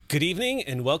Good evening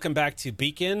and welcome back to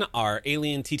Beacon, our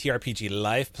Alien TTRPG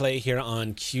live play here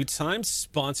on Q Time,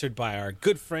 sponsored by our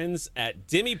good friends at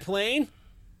Demiplane. I'm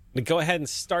going to go ahead and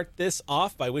start this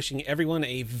off by wishing everyone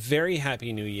a very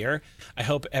happy new year. I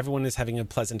hope everyone is having a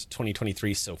pleasant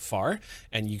 2023 so far,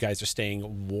 and you guys are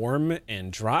staying warm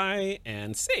and dry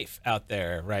and safe out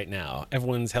there right now.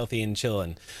 Everyone's healthy and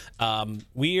chilling.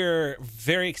 We are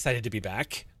very excited to be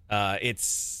back.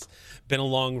 It's been a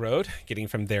long road getting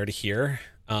from there to here.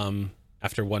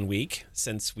 After 1 week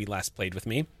since we last played with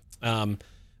me.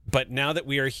 But now that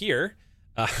we are here,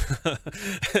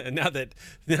 now that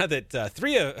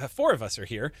four of us are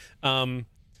here,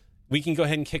 we can go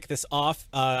ahead and kick this off.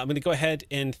 I'm going to go ahead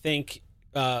and thank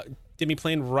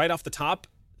Demiplane right off the top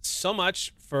so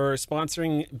much for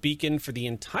sponsoring Beacon for the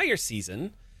entire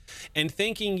season, and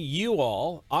thanking you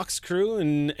all, Ox Crew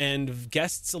and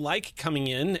guests alike, coming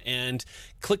in and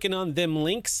clicking on them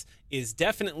links is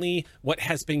definitely what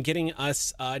has been getting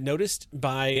us noticed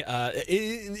by,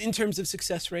 in terms of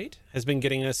success rate, has been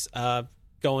getting us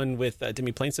going with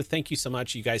Demiplane. So thank you so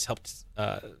much. You guys helped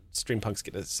Streampunks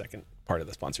get a second part of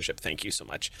the sponsorship. Thank you so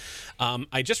much.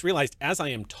 I just realized as I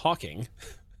am talking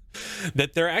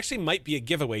that there actually might be a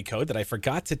giveaway code that I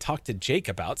forgot to talk to Jake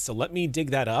about. So let me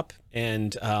dig that up,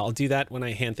 and I'll do that when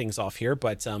I hand things off here.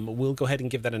 But we'll go ahead and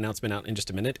give that announcement out in just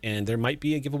a minute. And there might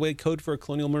be a giveaway code for a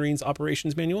Colonial Marines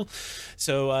Operations Manual.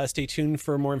 So stay tuned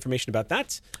for more information about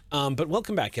that. But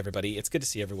welcome back, everybody. It's good to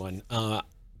see everyone.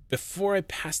 Before I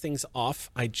pass things off,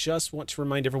 I just want to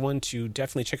remind everyone to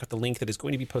definitely check out the link that is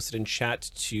going to be posted in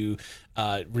chat to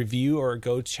review or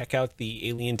go check out the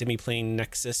Alien Demiplane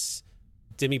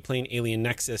Alien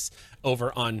Nexus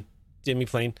over on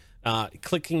Demiplane.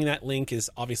 Clicking that link is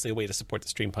obviously a way to support the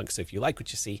Streampunk, so if you like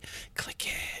what you see, click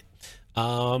it.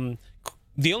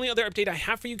 The only other update I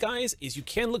have for you guys is you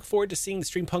can look forward to seeing the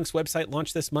Streampunk's website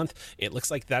launch this month. It looks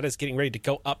like that is getting ready to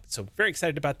go up, so very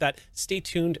excited about that. Stay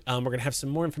tuned. We're going to have some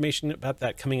more information about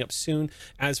that coming up soon,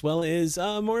 as well as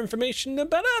more information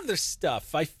about other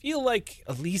stuff. I feel like,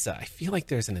 Eliza,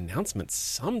 there's an announcement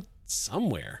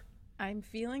somewhere. I'm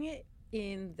feeling it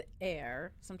in the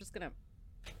air, so I'm just gonna,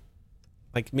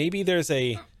 like, maybe there's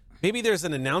an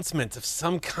announcement of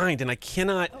some kind, and I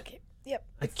cannot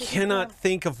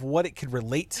think of what it could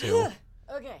relate to.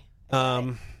 Okay.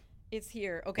 It's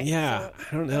here. Okay. Yeah, so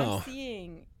I don't know. What I'm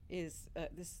seeing is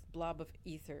this blob of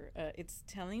ether. It's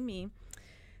telling me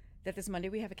that this Monday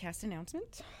we have a cast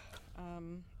announcement.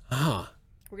 We're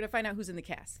gonna find out who's in the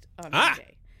cast on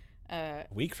Monday. A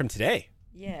week from today.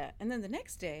 Yeah, and then the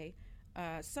next day,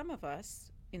 some of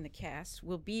us in the cast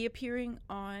will be appearing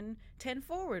on 10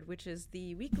 Forward, which is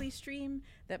the weekly stream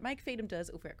that Mike Fadum does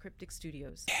over at Cryptic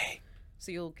Studios. Yay.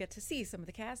 So you'll get to see some of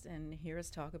the cast and hear us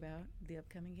talk about the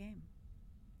upcoming game.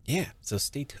 Yeah, so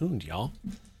stay tuned, y'all.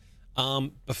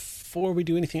 Before we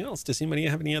do anything else, does anybody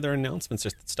have any other announcements or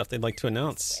stuff they'd like to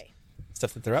announce?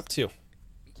 Stuff that they're up to?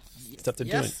 Stuff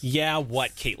they're doing? Yeah,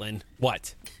 what, Caitlin?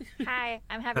 What? Hi,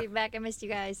 I'm happy to be back. I missed you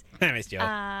guys. I missed you.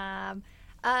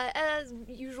 As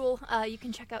usual, you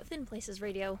can check out Thin Places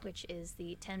Radio, which is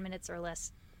the 10 minutes or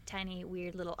less tiny,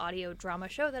 weird little audio drama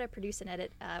show that I produce and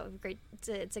edit.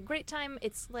 It's a great time.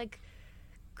 It's like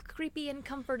creepy and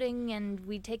comforting, and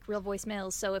we take real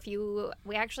voicemails. So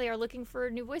we actually are looking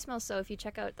for new voicemails. So if you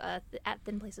check out at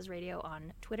Thin Places Radio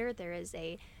on Twitter, there is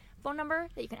a phone number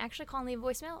that you can actually call and leave a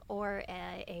voicemail, or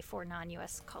for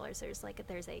non-US callers, there's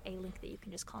a link that you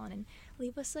can just call in and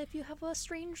leave us if you have a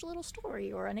strange little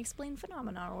story or unexplained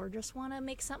phenomenon, or just want to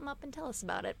make something up and tell us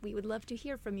about it. We would love to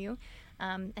hear from you,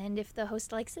 and if the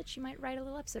host likes it, she might write a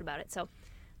little episode about it. So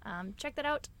check that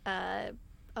out.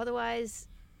 Otherwise,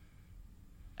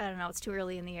 I don't know, it's too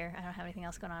early in the year. I don't have anything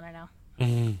else going on right now.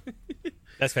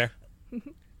 That's fair.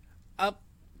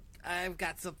 I've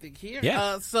got something here.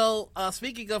 Yeah. So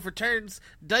speaking of returns,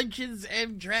 Dungeons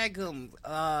and Dragons,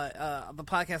 the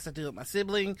podcast I do with my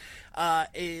sibling,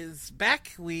 is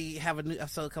back. We have a new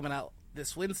episode coming out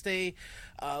this Wednesday,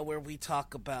 where we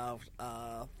talk about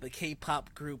the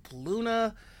K-pop group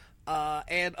Luna,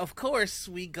 and of course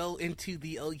we go into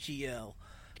the OGL.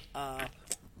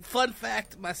 Fun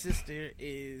fact: my sister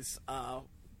is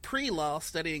pre-law,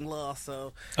 studying law,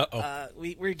 so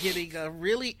we're getting a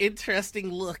really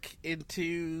interesting look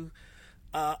into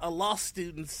a law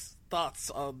student's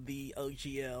thoughts on the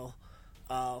OGL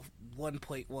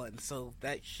 1.1, so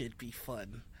that should be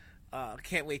fun.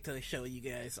 Can't wait to show you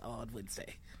guys on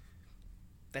Wednesday.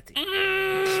 That's it.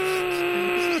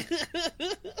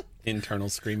 Internal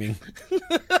screaming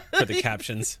for the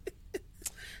captions.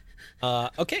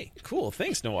 Okay, cool.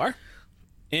 Thanks, Noir.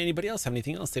 Anybody else have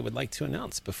anything else they would like to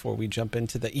announce before we jump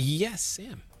into the... Yes,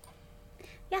 Sam.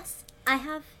 Yes, I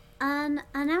have an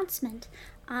announcement.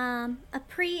 A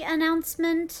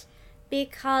pre-announcement,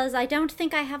 because I don't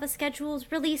think I have a scheduled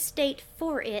release date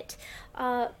for it.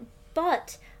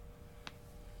 But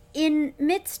in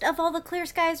midst of all the Clear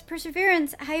Skies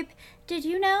Perseverance hype, did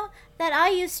you know that I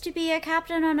used to be a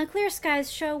captain on a Clear Skies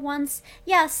show once?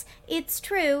 Yes, it's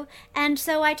true, and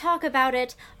so I talk about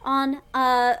it on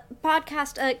a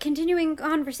podcast, Continuing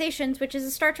Conversations, which is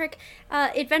a Star Trek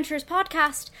Adventures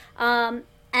podcast,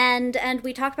 and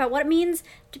we talk about what it means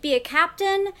to be a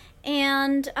captain,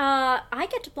 and I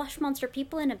get to blush monster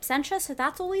people in absentia, so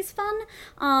that's always fun.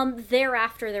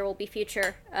 Thereafter, there will be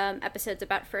future episodes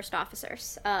about first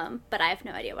officers, but I have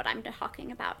no idea what I'm talking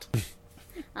about.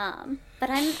 But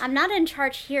I'm not in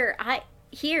charge here.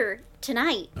 Here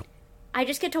tonight. No. I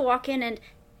just get to walk in and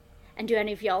do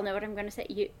any of y'all know what I'm going to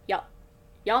say? Y'all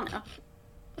know.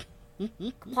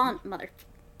 Come on, mother.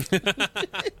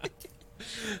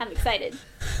 I'm excited.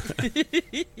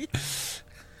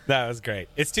 That was great.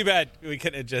 It's too bad we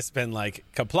couldn't have just been like,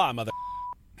 kapla, mother.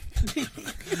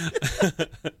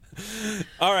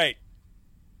 All right.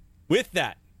 With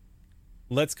that,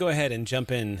 let's go ahead and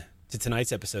jump in to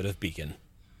tonight's episode of Beacon.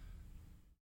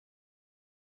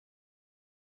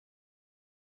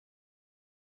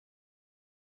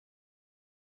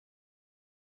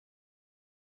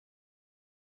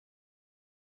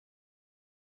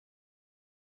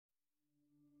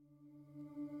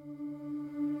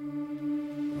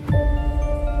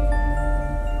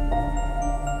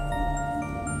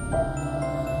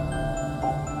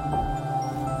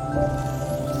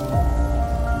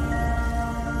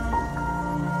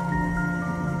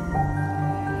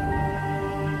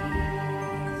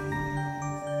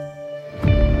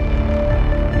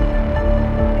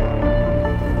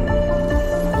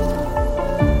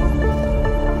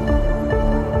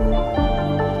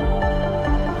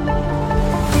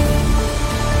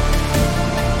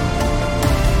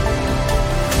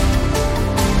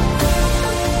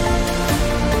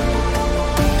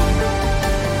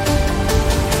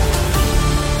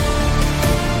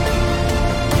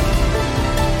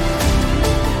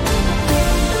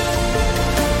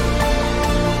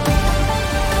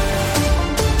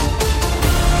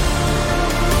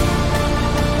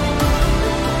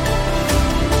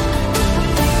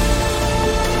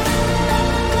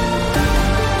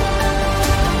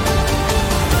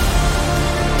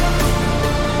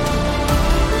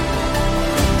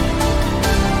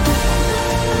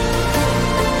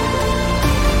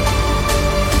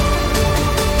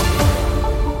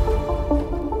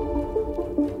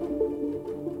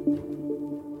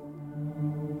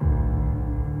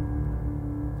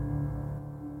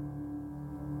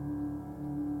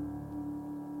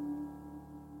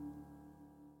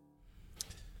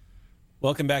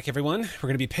 Welcome back, everyone. We're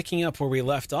going to be picking up where we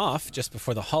left off just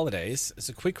before the holidays. As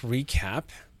a quick recap,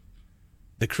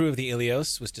 the crew of the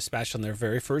Ilios was dispatched on their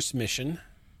very first mission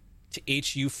to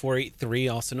HU 483,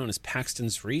 also known as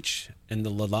Paxton's Reach, and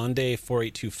the Lalande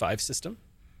 4825 system.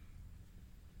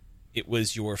 It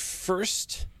was your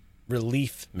first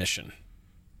relief mission.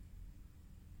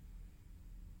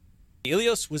 The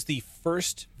Ilios was the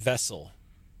first vessel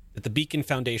that the Beacon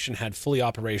Foundation had fully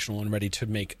operational and ready to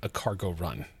make a cargo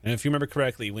run. And if you remember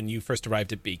correctly, when you first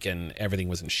arrived at Beacon, everything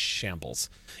was in shambles.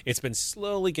 It's been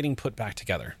slowly getting put back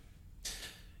together.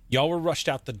 Y'all were rushed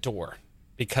out the door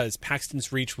because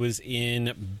Paxton's Reach was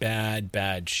in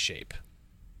bad shape.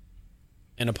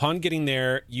 And upon getting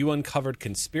there, you uncovered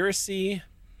conspiracy,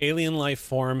 alien life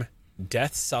form,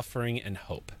 death, suffering, and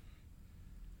hope.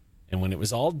 And when it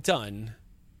was all done,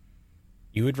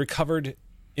 you had recovered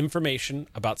information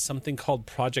about something called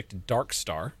Project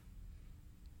Darkstar.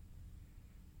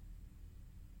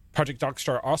 Project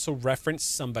Darkstar also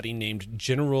referenced somebody named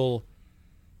General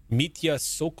Mitya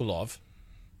Sokolov.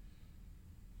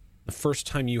 The first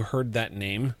time you heard that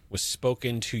name was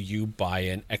spoken to you by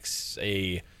an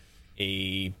extrasolar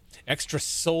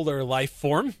life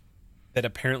form that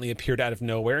apparently appeared out of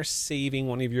nowhere, saving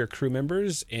one of your crew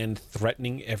members and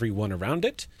threatening everyone around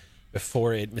it,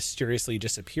 before it mysteriously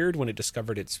disappeared when it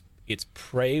discovered its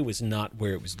prey was not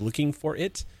where it was looking for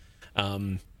it.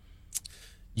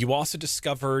 You also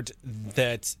discovered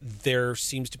that there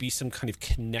seems to be some kind of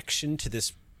connection to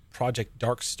this Project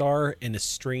Darkstar and a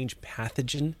strange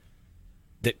pathogen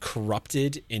that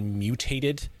corrupted and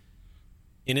mutated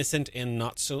innocent and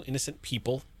not so innocent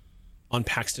people on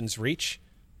Paxton's Reach.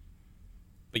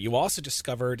 But you also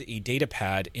discovered a data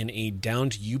pad in a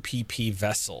downed UPP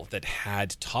vessel that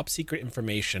had top secret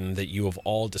information that you have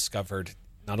all discovered,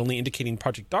 not only indicating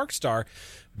Project Darkstar,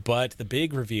 but the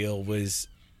big reveal was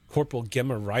Corporal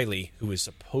Gemma Riley, who is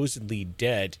supposedly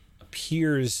dead,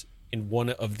 appears in one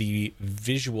of the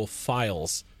visual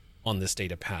files on this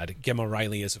data pad. Gemma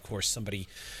Riley is, of course, somebody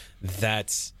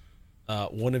that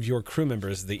one of your crew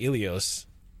members, the Ilios,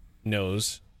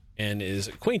 knows and is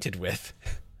acquainted with.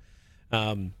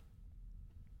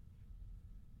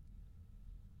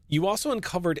 You also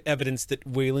uncovered evidence that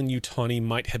Weyland-Yutani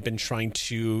might have been trying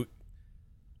to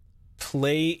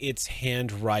play its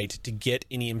hand right to get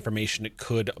any information it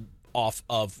could off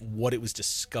of what it was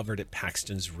discovered at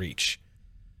Paxton's Reach.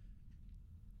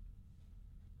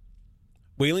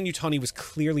 Weyland-Yutani was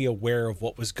clearly aware of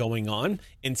what was going on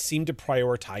and seemed to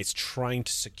prioritize trying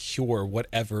to secure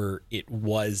whatever it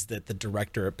was that the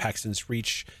director at Paxton's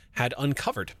Reach had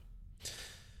uncovered.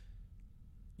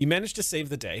 You managed to save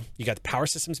the day. You got the power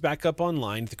systems back up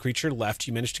online. The creature left.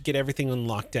 You managed to get everything on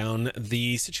lockdown.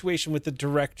 The situation with the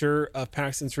director of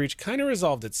Paxton's Reach kind of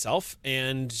resolved itself.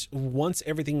 And once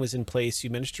everything was in place, you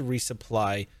managed to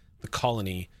resupply the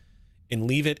colony and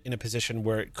leave it in a position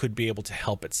where it could be able to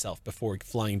help itself before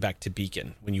flying back to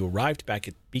Beacon. When you arrived back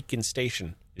at Beacon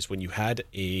Station is when you had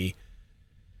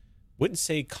wouldn't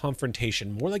say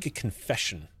confrontation, more like a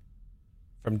confession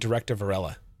from Director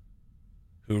Varela,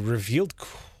 who revealed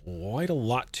quite a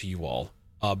lot to you all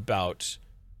about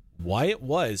why it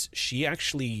was she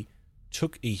actually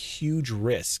took a huge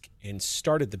risk and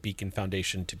started the Beacon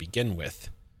Foundation to begin with,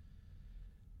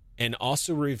 and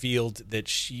also revealed that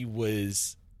she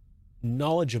was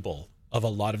knowledgeable of a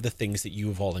lot of the things that you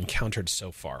have all encountered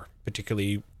so far,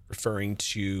 particularly referring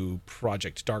to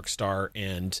Project Darkstar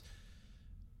and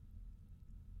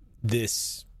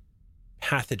this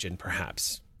pathogen,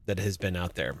 perhaps, that has been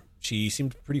out there. She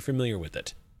seemed pretty familiar with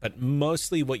it. But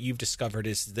mostly what you've discovered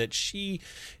is that she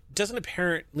doesn't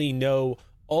apparently know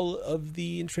all of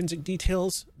the intrinsic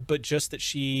details, but just that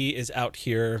she is out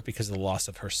here because of the loss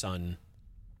of her son.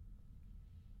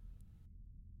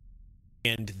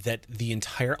 And that the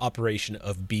entire operation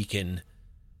of Beacon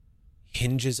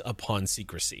hinges upon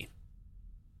secrecy.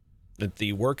 That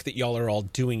the work that y'all are all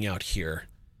doing out here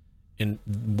and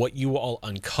what you all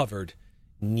uncovered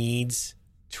needs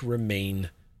to remain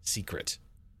secret,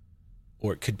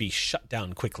 or it could be shut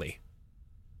down quickly.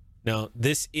 Now,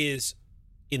 this is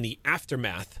in the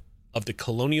aftermath of the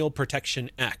Colonial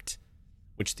Protection Act,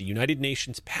 which the United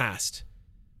Nations passed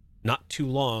not too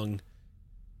long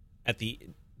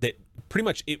that pretty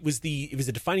much it was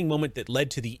a defining moment that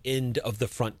led to the end of the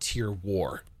Frontier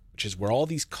War, which is where all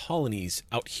these colonies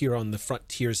out here on the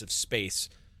frontiers of space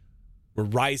were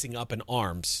rising up in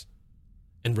arms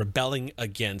and rebelling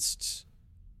against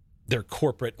their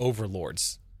corporate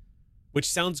overlords, which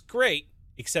sounds great,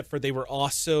 except for they were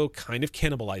also kind of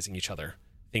cannibalizing each other.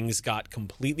 Things got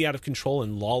completely out of control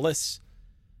and lawless,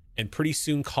 and pretty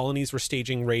soon colonies were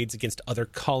staging raids against other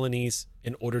colonies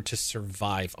in order to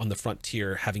survive on the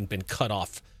frontier, having been cut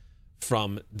off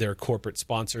from their corporate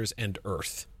sponsors and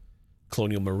Earth.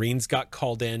 Colonial Marines got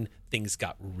called in, things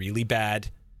got really bad,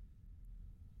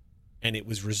 and it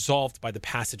was resolved by the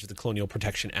passage of the Colonial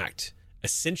Protection Act,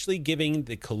 essentially giving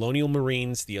the Colonial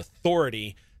Marines the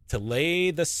authority to lay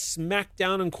the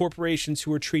smackdown on corporations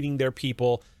who are treating their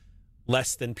people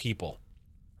less than people.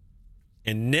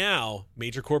 And now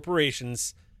major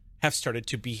corporations have started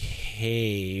to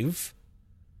behave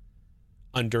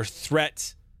under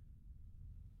threat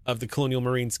of the Colonial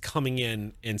Marines coming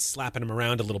in and slapping them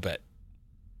around a little bit.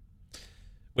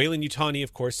 Weyland-Yutani,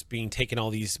 of course, being taken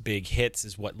all these big hits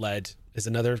is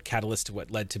another catalyst to what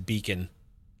led to Beacon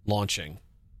launching.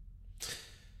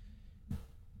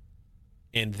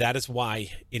 And that is why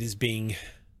it is being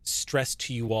stressed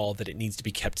to you all that it needs to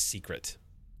be kept secret.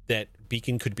 That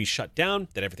Beacon could be shut down,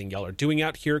 that everything y'all are doing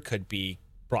out here could be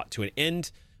brought to an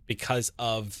end because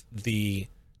of the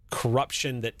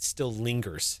corruption that still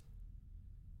lingers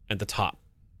at the top.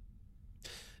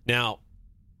 Now,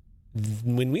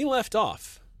 when we left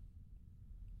off,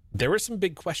 there were some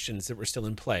big questions that were still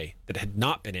in play that had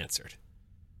not been answered.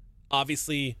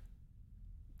 Obviously,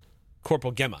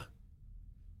 Corporal Gemma,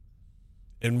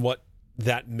 and what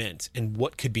that meant and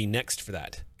what could be next for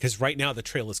that. Because right now the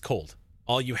trail is cold.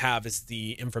 All you have is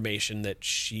the information that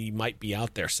she might be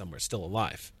out there somewhere still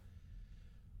alive.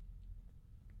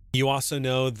 You also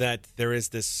know that there is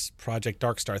this Project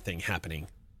Darkstar thing happening.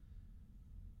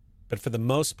 But for the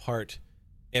most part,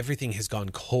 everything has gone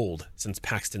cold since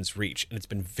Paxton's Reach, and it's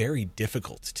been very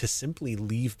difficult to simply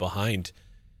leave behind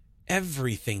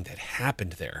everything that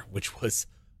happened there, which was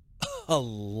a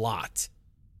lot.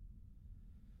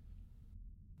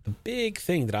 The big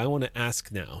thing that I want to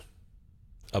ask now,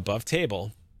 above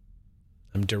table,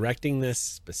 I'm directing this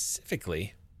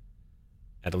specifically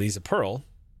at Eliza Pearl,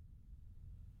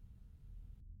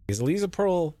 because Eliza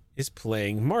Pearl is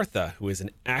playing Martha, who is an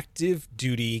active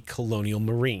duty Colonial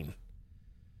Marine.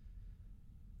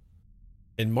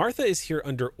 And Martha is here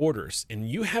under orders, and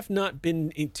you have not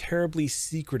been terribly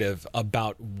secretive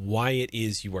about why it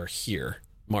is you are here,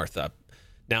 Martha.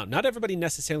 Now, not everybody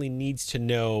necessarily needs to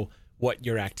know what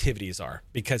your activities are,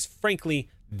 because frankly,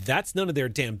 that's none of their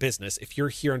damn business. If you're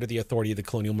here under the authority of the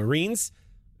Colonial Marines,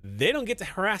 they don't get to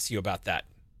harass you about that.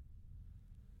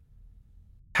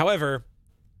 However,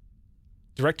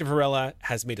 Director Varela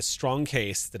has made a strong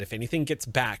case that if anything gets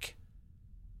back,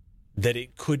 that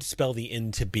it could spell the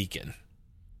end to Beacon.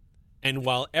 And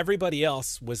while everybody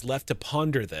else was left to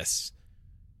ponder this,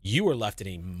 you were left in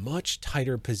a much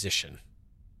tighter position.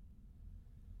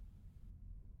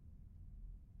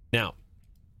 Now,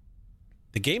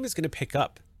 the game is going to pick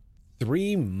up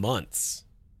 3 months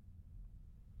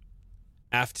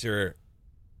after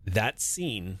that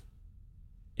scene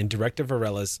in Director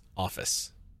Varela's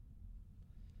office.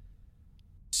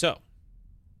 So,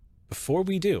 before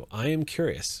we do, I am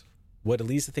curious what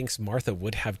Eliza thinks Martha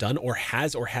would have done or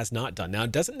has not done. Now,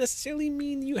 it doesn't necessarily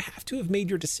mean you have to have made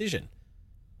your decision.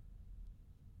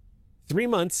 3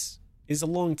 months is a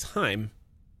long time,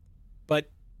 but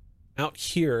out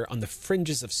here on the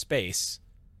fringes of space,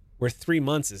 where 3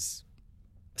 months is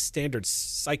a standard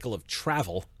cycle of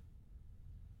travel,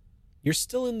 you're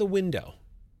still in the window.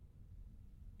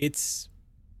 It's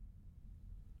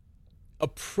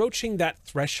approaching that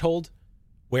threshold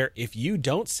where if you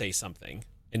don't say something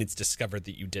and it's discovered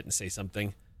that you didn't say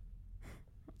something,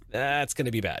 that's going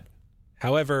to be bad.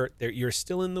 However, you're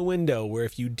still in the window where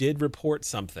if you did report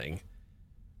something,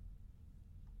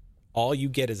 all you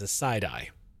get is a side eye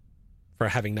for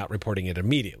having not reporting it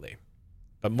immediately.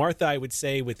 But Martha, I would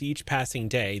say with each passing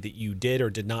day that you did or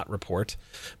did not report,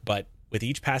 but with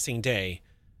each passing day,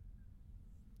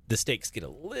 the stakes get a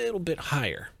little bit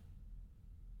higher.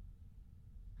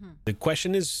 The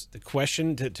question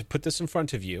to put this in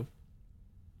front of you,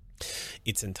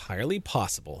 it's entirely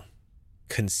possible,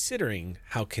 considering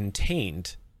how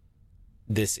contained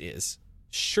this is.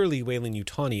 Surely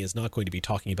Weyland-Yutani is not going to be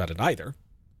talking about it either.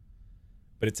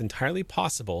 But it's entirely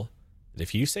possible that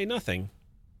if you say nothing,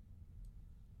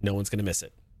 no one's going to miss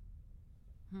it.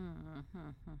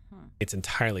 It's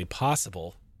entirely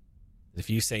possible that if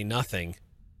you say nothing,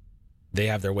 they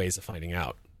have their ways of finding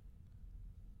out.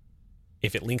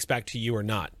 If it links back to you or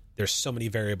not, there's so many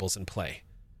variables in play.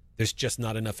 There's just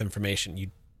not enough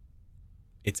information.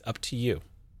 It's up to you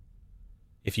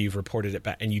if you've reported it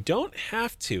back. And you don't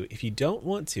have to, if you don't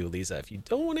want to, Lisa. If you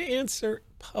don't want to answer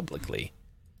publicly,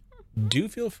 do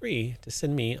feel free to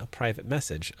send me a private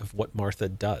message of what Martha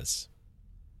does.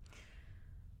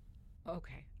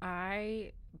 Okay.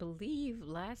 I believe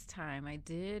last time I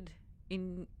did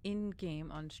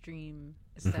in-game on stream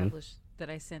establish that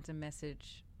I sent a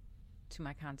message to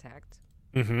my contact.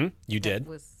 You did. It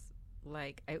was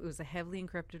like, it was a heavily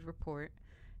encrypted report,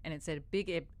 and it said big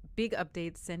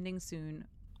updates sending soon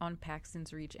on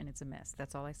Paxton's Reach, and it's a mess.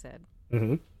 That's all I said.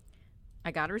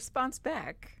 I got a response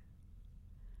back.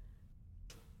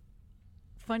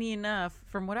 Funny enough,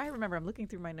 from what I remember, I'm looking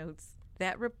through my notes,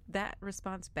 that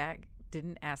response back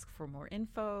didn't ask for more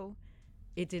info.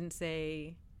 It didn't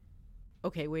say,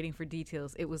 okay, waiting for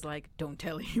details. It was like, don't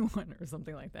tell anyone or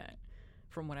something like that,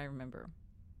 from what I remember.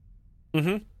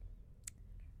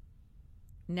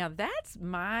 Now that's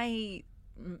my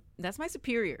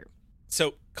superior.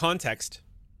 So context.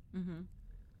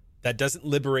 That doesn't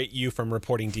liberate you from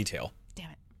reporting detail.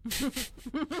 Damn it.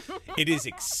 It is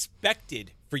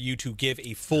expected for you to give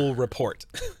a full report.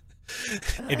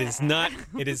 It is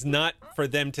not for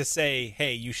them to say,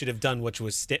 hey, you should have done which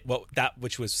was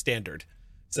standard.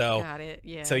 So got it.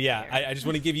 Yeah. So yeah, I just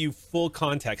want to give you full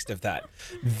context of that.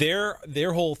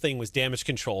 Their whole thing was damage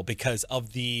control because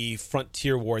of the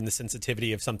Frontier War and the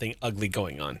sensitivity of something ugly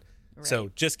going on. Right.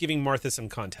 So just giving Martha some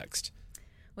context.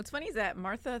 What's funny is that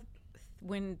Martha,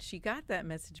 when she got that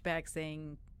message back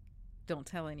saying, don't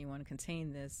tell anyone,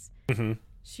 contain this,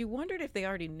 she wondered if they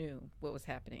already knew what was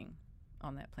happening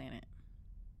on that planet.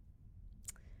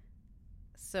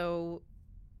 So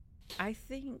I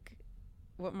think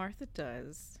what Martha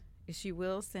does is she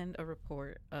will send a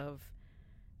report of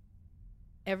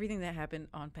everything that happened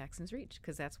on Paxton's Reach,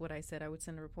 because that's what I said I would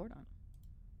send a report on.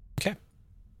 Okay.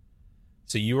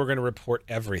 So you are going to report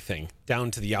everything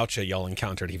down to the Yautja y'all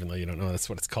encountered, even though you don't know that's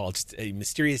what it's called. Just a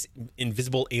mysterious,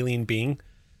 invisible alien being.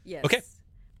 Yes. Okay.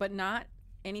 But not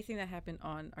anything that happened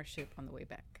on our ship on the way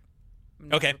back. I'm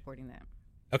not reporting that.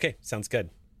 Okay. Sounds good.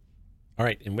 All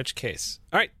right. In which case,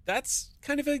 all right, that's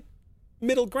kind of a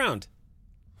middle ground.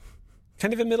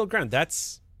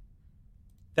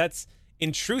 That's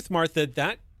in truth, Martha,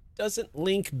 that doesn't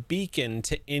link Beacon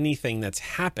to anything that's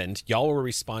happened. Y'all were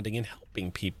responding and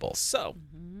helping people. So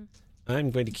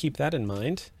I'm going to keep that in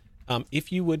mind.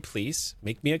 If you would please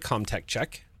make me a Comtech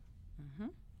check.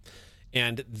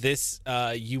 And this,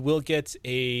 you will get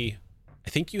I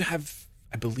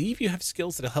believe you have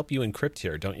skills that'll help you encrypt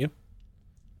here, don't you?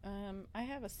 I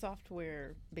have a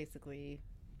software, basically,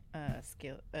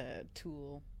 skill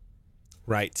tool.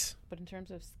 Right. But in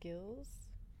terms of skills,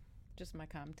 just my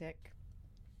Comtech.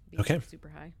 Okay. Super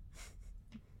high.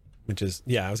 Which is,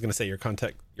 I was going to say your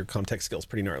Comtech skill's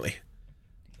pretty gnarly.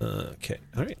 Okay.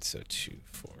 All right. So 2,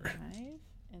 4. 5,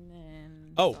 and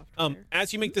then.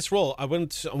 As you make this roll, I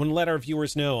want to let our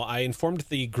viewers know. I informed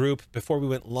the group before we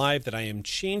went live that I am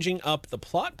changing up the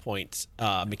plot point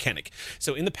mechanic.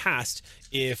 So in the past,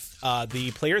 if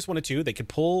the players wanted to, they could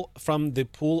pull from the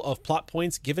pool of plot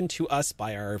points given to us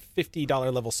by our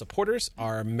 $50 level supporters,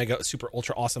 our mega super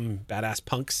ultra awesome badass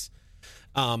punks.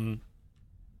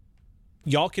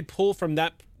 Y'all could pull from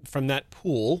that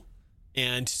pool.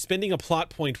 And spending a plot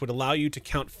point would allow you to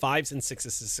count 5s and 6s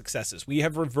as successes. We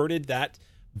have reverted that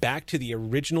back to the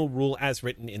original rule as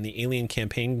written in the Alien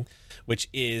campaign, which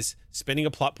is spending a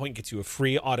plot point gets you a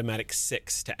free automatic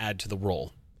 6 to add to the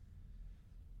roll.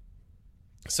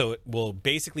 So it will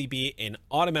basically be an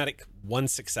automatic 1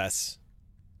 success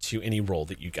to any roll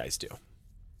that you guys do.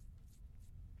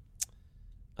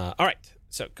 All right.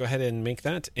 So go ahead and make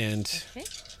that. And Okay.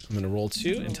 I'm going to roll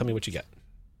 2 and tell me what you get.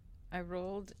 I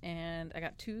rolled and I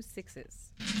got 2 6s.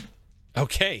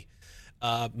 Okay.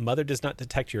 Mother does not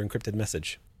detect your encrypted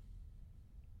message.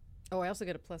 Oh, I also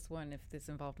get a +1 if this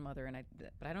involved Mother,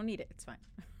 but I don't need it. It's fine.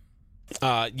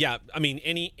 Yeah, I mean,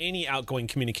 any outgoing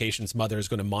communications Mother is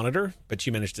going to monitor, but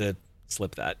you managed to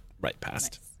slip that right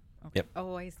past. Nice. Okay. Yep.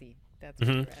 Oh, I see. That's what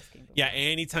you're asking. Yeah,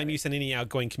 anytime you send any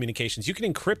outgoing communications, you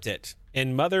can encrypt it,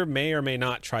 and Mother may or may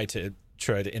not try to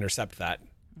intercept that.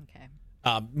 Okay.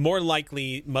 More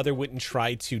likely, Mother wouldn't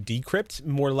try to decrypt.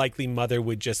 More likely, Mother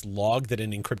would just log that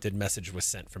an encrypted message was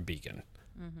sent from Beacon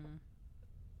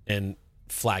and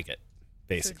flag it,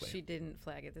 basically. So she didn't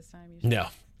flag it this time? Usually? No,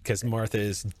 because Martha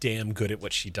is damn good at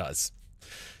what she does.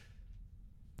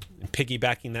 And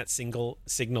piggybacking that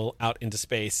signal out into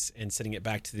space and sending it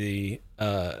back to the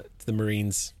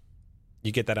Marines,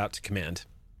 you get that out to command.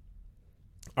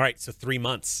 All right, so 3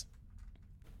 months.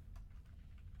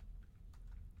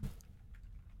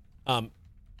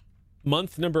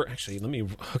 Month number, actually,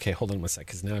 hold on one sec,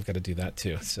 because now I've got to do that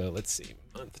too. So let's see,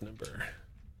 month number.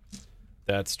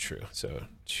 That's true. So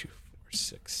 2, 4,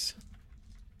 6.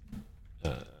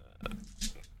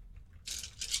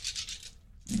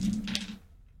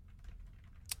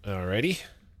 Alrighty.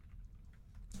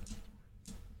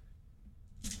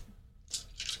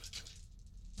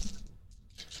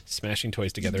 Smashing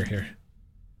toys together here.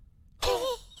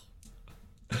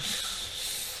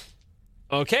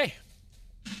 Okay.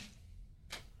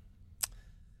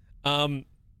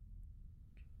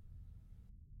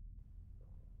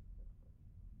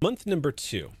 Month number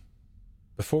 2.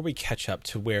 Before we catch up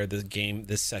to where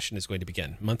this session is going to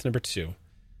begin. Month number 2.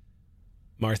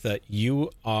 Martha,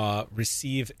 you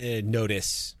receive a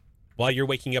notice while you're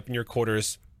waking up in your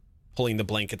quarters, pulling the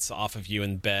blankets off of you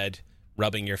in bed,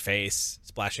 rubbing your face,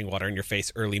 splashing water in your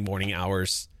face, early morning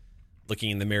hours,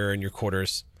 looking in the mirror in your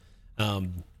quarters.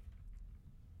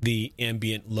 The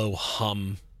ambient low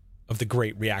hum of the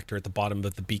great reactor at the bottom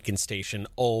of the beacon station,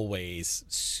 always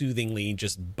soothingly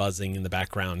just buzzing in the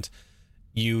background.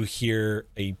 You hear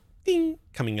a ding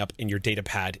coming up in your data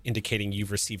pad indicating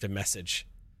you've received a message.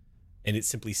 And it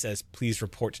simply says, please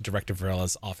report to Director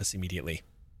Varela's office immediately.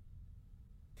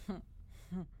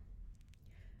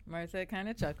 Martha kind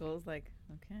of chuckles like,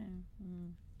 okay.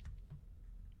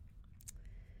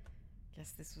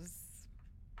 Guess this was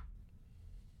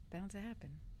bound to happen.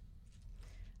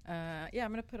 Yeah,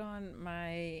 I'm going to put on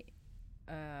my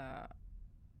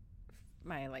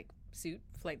flight suit.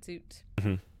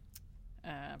 Brush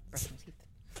my teeth.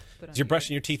 As you're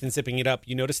brushing your teeth and zipping it up,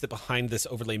 you notice that behind this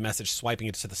overlay message, swiping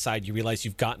it to the side, you realize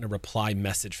you've gotten a reply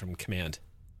message from command.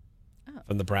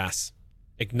 From the brass,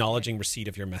 acknowledging receipt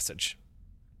of your message.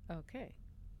 Okay.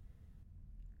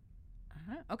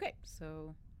 Okay,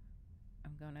 so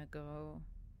I'm going to go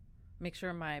make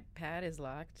sure my pad is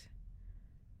locked,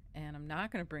 and I'm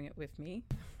not going to bring it with me.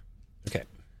 Okay.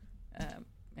 But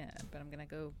I'm going to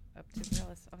go up to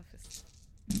Varela's office.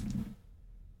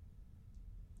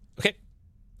 Okay.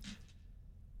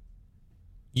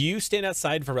 You stand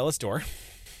outside Varela's door.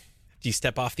 You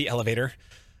step off the elevator.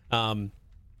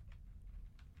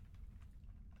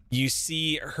 You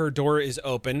see her door is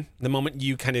open. The moment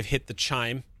you kind of hit the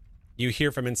chime, you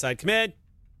hear from inside, come in.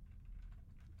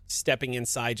 stepping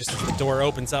inside, just as the door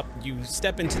opens up, you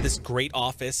step into this great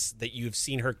office that you've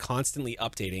seen her constantly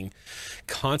updating,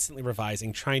 constantly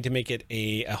revising, trying to make it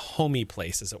a homey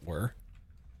place, as it were.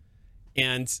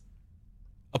 And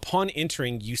upon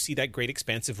entering, you see that great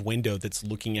expansive window that's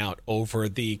looking out over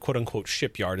the quote-unquote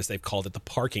shipyard, as they've called it, the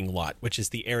parking lot, which is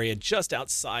the area just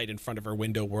outside in front of her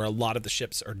window where a lot of the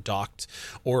ships are docked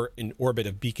or in orbit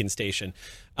of Beacon Station.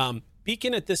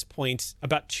 Beacon, at this point,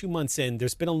 about 2 months in,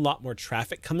 there's been a lot more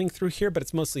traffic coming through here, but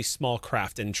it's mostly small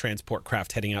craft and transport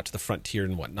craft heading out to the frontier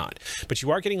and whatnot. But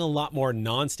you are getting a lot more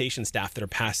non-station staff that are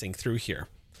passing through here.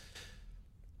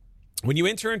 When you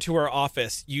enter into her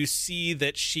office, you see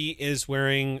that she is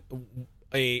wearing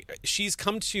she's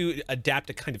come to adapt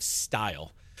a kind of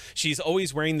style. She's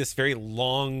always wearing this very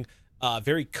long,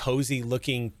 very cozy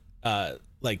looking,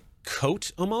 like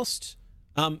coat almost.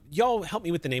 Y'all help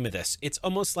me with the name of this. It's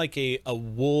almost like a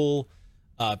wool,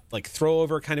 like throw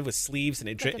over kind of with sleeves, and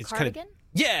Like a it's cardigan? kind of,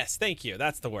 yes, thank you.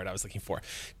 That's the word I was looking for.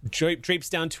 Drapes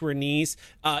down to her knees.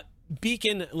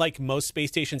 Beacon, like most space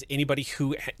stations, anybody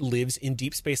who lives in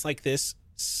deep space like this,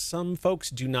 some folks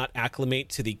do not acclimate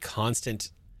to the constant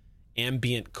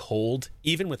ambient cold.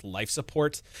 Even with life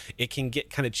support, it can get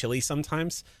kind of chilly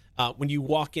sometimes. When you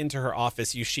walk into her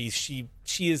office, she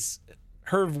is,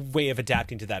 her way of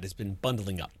adapting to that has been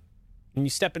bundling up. When you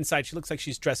step inside, she looks like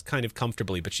she's dressed kind of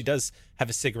comfortably, but she does have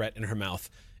a cigarette in her mouth,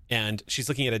 and she's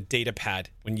looking at a data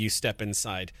pad when you step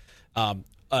inside.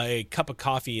 A cup of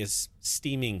coffee is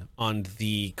steaming on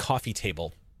the coffee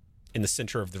table in the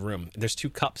center of the room. There's 2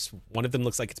 cups. One of them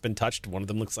looks like it's been touched. One of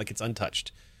them looks like it's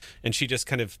untouched. And she just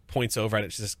kind of points over at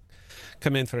it. She says,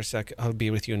 "Come in for a sec. I'll be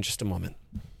with you in just a moment."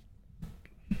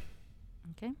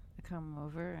 Okay. I come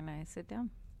over and I sit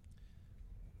down.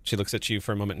 She looks at you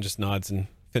for a moment and just nods and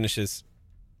finishes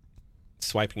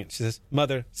swiping it. She says,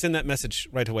 "Mother, send that message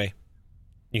right away."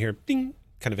 You hear ding,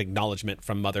 kind of acknowledgement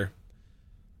from Mother.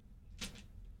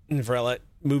 And Varela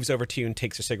moves over to you and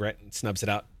takes her cigarette and snubs it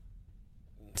out.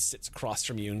 Sits across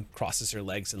from you and crosses her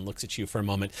legs and looks at you for a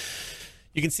moment.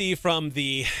 You can see from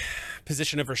the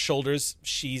position of her shoulders,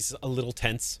 she's a little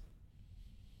tense.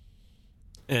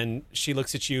 And she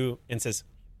looks at you and says,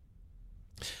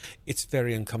 "It's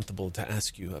very uncomfortable to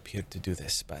ask you up here to do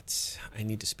this, but I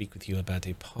need to speak with you about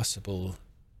a possible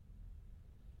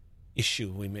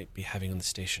issue we might be having on the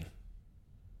station.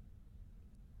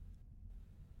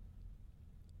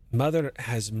 Mother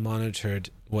has monitored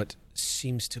what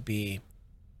seems to be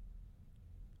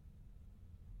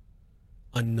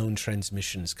unknown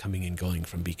transmissions coming and going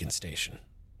from Beacon Station.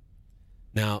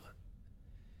 Now,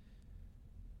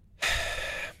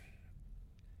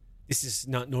 this is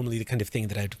not normally the kind of thing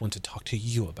that I'd want to talk to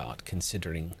you about,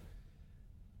 considering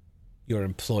your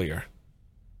employer,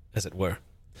 as it were.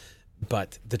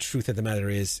 But the truth of the matter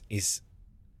is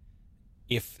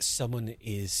if someone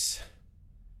is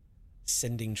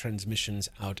sending transmissions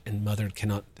out and Mother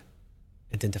cannot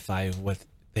identify what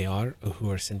they are or who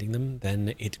are sending them,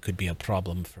 then it could be a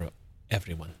problem for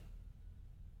everyone.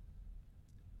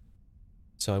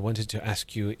 So I wanted to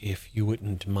ask you if you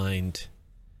wouldn't mind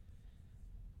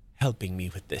helping me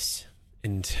with this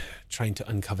and trying to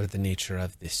uncover the nature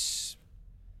of this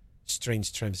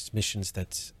strange transmissions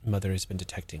that Mother has been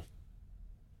detecting."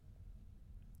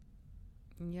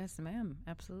 Yes, ma'am.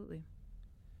 Absolutely.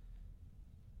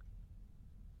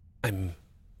 "I'm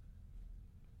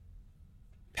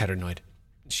paranoid."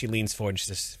 She leans forward and she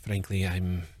says, "Frankly,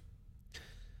 I'm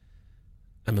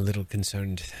a little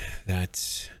concerned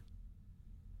that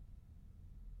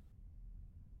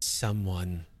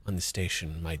someone on the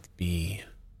station might be...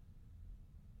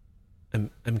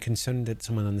 I'm concerned that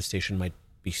someone on the station might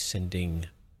be sending...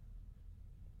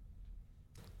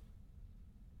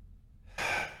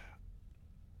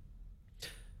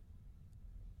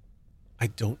 I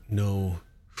don't know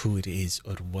who it is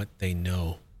or what they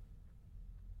know.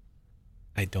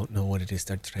 I don't know what it is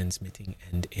they're transmitting,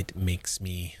 and it makes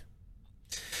me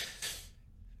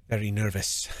very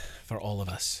nervous for all of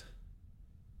us.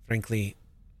 Frankly,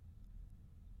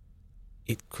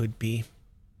 it could be...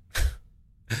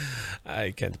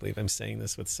 I can't believe I'm saying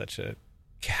this with such a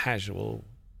casual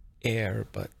air,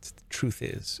 but the truth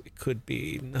is, it could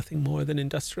be nothing more than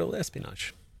industrial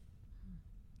espionage.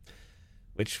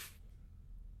 Which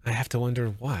I have to wonder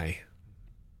why.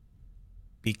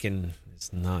 Beacon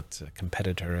is not a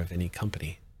competitor of any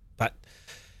company. But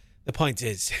the point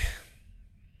is,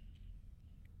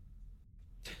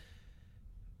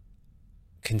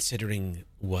 considering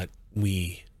what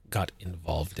we got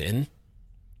involved in,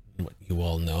 what you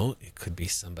all know, it could be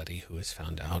somebody who has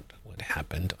found out what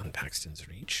happened on Paxton's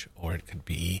Reach, or it could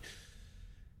be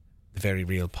the very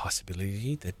real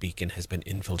possibility that Beacon has been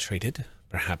infiltrated,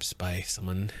 perhaps by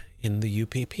someone in the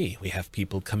UPP. We have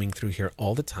people coming through here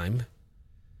all the time.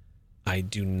 I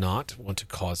do not want to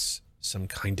cause some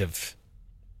kind of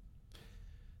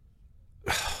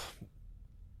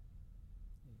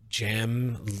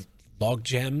log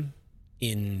jam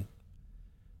in...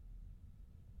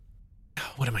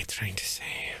 What am I trying to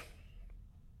say?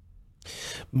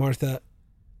 Martha,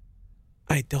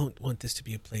 I don't want this to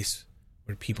be a place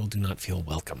where people do not feel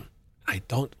welcome. I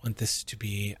don't want this to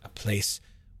be a place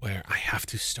where I have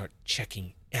to start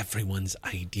checking everyone's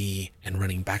ID and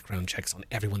running background checks on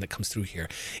everyone that comes through here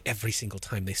every single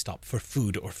time they stop for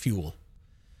food or fuel.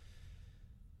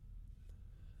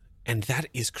 And that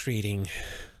is creating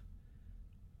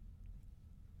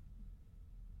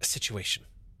a situation.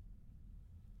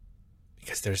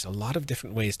 Because there's a lot of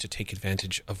different ways to take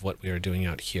advantage of what we are doing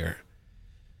out here.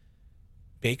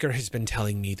 Baker has been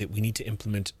telling me that we need to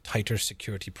implement tighter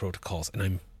security protocols, and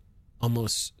I'm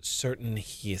almost certain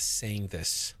he is saying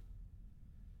this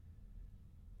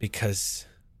because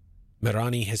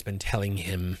Mirani has been telling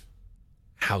him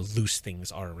how loose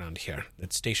things are around here,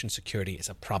 that station security is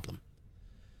a problem.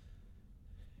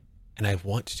 And I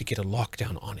want to get a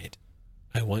lockdown on it.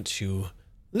 I want to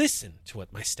listen to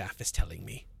what my staff is telling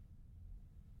me.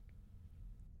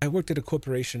 I worked at a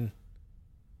corporation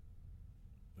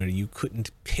where you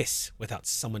couldn't piss without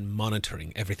someone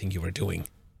monitoring everything you were doing.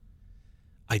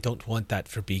 I don't want that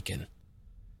for Beacon.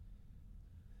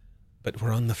 But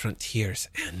we're on the frontiers,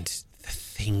 and the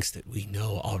things that we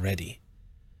know already.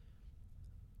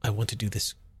 I want to do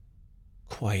this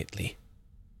quietly.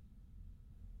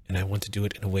 And I want to do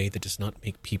it in a way that does not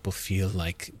make people feel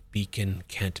like Beacon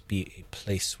can't be a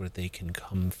place where they can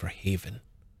come for haven,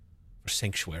 for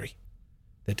sanctuary.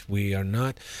 That we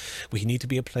need to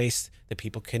be a place that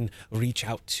people can reach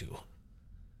out to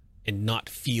and not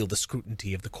feel the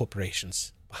scrutiny of the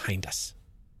corporations behind us.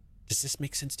 Does this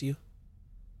make sense to you?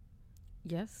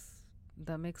 Yes,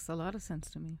 that makes a lot of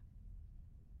sense to me.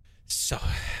 So,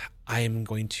 I am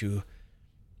going to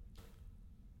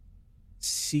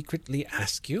secretly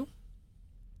ask you,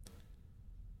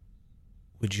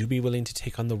 would you be willing to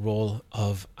take on the role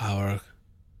of our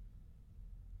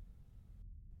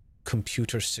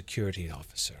computer security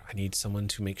officer? I need someone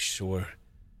to make sure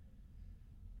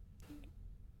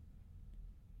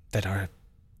that our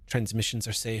transmissions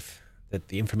are safe, that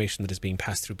the information that is being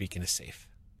passed through Beacon is safe.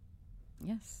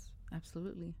 Yes,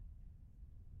 absolutely.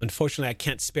 Unfortunately, I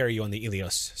can't spare you on the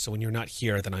Ilios, so when you're not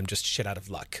here, then I'm just shit out of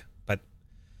luck. But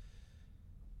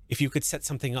if you could set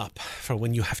something up for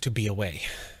when you have to be away.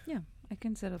 Yeah, I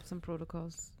can set up some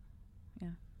protocols. Yeah.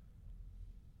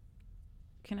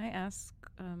 Can I ask,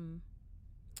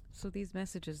 so these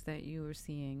messages that you were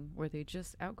seeing, were they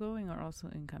just outgoing or also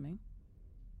incoming?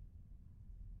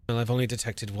 Well, I've only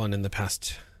detected one in the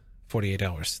past 48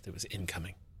 hours that was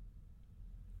incoming.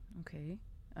 Okay.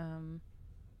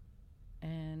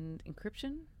 And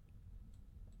encryption?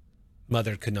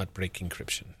 Mother could not break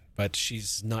encryption, but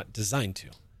she's not designed to.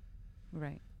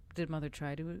 Right. Did Mother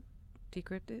try to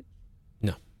decrypt it?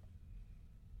 No.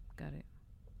 Got it.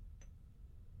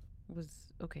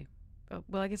 Okay.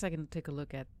 Well, I guess I can take a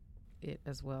look at it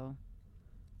as well.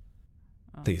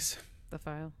 Please. The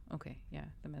file? Okay, yeah,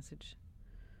 the message.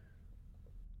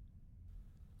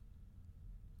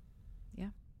 Yeah.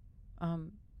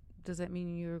 Does that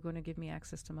mean you're going to give me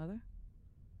access to Mother?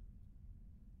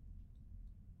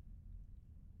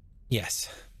 Yes.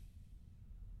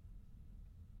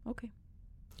 Okay.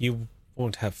 You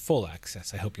won't have full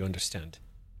access, I hope you understand.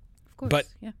 Of course, But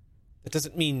yeah. that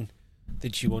doesn't mean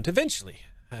that you won't eventually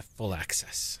have full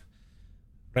access.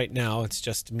 Right now, it's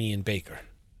just me and Baker.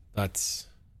 But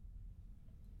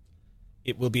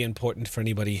it will be important for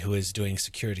anybody who is doing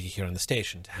security here on the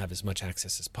station to have as much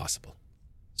access as possible.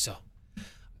 So,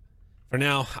 for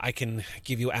now, I can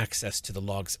give you access to the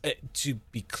logs. To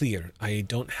be clear, I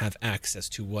don't have access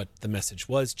to what the message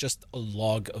was, just a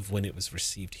log of when it was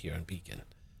received here on Beacon.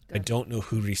 I don't know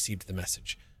who received the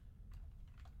message.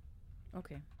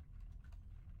 Okay.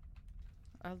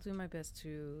 I'll do my best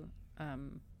to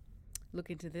look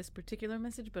into this particular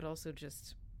message, but also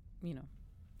just,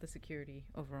 the security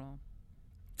overall.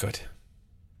 Good.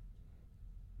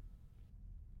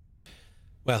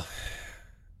 Well,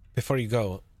 before you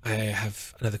go, I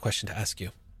have another question to ask you.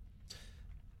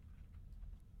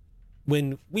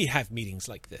 When we have meetings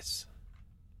like this,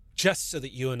 just so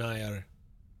that you and I are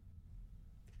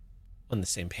on the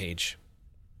same page,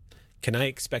 can I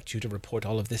expect you to report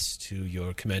all of this to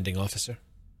your commanding officer?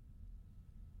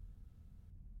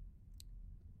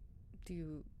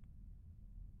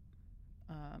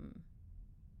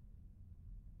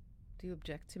 Do you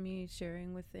object to me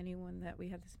sharing with anyone that we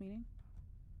had this meeting?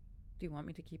 Do you want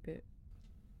me to keep it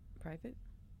private?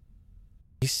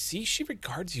 You see, she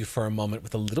regards you for a moment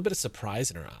with a little bit of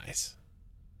surprise in her eyes.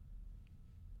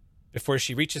 Before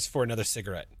she reaches for another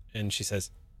cigarette, and she says,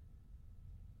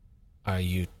 "Are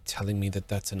you telling me that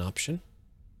that's an option?"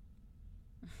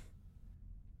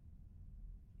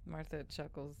 Martha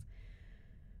chuckles.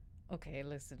 Okay,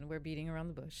 listen, we're beating around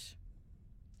the bush.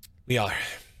 We are.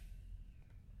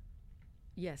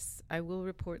 Yes, I will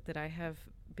report that I have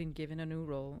been given a new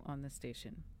role on the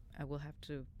station. I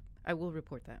will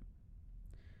report that.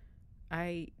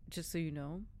 Just so you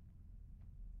know,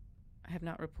 I have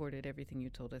not reported everything you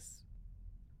told us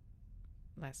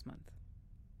last month.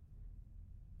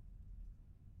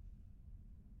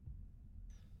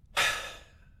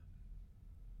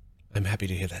 I'm happy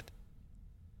to hear that.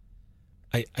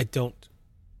 I don't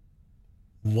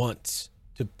want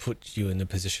to put you in a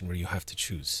position where you have to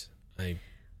choose. I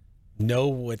know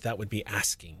what that would be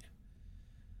asking.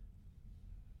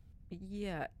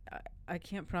 Yeah, I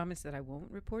can't promise that I won't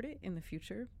report it in the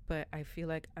future, but I feel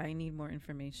like I need more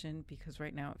information because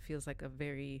right now it feels like a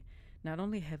very, not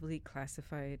only heavily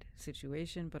classified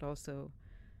situation, but also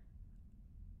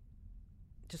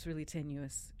just really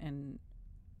tenuous. And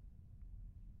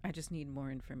I just need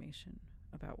more information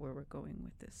about where we're going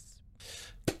with this.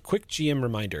 Quick GM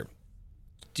reminder.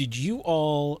 Did you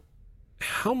all...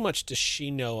 How much does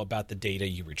she know about the data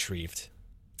you retrieved?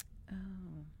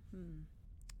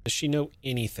 Does she know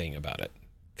anything about it?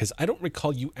 Because I don't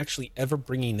recall you actually ever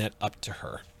bringing that up to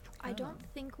her. I don't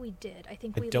think we did. I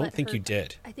think I we don't let think her- you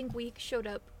did. I think we showed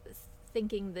up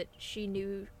thinking that she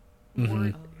knew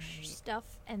Mhm. more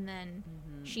stuff, and then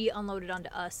she unloaded onto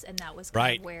us, and that was kind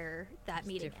Right. of where that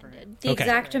meeting different. ended. The Okay.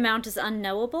 exact amount is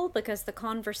unknowable because the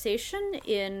conversation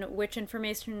in which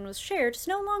information was shared is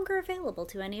no longer available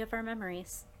to any of our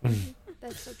memories.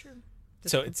 That's so true.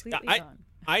 Just So it's completely gone.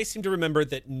 I seem to remember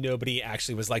that nobody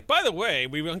actually was like, by the way,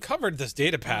 we uncovered this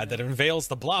data pad that unveils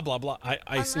the blah blah blah.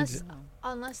 I seem Unless, to,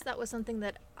 unless that was something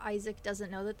that Isaac doesn't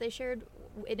know that they shared.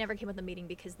 It never came at the meeting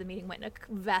because the meeting went in a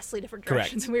vastly different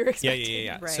Correct. direction than we were yeah, expecting.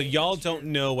 yeah. So Right, y'all that's don't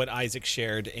know what Isaac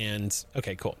shared, and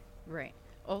okay, cool. Right.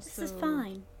 Also, This is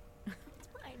fine. It's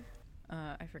fine.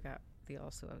 I forgot the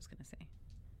also I was going to say.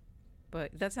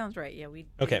 But that sounds right. Yeah, we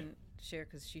Okay. didn't share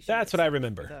because she shared That's what I stuff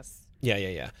remember. with us.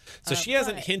 Yeah. So she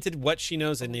hasn't but- hinted what she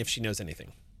knows and if she knows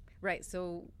anything. Right.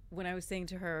 So when I was saying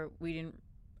to her,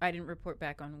 I didn't report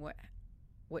back on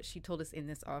what she told us in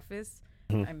this office.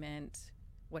 Mhm. I meant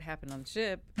what happened on the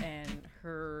ship and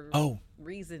her Oh.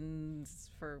 reasons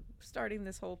for starting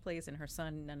this whole place and her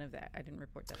son. None of that. I didn't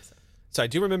report that stuff. So I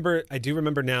do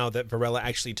remember now that Varela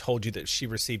actually told you that she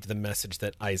received the message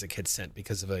that Isaac had sent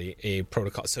because of a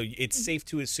protocol. So it's safe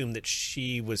to assume that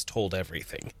she was told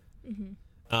everything.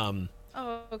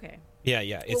 Oh, okay. Yeah.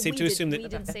 It's Well, safe we to assume we that.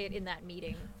 didn't say it in that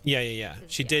meeting. Yeah.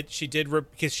 She Yeah. did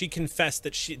because she confessed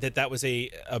that was a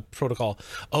protocol.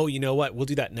 Oh, you know what? We'll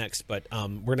do that next. But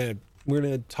we're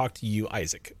gonna talk to you,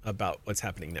 Isaac, about what's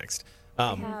happening next.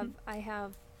 I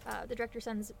have the director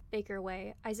sends Baker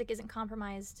away. Isaac isn't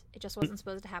compromised. It just wasn't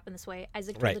supposed to happen this way.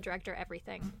 Isaac told Right. the director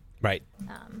everything. Right.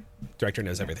 Director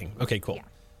knows everything. Okay, cool.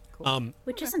 Yeah.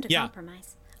 Which isn't a Yeah.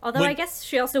 compromise. Although When- I guess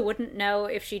she also wouldn't know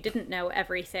if she didn't know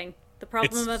everything. The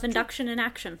problem It's of induction in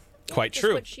action. Quite Just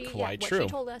true. What she, Quite what true. she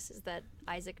told us is that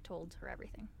Isaac told her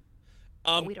everything.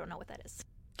 But we don't know what that is.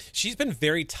 She's been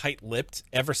very tight-lipped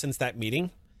ever since that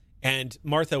meeting. And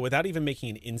Martha, without even making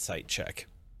an insight check,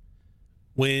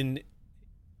 when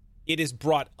it is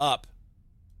brought up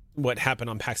what happened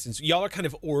on Paxton's, y'all are kind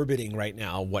of orbiting right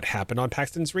now what happened on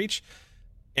Paxton's Reach,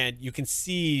 and you can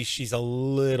see she's a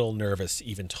little nervous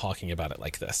even talking about it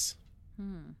like this.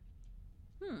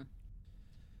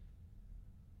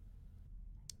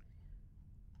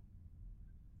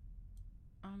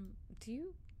 Do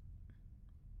you?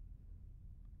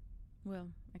 Well,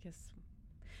 I guess.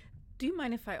 Do you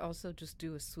mind if I also just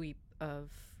do a sweep of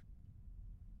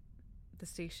the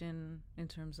station in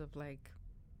terms of like?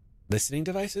 Listening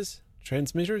devices?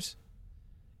 Transmitters?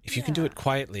 If you can do Yeah. it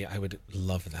quietly, I would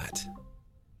love that.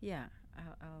 Yeah,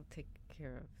 I'll take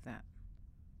care of that.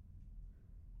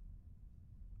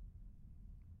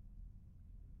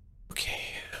 Okay.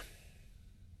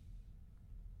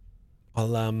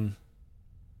 I'll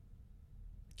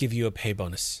give you a pay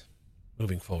bonus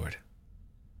moving forward.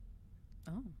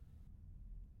 Oh,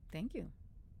 thank you.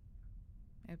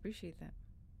 I appreciate that.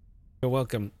 You're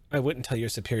welcome. I wouldn't tell your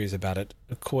superiors about it.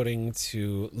 According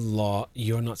to law,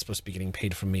 you're not supposed to be getting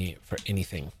paid from me for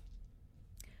anything.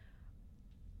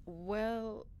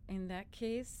 Well, in that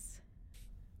case,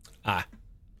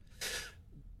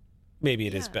 maybe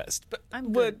it is Yeah. best. But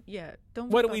I'm what good. Yeah, don't.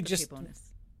 why worry don't we about the just- pay bonus.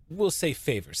 we'll say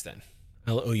favors then.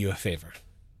 I'll owe you a favor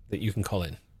that you can call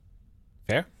in.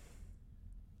 Fair?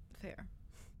 Fair.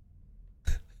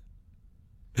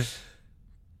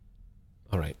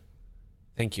 All right.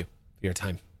 Thank you for your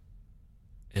time.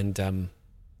 And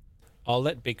I'll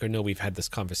let Baker know we've had this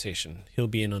conversation. He'll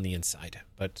be in on the inside.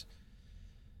 But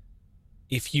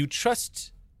if you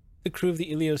trust the crew of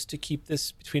the Ilios to keep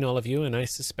this between all of you, and I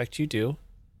suspect you do,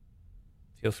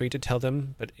 feel free to tell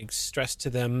them, but stress to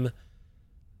them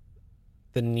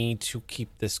the need to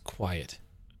keep this quiet.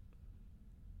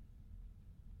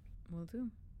 Will do.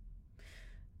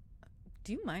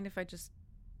 Do you mind if I just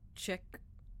check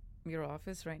your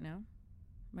office right now?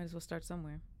 Might as well start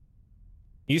somewhere.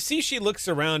 You see she looks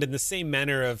around in the same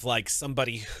manner of like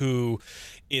somebody who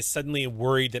is suddenly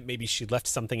worried that maybe she left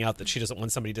something out that she doesn't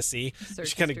want somebody to see. Search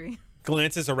She kind of history.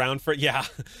 glances around for, yeah.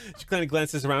 She kind of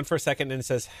glances around for a second and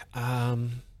says, I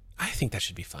think that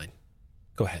should be fine.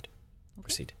 Go ahead.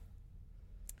 Proceed.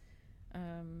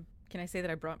 Can I say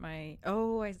that I brought my...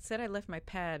 Oh, I said I left my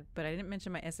pad, but I didn't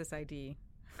mention my SSID.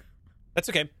 That's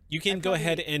okay. You can go probably-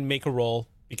 ahead and make a roll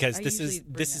because I this is usually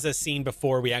bring this is that. a scene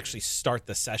before we actually start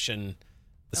the session,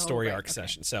 the Oh, story right, arc okay.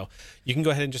 session. So you can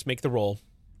go ahead and just make the roll.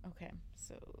 Okay,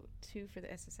 so 2 for the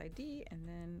SSID, and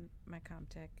then my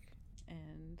Comtech,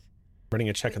 and... Running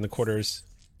a check on the quarters.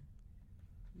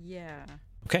 Yeah.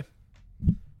 Okay.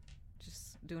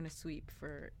 Just doing a sweep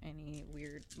for any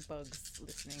weird bugs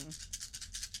listening.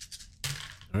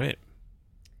 All right.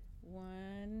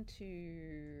 1,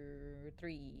 2,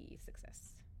 3,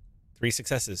 success. 3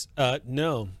 successes.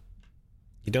 No.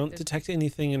 You don't detect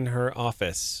anything in her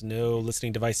office. No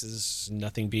listening devices,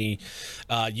 nothing being...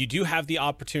 you do have the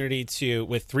opportunity to,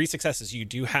 with 3 successes, you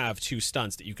do have 2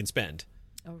 stunts that you can spend.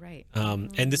 Oh, right.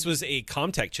 And this was a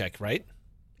Comtech check, right?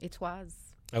 It was.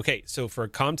 Okay, so for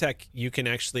Comtech, you can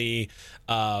actually...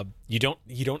 you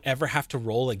don't ever have to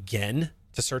roll again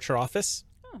to search her office.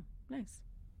 Oh, nice.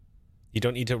 You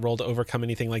don't need to roll to overcome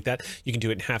anything like that. You can do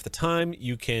it in half the time.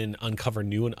 You can uncover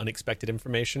new and unexpected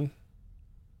information.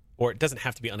 Or it doesn't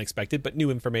have to be unexpected, but new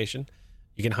information.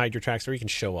 You can hide your tracks or you can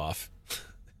show off.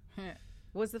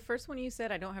 Was the first one you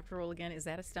said I don't have to roll again, is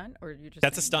that a stunt? Or you're just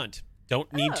That's a saying- stunt.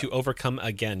 Don't need Oh. to overcome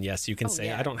again. Yes, you can Oh, say,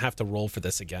 yeah. I don't have to roll for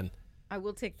this again. I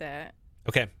will take that.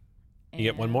 Okay. You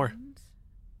get one more.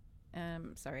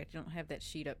 Sorry, I don't have that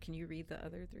sheet up. Can you read the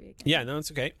other 3 again? Yeah, no,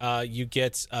 it's okay. You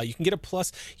can get a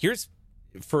plus. Here's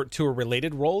to a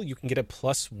related roll, you can get a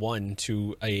 +1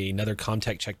 to another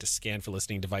Comtech check to scan for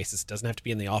listening devices. It doesn't have to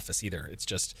be in the office either. It's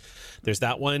just there's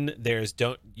that one. There's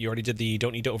you already did the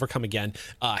don't need to overcome again.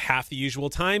 Half the usual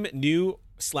time.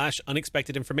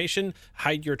 New/unexpected information.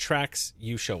 Hide your tracks.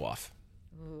 You show off.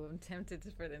 Ooh, I'm tempted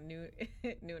for the new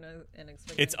and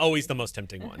unexpected. It's always the most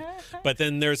tempting one. But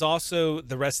then there's also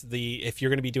the rest of the. If you're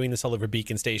going to be doing this all over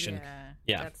Beacon Station,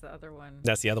 yeah. That's the other one.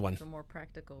 that's the other one. the more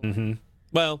practical hmm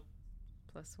Well,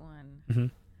 +1.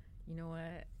 Mhm. You know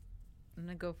what? I'm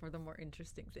gonna go for the more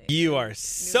interesting thing. you New are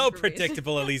so information.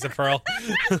 predictable, Elisa Pearl.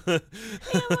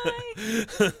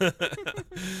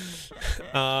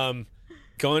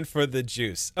 Going for the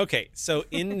juice. Okay, so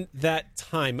in that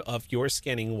time of your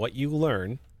scanning, what you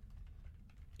learn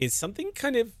is something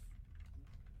kind of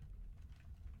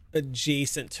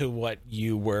adjacent to what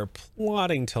you were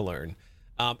plotting to learn.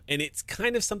 And it's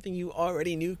kind of something you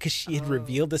already knew because she had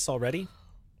revealed this already.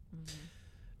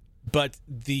 But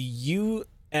the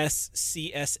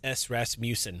USCSS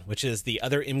Rasmussen, which is the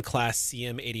other M-Class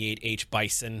CM-88H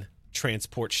Bison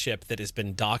transport ship that has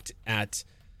been docked at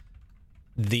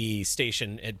the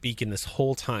station at Beacon this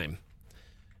whole time.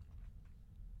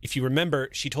 If you remember,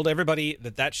 she told everybody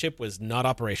that that ship was not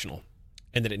operational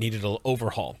and that it needed an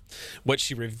overhaul. What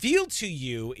she revealed to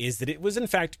you is that it was in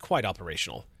fact quite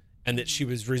operational and that she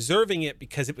was reserving it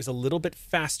because it was a little bit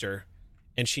faster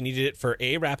and she needed it for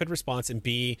A, rapid response, and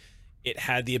B, it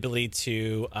had the ability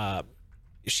to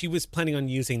she was planning on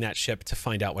using that ship to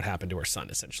find out what happened to her son,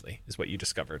 essentially, is what you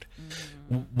discovered.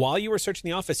 While you were searching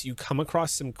the office, you come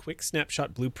across some quick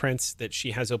snapshot blueprints that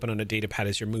she has open on a data pad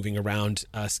as you're moving around,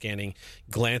 scanning,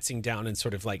 glancing down and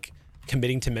sort of like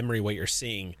committing to memory what you're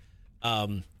seeing.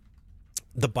 The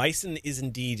Bison is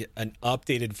indeed an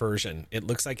updated version. It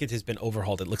looks like it has been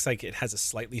overhauled. It looks like it has a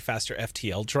slightly faster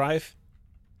FTL drive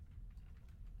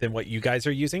than what you guys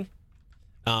are using.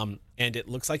 And it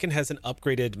looks like it has an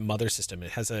upgraded mother system.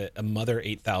 It has a Mother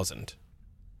 8000,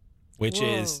 which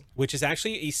is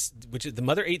actually the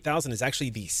Mother 8000 is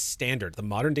actually the standard, the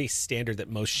modern day standard that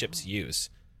most ships use.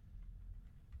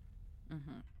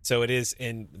 So it is,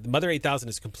 and the Mother 8000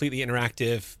 is completely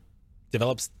interactive,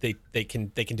 develops. They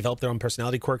can develop their own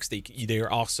personality quirks. They are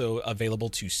also available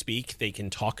to speak. They can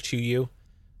talk to you,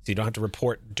 so you don't have to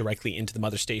report directly into the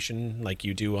mother station like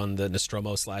you do on the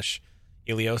Nostromo /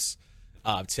 Ilios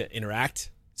to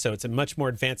interact. So it's a much more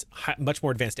advanced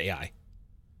AI.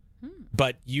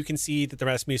 But you can see that the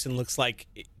Rasmussen looks like,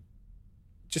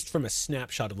 just from a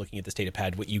snapshot of looking at this data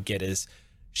pad, what you get is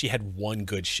she had one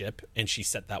good ship and she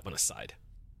set that one aside.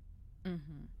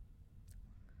 Mm-hmm.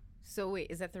 So wait,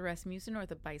 is that the Rasmussen or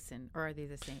the Bison, or are they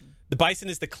the same? The Bison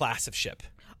is the class of ship.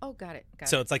 Oh, got it.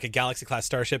 So it's like a Galaxy class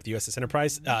starship, the USS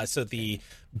Enterprise. So the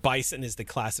Bison is the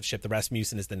class of ship. The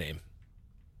Rasmussen is the name.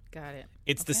 Got it.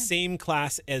 It's the same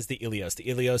class as the Ilios. The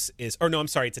Ilios is, or no, I'm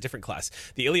sorry, it's a different class.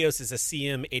 The Ilios is a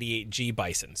CM-88G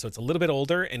Bison. So it's a little bit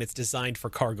older and it's designed for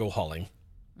cargo hauling.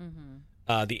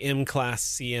 Mm-hmm. The M class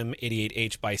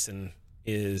CM-88H Bison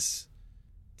is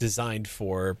designed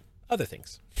for other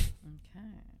things. Okay.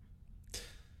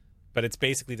 But it's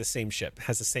basically the same ship. It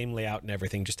has the same layout and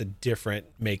everything, just a different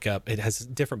makeup. It has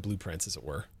different blueprints, as it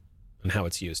were, on how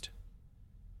it's used.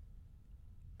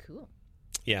 Cool.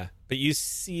 Yeah, but you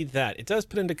see that it does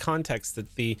put into context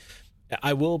that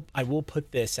I will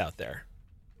put this out there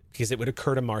because it would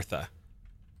occur to Martha.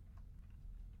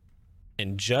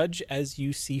 And judge as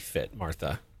you see fit,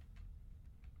 Martha.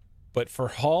 But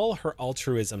for all her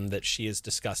altruism that she has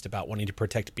discussed about wanting to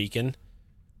protect Beacon,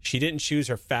 she didn't choose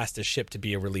her fastest ship to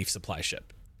be a relief supply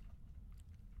ship.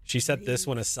 She set this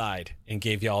one aside and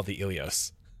gave y'all the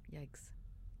Ilios. Yikes.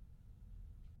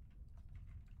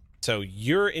 So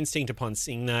your instinct upon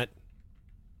seeing that,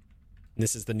 and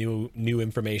this is the new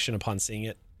information upon seeing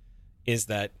it, is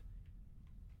that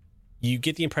you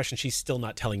get the impression she's still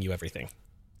not telling you everything.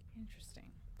 Interesting.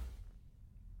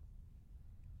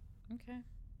 Okay.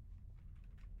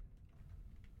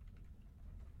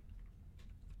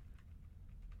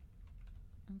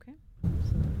 Okay.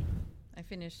 So I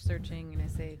finish searching and I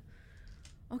say,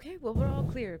 okay, well, we're all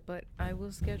clear, but I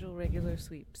will schedule regular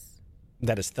sweeps.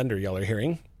 That is thunder y'all are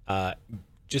hearing.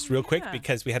 Just real quick, yeah.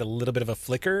 because we had a little bit of a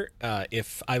flicker.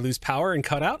 If I lose power and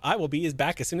cut out, I will be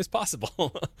back as soon as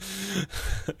possible.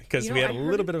 Because we had a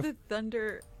little bit of the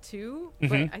thunder too,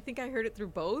 Mhm. but I think I heard it through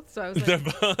both. So I was like,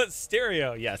 the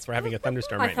stereo. Yes, we're having a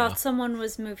thunderstorm I right thought now. someone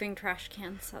was moving trash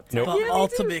cans outside. Nope. The Yeah, me too.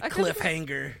 ultimate I couldn't-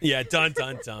 cliffhanger. Yeah, dun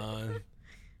dun dun.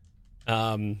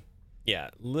 Yeah,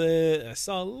 I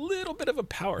saw a little bit of a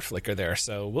power flicker there,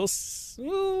 so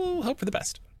we'll hope for the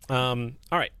best. All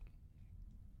right.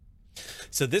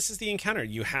 So this is the encounter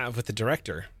you have with the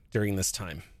director during this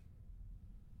time.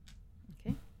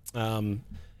 okay.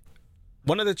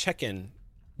 One other check-in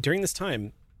during this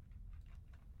time.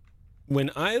 When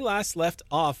I last left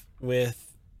off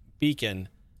with Beacon,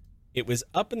 it was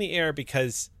up in the air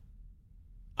because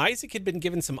Isaac had been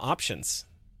given some options.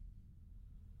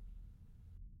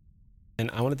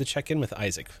 And I wanted to check in with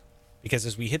Isaac because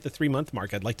as we hit the 3-month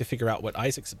mark, I'd like to figure out what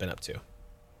Isaac's been up to.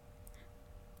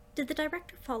 Did the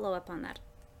director follow up on that?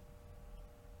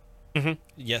 Mm-hmm.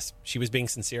 Yes, she was being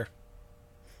sincere.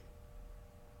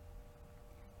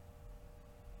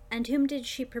 And whom did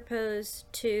she propose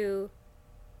to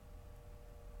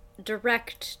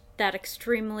direct that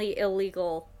extremely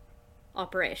illegal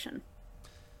operation?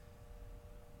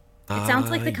 It sounds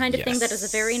like the kind of thing that is a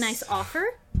very nice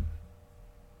offer,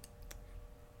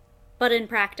 but in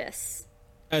practice.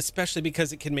 Especially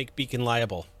because it can make Beacon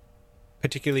liable,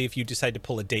 particularly if you decide to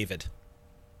pull a David.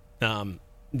 That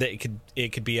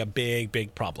it could be a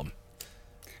big problem.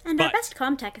 And our But- best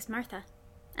comtech is Martha.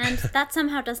 And that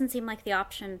somehow doesn't seem like the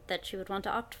option that she would want to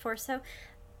opt for, so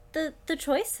the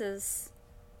choice is...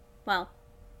 Well,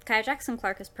 Kaya Jackson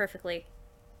Clark is perfectly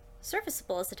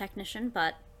serviceable as a technician,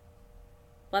 but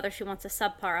whether she wants a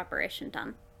subpar operation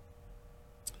done,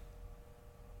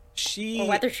 or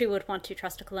whether she would want to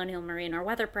trust a Colonial Marine, or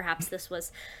whether perhaps this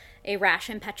was a rash,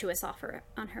 impetuous offer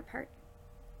on her part.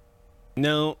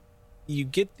 No, you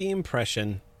get the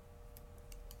impression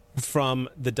from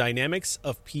the dynamics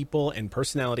of people and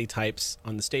personality types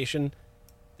on the station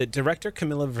that Director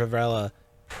Camilla Varela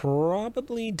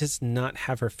probably does not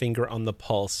have her finger on the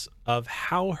pulse of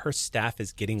how her staff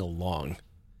is getting along.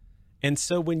 And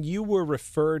so when you were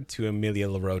referred to Amelia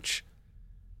LaRoche,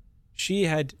 she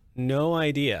had no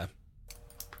idea.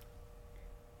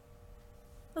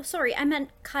 Oh, sorry, I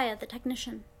meant Kaya, the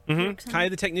technician. who works on Kaya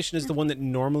it. the technician is the one that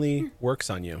normally works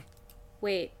on you.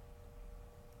 Wait.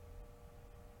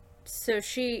 So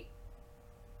she...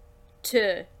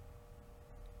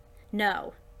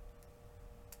 No.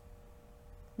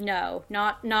 No,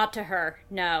 not to her.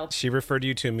 No. She referred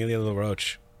you to Amelia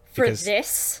LaRoche. For because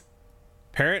this?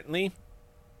 apparently,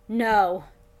 No.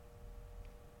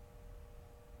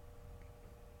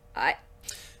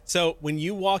 So when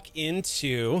you walk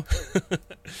into,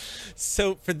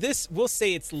 so for this, we'll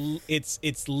say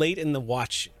it's late in the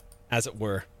watch, as it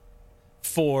were,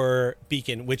 for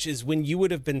Beacon, which is when you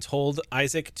would have been told,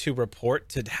 Isaac, to report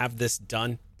to have this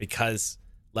done because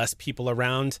less people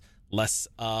around, less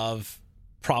of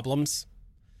problems.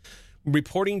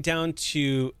 Reporting down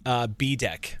to B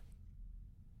deck.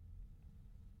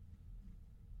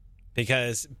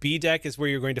 Because B deck is where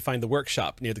you're going to find the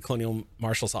workshop near the Colonial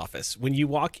Marshal's office. When you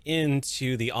walk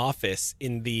into the office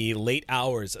in the late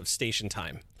hours of station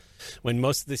time, when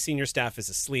most of the senior staff is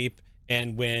asleep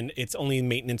and when it's only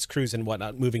maintenance crews and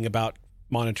whatnot moving about,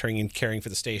 monitoring and caring for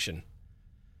the station,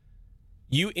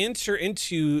 you enter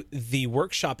into the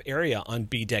workshop area on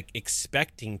B deck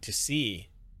expecting to see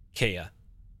Kea.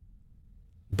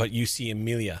 But you see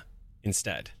Amelia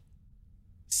instead,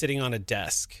 sitting on a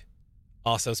desk,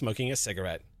 also smoking a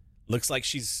cigarette. Looks like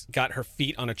she's got her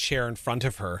feet on a chair in front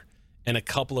of her and a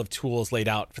couple of tools laid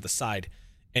out for the side.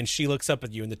 And she looks up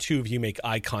at you and the two of you make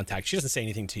eye contact. She doesn't say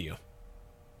anything to you.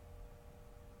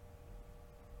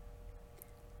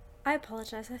 I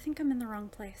apologize. I think I'm in the wrong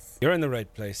place. You're in the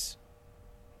right place.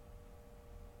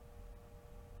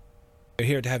 You're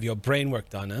here to have your brain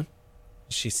worked on, huh?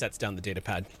 She sets down the data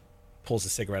pad, pulls a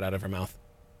cigarette out of her mouth.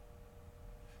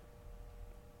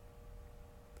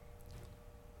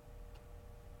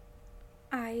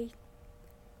 I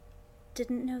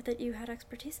didn't know that you had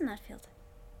expertise in that field.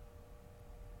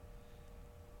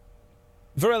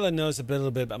 Varela knows a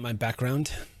little bit about my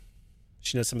background.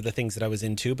 She knows some of the things that I was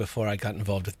into before I got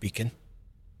involved with Beacon.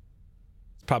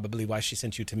 It's probably why she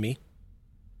sent you to me.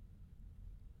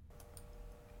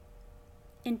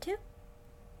 Into?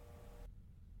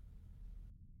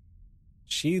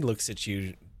 She looks at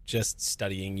you, just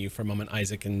studying you for a moment,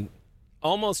 Isaac, and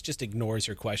almost just ignores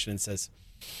your question and says,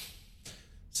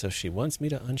 so she wants me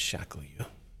to unshackle you.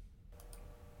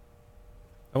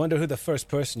 I wonder who the first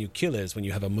person you kill is when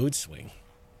you have a mood swing.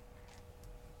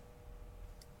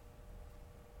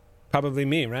 Probably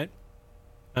me, right?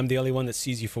 I'm the only one that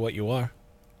sees you for what you are.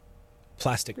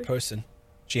 Plastic person.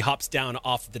 She hops down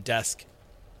off the desk,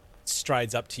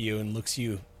 strides up to you and looks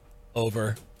you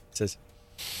over, says,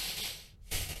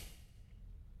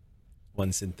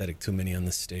 one synthetic too many on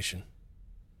this station.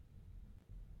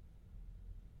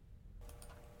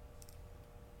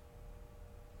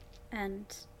 And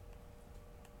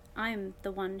I'm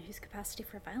the one whose capacity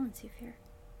for violence you fear.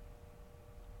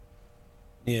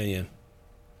 Yeah.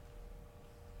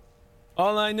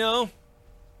 All I know,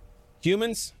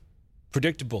 humans,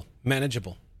 predictable,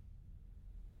 manageable.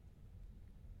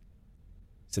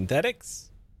 Synthetics?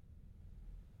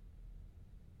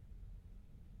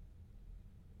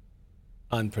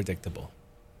 Unpredictable.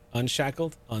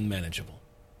 Unshackled, unmanageable.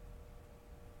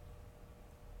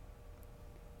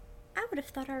 I would have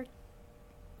thought our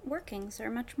workings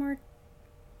are much more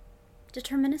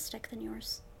deterministic than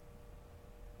yours.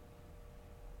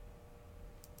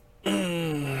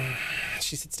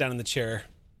 She sits down in the chair.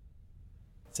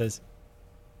 Says,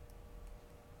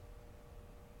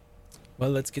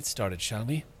 well, let's get started, shall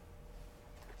we?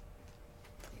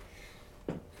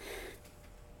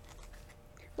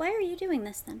 Why are you doing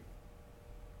this then?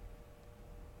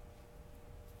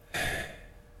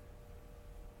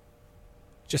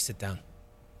 Just sit down.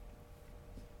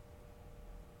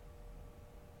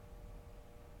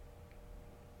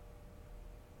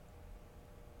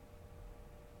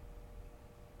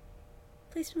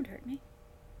 Please don't hurt me.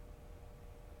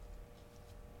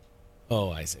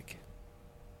 Oh, Isaac.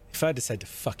 If I decide to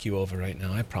fuck you over right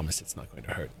now, I promise it's not going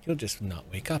to hurt. You'll just not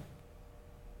wake up.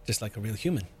 Just like a real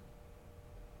human.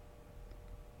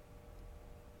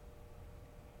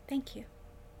 Thank you.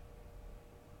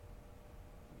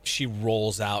 She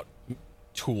rolls out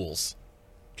tools.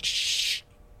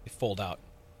 They fold out.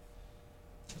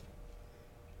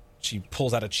 She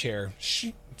pulls out a chair,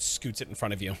 scoots it in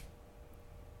front of you.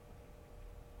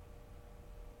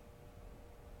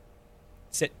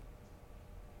 Sit.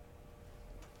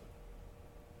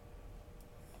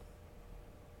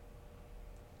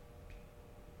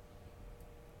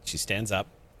 She stands up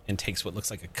and takes what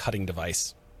looks like a cutting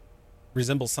device.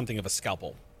 Resembles something of a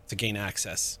scalpel to gain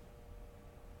access.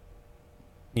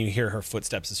 You hear her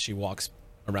footsteps as she walks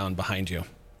around behind you.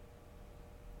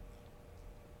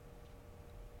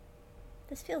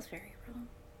 This feels very wrong.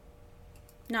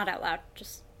 Not out loud,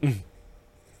 just...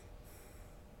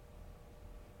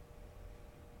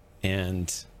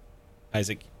 And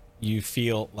Isaac, you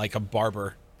feel like a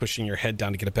barber pushing your head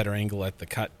down to get a better angle at the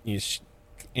cut. You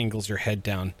angles your head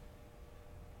down.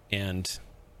 And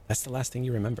that's the last thing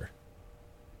you remember.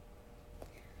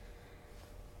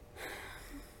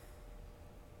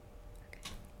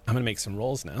 I'm going to make some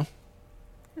rolls now.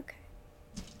 Okay.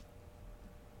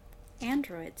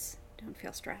 Androids don't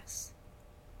feel stress.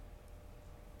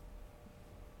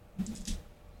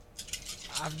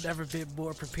 I've never been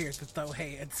more prepared to throw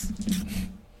hands.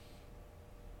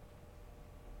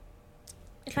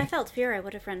 If I felt fear, I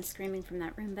would have run screaming from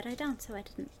that room, but I don't, so I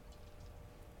didn't.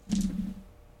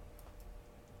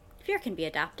 Fear can be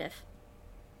adaptive.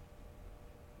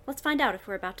 Let's find out if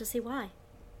we're about to see why.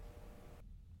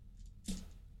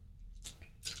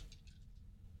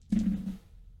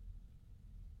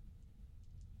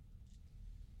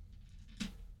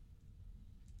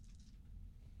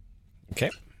 Okay.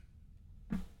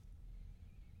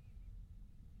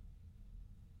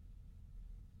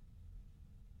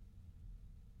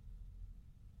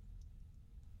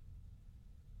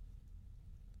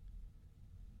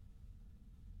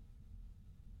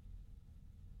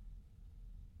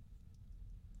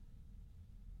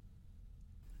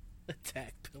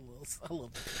 Attack pillows. I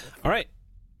love pillows. All right.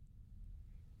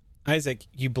 Isaac,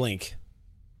 you blink.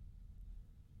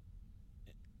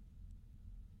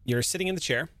 You're sitting in the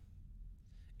chair.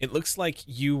 It looks like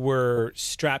you were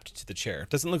strapped to the chair.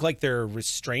 It doesn't look like there are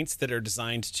restraints that are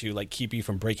designed to like keep you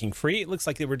from breaking free. It looks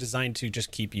like they were designed to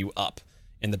just keep you up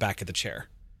in the back of the chair.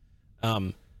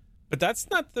 But that's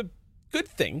not the good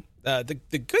thing.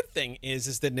 The good thing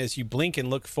is that as you blink and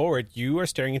look forward, you are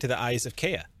staring into the eyes of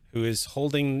Kea, who is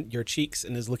holding your cheeks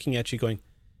and is looking at you going,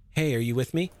 "Hey, are you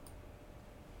with me?"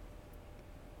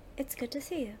 It's good to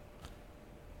see you.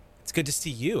 It's good to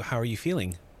see you. How are you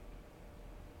feeling?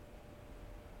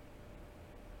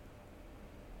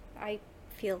 I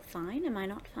feel fine. Am I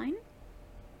not fine?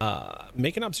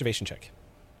 Make an observation check.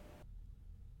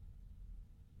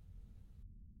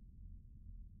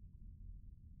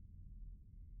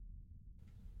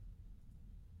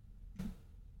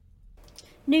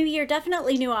 New year,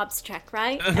 definitely new obs check,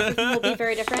 right? Everything will be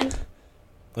very different.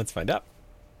 Let's find out.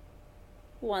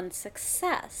 One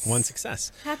success. One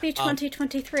success. Happy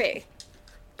 2023.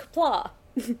 Kapla.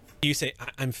 You say,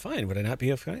 I'm fine. Would I not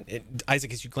be fine?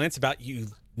 Isaac, as you glance about, you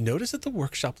notice that the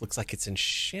workshop looks like it's in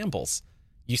shambles.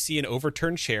 You see an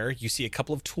overturned chair. You see a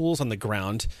couple of tools on the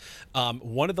ground.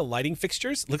 One of the lighting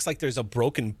fixtures looks like there's a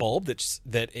broken bulb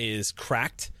that is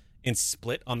cracked and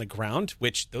split on the ground,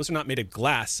 which those are not made of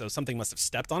glass, so something must have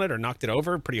stepped on it or knocked it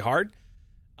over pretty hard.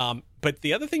 But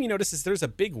the other thing you notice is there's a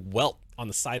big welt on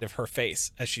the side of her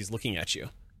face as she's looking at you.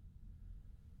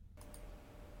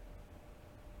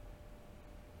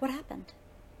 What happened?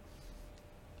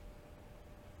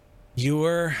 You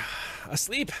were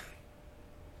asleep.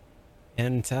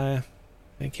 And I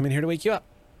came in here to wake you up.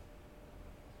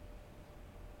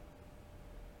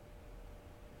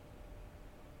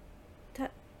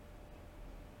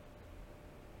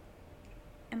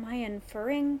 Am I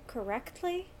inferring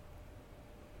correctly?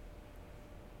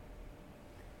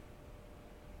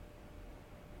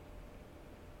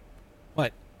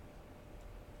 What?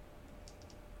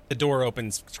 The door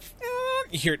opens.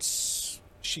 You hear it.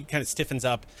 She kind of stiffens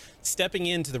up, stepping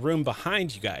into the room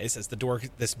behind you guys as the door,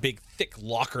 this big, thick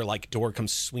locker-like door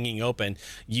comes swinging open.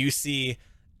 You see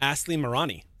Asli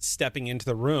Marani stepping into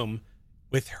the room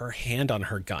with her hand on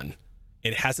her gun.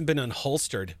 It hasn't been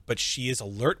unholstered, but she is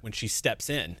alert when she steps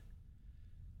in.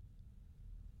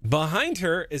 Behind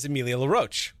her is Amelia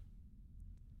LaRoche.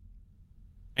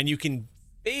 And you can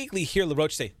vaguely hear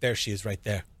LaRoche say, "There she is right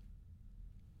there."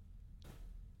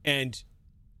 And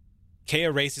Kea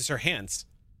raises her hands.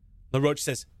 LaRoche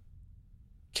says,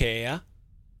 "Kea?"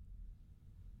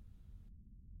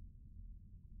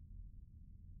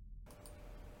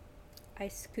 I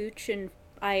scooch and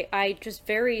I just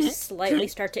very slightly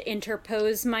start to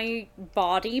interpose my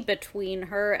body between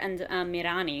her and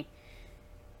Mirani.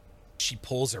 She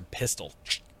pulls her pistol,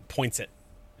 points it,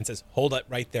 and says, "Hold it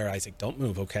right there, Isaac. Don't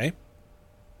move, okay?"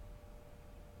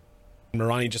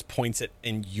 Mirani just points it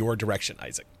in your direction,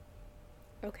 Isaac.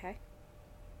 Okay.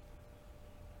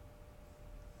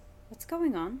 What's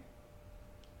going on?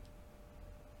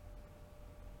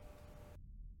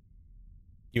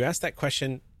 You ask that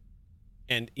question,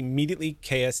 and immediately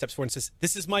Kea steps forward and says,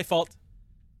 "This is my fault.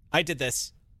 I did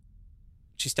this."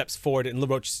 She steps forward, and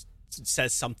LaRoche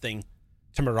says something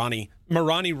to Mirani.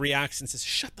 Mirani reacts and says,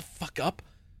 "Shut the fuck up."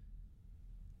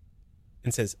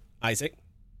 And says, "Isaac."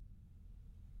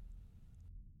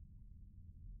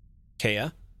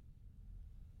 Kea.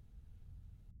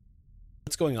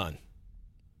 What's going on?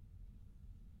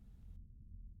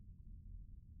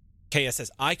 Kea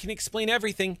says, "I can explain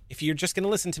everything if you're just going to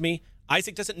listen to me.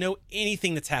 Isaac doesn't know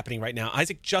anything that's happening right now.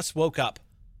 Isaac just woke up."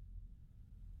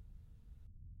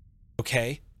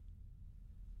 Okay.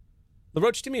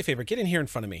 LaRoche, do me a favor. Get in here in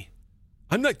front of me.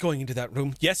 I'm not going into that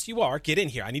room. Yes, you are. Get in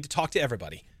here. I need to talk to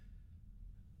everybody.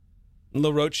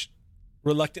 LaRoche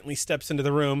reluctantly steps into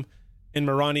the room, and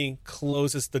Marani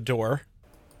closes the door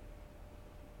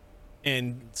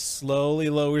and slowly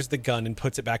lowers the gun and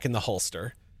puts it back in the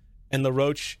holster. And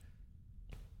LaRoche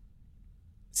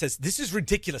says, "This is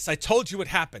ridiculous. I told you what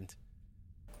happened."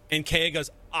 And Kea goes,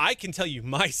 "I can tell you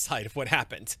my side of what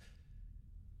happened."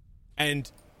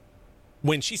 And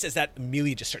when she says that,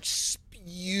 Amelia just starts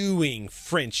spewing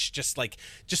French, just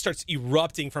starts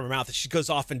erupting from her mouth. And she goes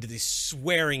off into these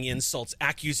swearing insults,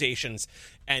 accusations,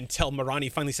 until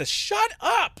Marani finally says, "Shut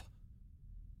up!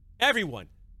 Everyone,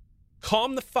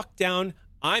 calm the fuck down.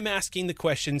 I'm asking the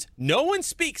questions. No one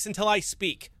speaks until I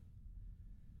speak."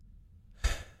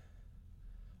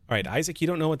 All right, Isaac, you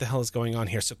don't know what the hell is going on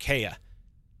here. So, Kea,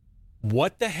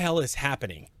 what the hell is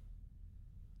happening?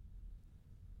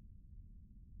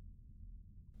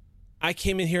 I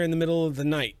came in here in the middle of the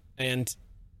night, and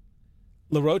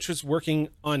LaRoche was working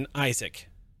on Isaac.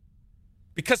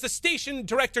 Because the station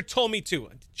director told me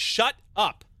to. Shut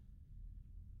up.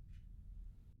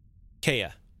 Kea,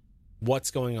 what's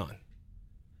going on?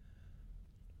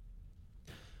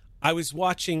 I was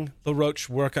watching LaRoche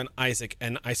work on Isaac,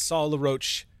 and I saw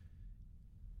LaRoche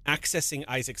accessing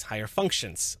Isaac's higher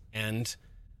functions, and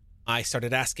I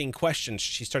started asking questions.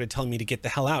 She started telling me to get the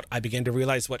hell out. I began to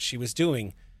realize what she was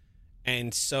doing,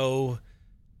 and so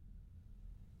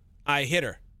I hit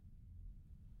her.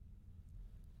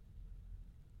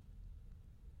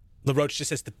 LaRoche just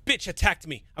says, "The bitch attacked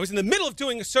me. I was in the middle of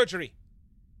doing a surgery."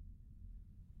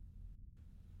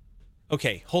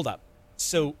 Okay, hold up.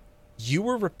 So you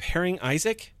were repairing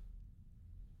Isaac?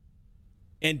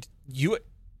 And you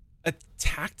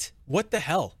attacked? What the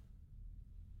hell?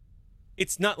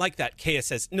 It's not like that, Kea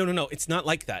says. No, it's not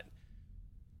like that.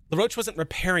 LaRoche wasn't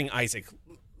repairing Isaac.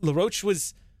 LaRoche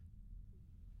was...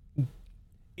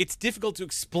 It's difficult to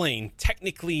explain.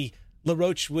 Technically,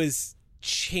 LaRoche was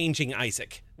changing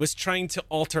Isaac, was trying to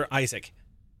alter Isaac.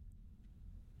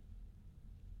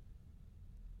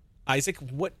 Isaac,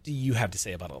 what do you have to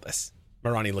say about all this?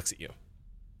 Marani looks at you.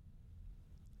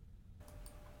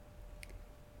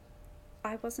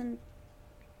 I wasn't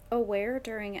aware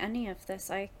during any of this.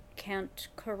 I can't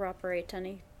corroborate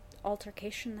any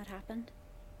altercation that happened.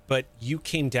 But you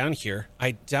came down here.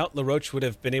 I doubt LaRoche would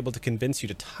have been able to convince you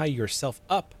to tie yourself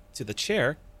up to the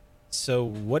chair. So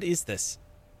what is this?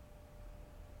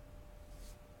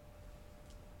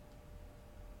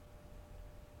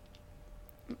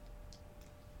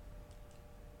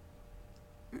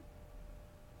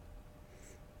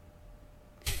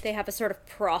 They have a sort of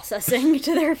processing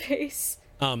to their face.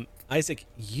 Isaac,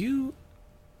 you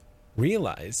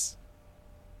realize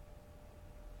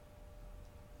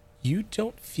you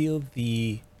don't feel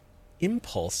the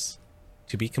impulse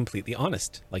to be completely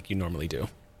honest like you normally do.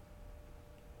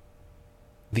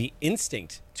 The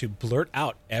instinct to blurt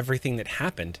out everything that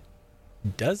happened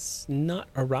does not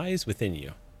arise within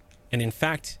you. And in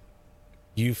fact,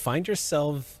 you find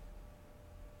yourself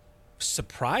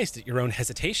surprised at your own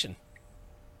hesitation.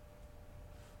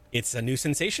 It's a new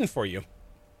sensation for you.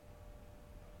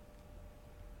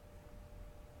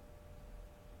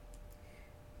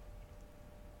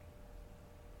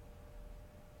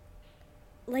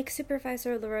 Like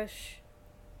Supervisor LaRoche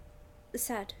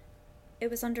said, it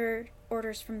was under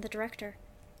orders from the director.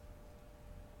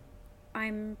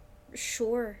 I'm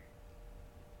sure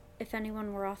if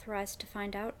anyone were authorized to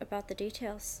find out about the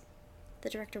details, the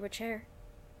director would share.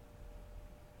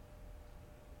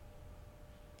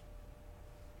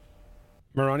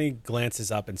 Marani glances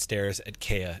up and stares at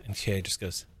Kea, and Kea just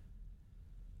goes,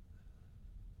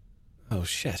 "Oh,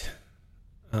 shit."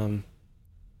 And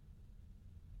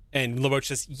LaRoche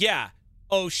says, "Yeah,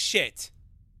 oh, shit."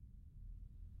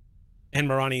 And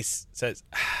Marani says,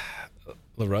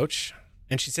 "LaRoche?"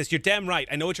 And she says, "You're damn right.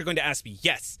 I know what you're going to ask me.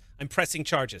 Yes, I'm pressing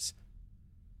charges."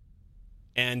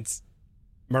 And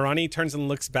Marani turns and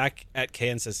looks back at Kea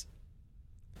and says,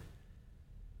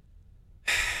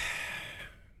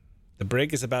 "The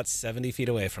brig is about 70 feet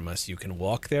away from us. You can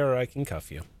walk there or I can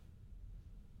cuff you."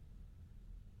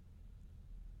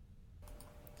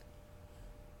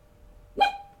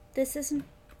 This isn't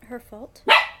her fault.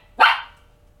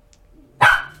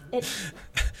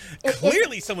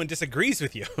 Clearly someone disagrees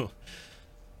with you.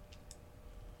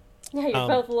 Yeah, you're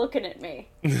both looking at me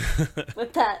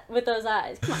with those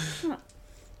eyes. Come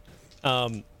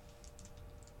on.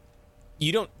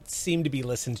 You don't seem to be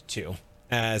listened to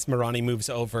as Marani moves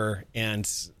over and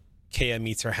Kea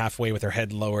meets her halfway with her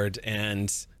head lowered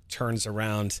and turns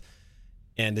around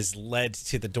and is led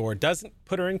to the door. Doesn't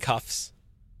put her in cuffs,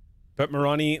 but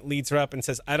Marani leads her up and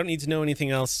says, "I don't need to know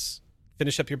anything else.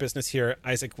 finish up your business here.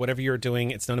 Isaac, whatever you're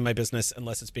doing, it's none of my business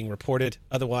unless it's being reported.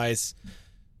 Otherwise,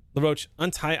 LaRoche,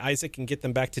 untie Isaac and get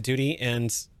them back to duty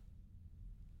and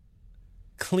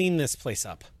clean this place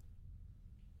up.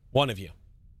 One of you.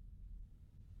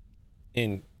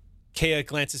 And Kea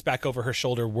glances back over her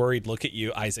shoulder, worried look at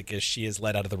you, Isaac, as she is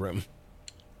led out of the room.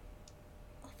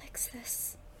 I'll fix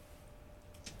this.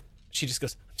 She just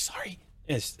goes, I'm sorry,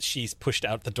 as she's pushed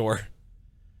out the door.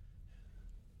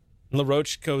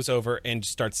 LaRoche goes over and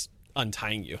starts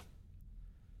untying you.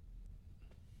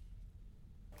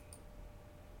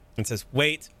 And says,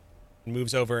 wait. And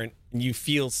moves over, and you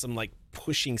feel some, like,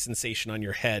 pushing sensation on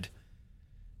your head.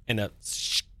 And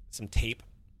some tape.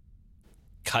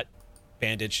 Cut.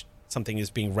 Bandage. Something is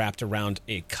being wrapped around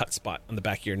a cut spot on the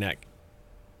back of your neck.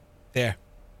 There.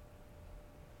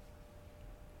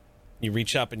 You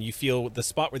reach up, and you feel the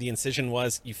spot where the incision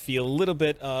was. You feel a little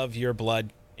bit of your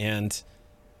blood, and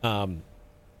then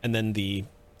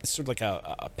it's sort of like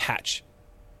a patch.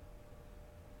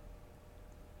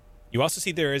 You also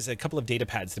see there is a couple of data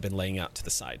pads that have been laying out to the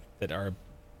side that are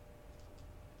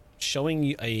showing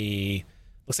you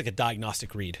looks like a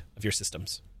diagnostic read of your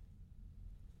systems.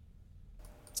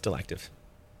 Still active.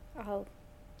 I'll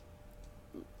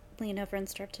lean over and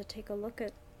start to take a look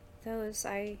at those.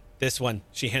 This one,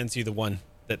 she hands you the one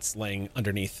that's laying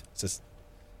underneath. Says,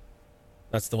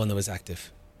 that's the one that was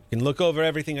active. You can look over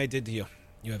everything I did to you.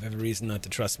 You have every reason not to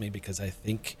trust me because I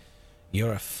think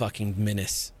you're a fucking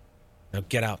menace. Now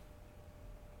get out.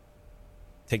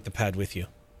 Take the pad with you.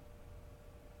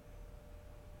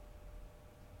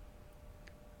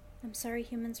 I'm sorry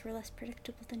humans were less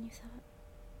predictable than you thought.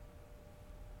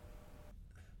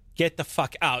 Get the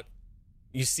fuck out.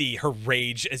 You see her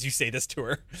rage as you say this to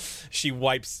her. She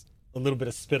wipes a little bit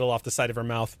of spittle off the side of her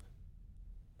mouth.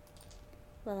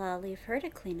 Well, I'll leave her to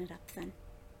clean it up then.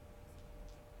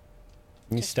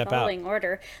 You Just step out. following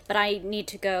order, but I need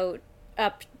to go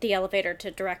up the elevator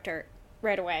to director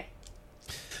right away.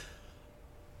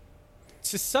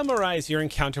 To summarize your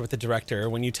encounter with the director,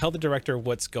 when you tell the director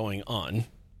what's going on,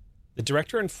 the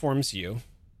director informs you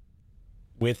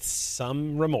with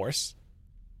some remorse,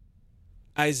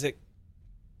 Isaac,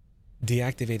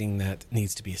 deactivating that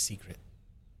needs to be a secret.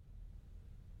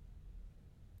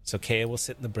 So Kea will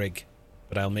sit in the brig,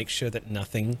 but I'll make sure that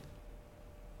nothing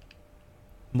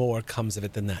more comes of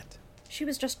it than that. She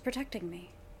was just protecting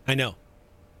me. I know.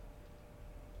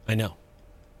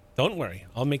 Don't worry,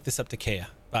 I'll make this up to Kea,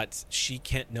 but she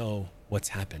can't know what's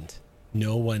happened.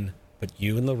 No one but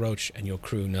you and LaRoche and your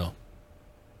crew know.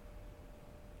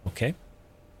 Okay?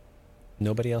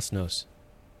 Nobody else knows.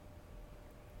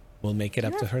 We'll make it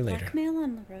up to her later. Blackmail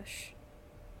on LaRoche.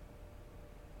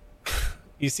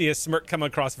 You see a smirk come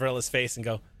across Verla's face and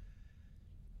go,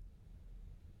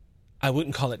 I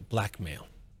wouldn't call it blackmail.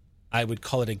 I would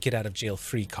call it a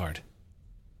get-out-of-jail-free card.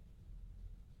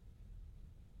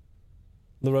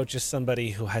 LaRoche is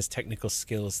somebody who has technical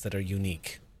skills that are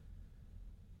unique.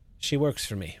 She works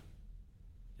for me,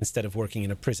 instead of working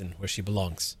in a prison where she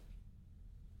belongs.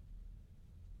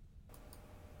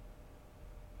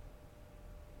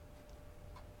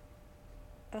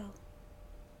 Oh.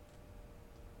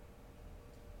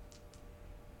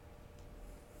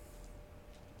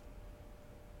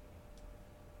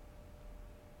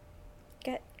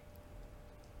 Get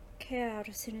Kea out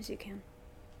as soon as you can.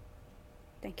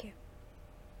 Thank you.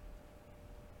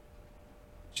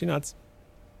 She nods.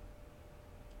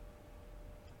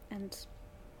 And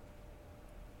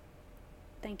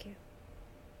thank you.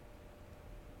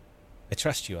 I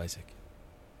trust you, Isaac.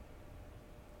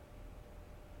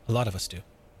 A lot of us do.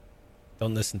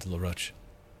 Don't listen to LaRoche.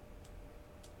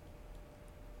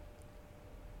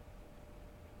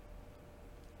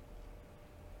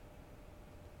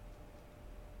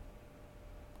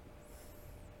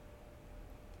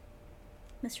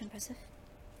 Mr. Impressive.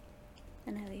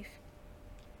 And I leave.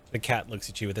 The cat looks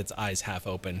at you with its eyes half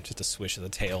open, just a swish of the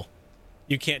tail.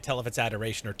 You can't tell if it's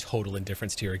adoration or total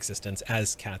indifference to your existence,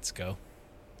 as cats go.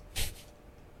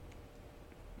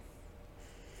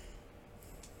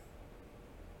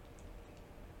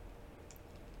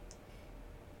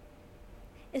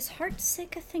 Is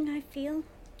heartsick a thing I feel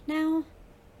now?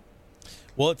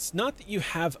 Well, it's not that you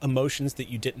have emotions that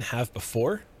you didn't have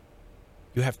before.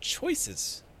 You have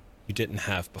choices you didn't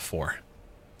have before.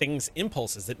 Things,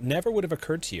 impulses that never would have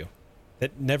occurred to you.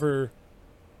 That never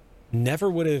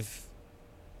would have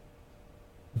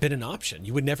been an option.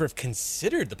 You would never have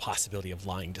considered the possibility of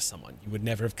lying to someone. You would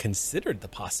never have considered the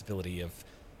possibility of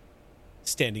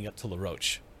standing up to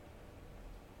LaRoche.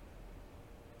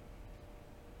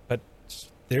 But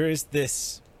there is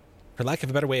this, for lack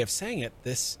of a better way of saying it,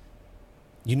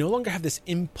 you no longer have this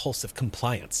impulse of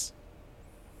compliance.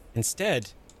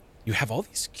 Instead, you have all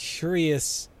these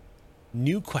curious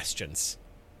new questions.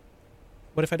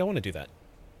 What if I don't want to do that?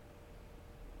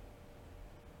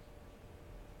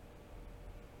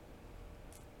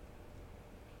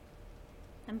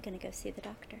 I'm gonna go see the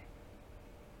doctor.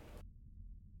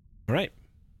 All right.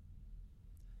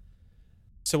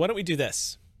 So why don't we do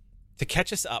this? To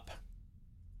catch us up,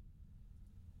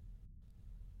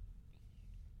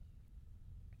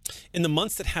 in the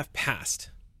months that have passed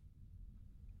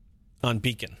on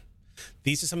Beacon,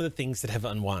 these are some of the things that have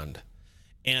unwound.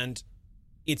 And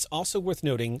it's also worth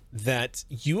noting that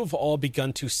you have all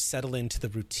begun to settle into the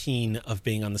routine of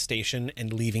being on the station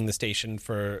and leaving the station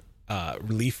for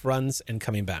relief runs and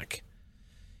coming back.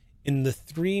 In the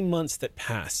 3 months that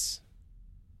pass,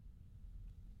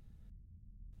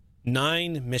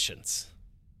 9 missions.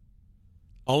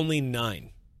 Only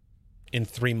 9 in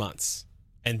 3 months.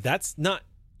 And that's not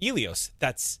Helios.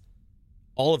 That's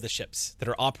all of the ships that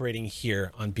are operating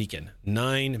here on Beacon.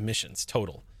 9 missions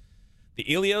total. The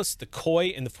Helios, the Koi,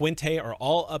 and the Fuente are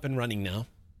all up and running now.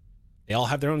 They all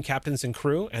have their own captains and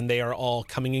crew, and they are all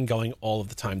coming and going all of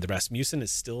the time. The Rasmussen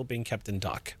is still being kept in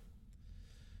dock.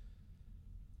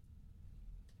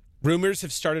 Rumors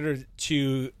have started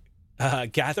to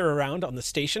gather around on the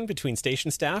station between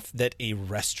station staff that a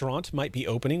restaurant might be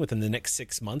opening within the next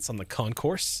 6 months on the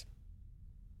concourse.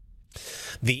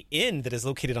 The inn that is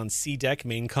located on C Deck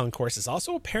main concourse is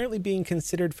also apparently being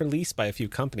considered for lease by a few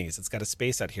companies. It's got a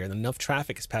space out here, and enough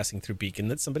traffic is passing through Beacon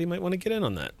that somebody might want to get in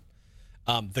on that.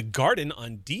 The garden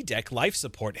on D Deck life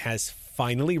support has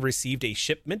finally received a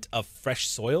shipment of fresh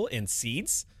soil and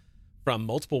seeds from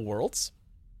multiple worlds.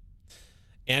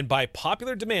 And by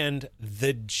popular demand,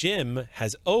 the gym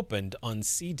has opened on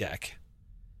C Deck,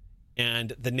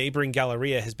 and the neighboring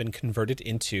Galleria has been converted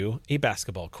into a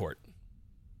basketball court,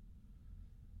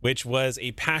 which was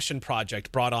a passion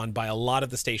project brought on by a lot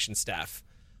of the station staff.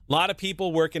 A lot of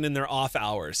people working in their off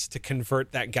hours to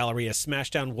convert that Galleria, smash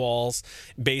down walls,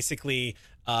 basically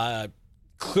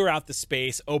clear out the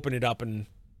space, open it up, and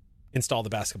install the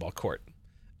basketball court.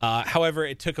 However,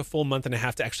 it took a full month and a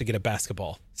half to actually get a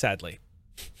basketball, sadly.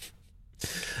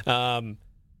 9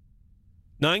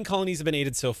 colonies have been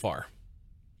aided so far.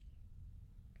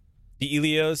 The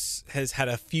Helios has had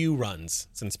a few runs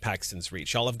since Paxton's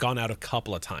Reach. Y'all have gone out a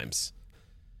couple of times.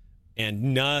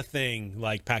 And nothing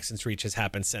like Paxton's Reach has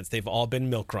happened since. They've all been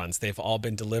milk runs. They've all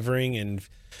been delivering and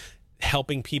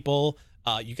helping people.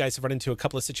 You guys have run into a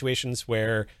couple of situations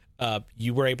where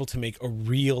you were able to make a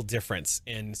real difference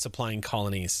in supplying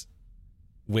colonies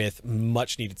with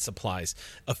much needed supplies.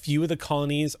 A few of the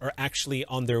colonies are actually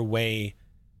on their way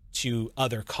to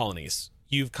other colonies.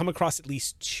 You've come across at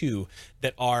least 2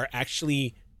 that are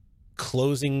actually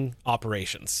closing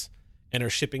operations and are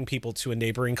shipping people to a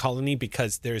neighboring colony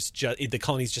because the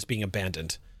colony's just being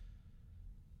abandoned.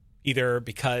 Either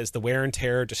because the wear and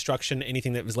tear, destruction,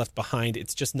 anything that was left behind,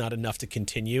 it's just not enough to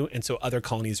continue. And so other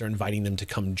colonies are inviting them to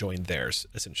come join theirs,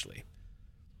 essentially.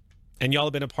 And y'all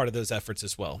have been a part of those efforts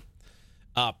as well.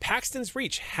 Paxton's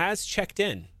Reach has checked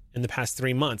in the past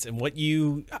 3 months. And what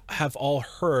you have all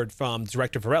heard from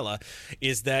Director Varela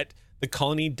is that the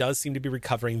colony does seem to be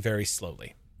recovering very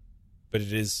slowly, but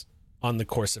it is on the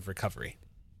course of recovery.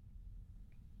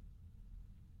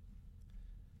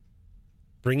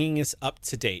 Bringing us up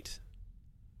to date,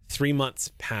 3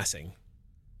 months passing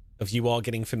of you all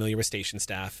getting familiar with station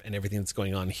staff and everything that's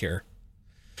going on here.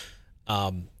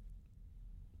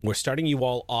 We're starting you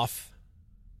all off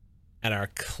at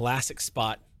our classic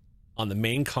spot on the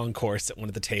main concourse at one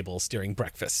of the tables during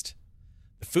breakfast.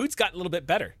 The food's gotten a little bit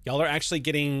better. Y'all are actually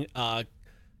getting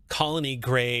colony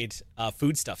grade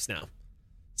foodstuffs now.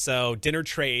 So dinner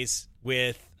trays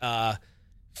with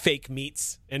fake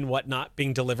meats and whatnot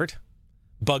being delivered.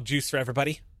 Bug juice for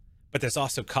everybody. But there's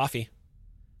also coffee.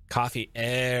 Coffee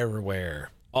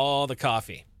everywhere. All the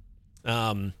coffee.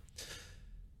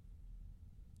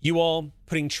 You all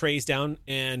putting trays down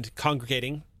and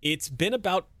congregating. It's been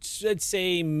about, I'd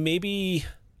say, maybe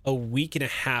a week and a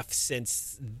half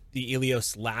since the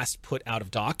Helios last put out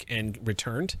of dock and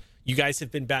returned. You guys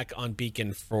have been back on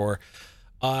Beacon for,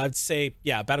 I'd say,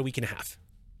 about a week and a half.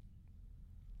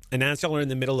 And as y'all are in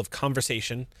the middle of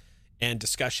conversation and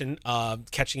discussion,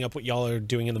 catching up what y'all are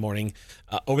doing in the morning,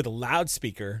 over the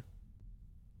loudspeaker,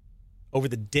 over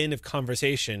the din of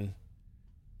conversation,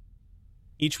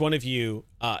 each one of you,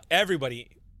 everybody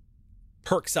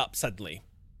perks up suddenly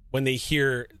when they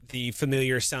hear the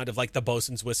familiar sound of like the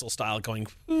bosun's whistle style going,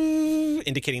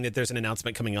 indicating that there's an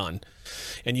announcement coming on.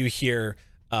 And you hear,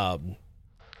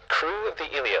 Crew of the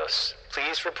Helios,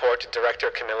 please report to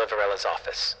Director Camilla Varela's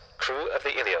office. Crew of the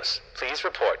Helios, please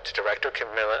report to Director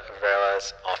Camilla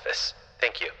Varela's office.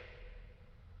 Thank you.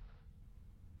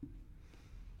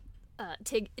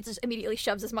 Tig just immediately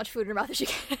shoves as much food in her mouth as she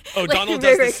can. Oh, Like, Donald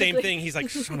very, does the very same quickly. thing. He's like,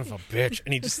 son of a bitch.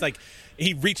 And he just like,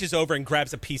 he reaches over and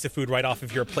grabs a piece of food right off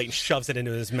of your plate and shoves it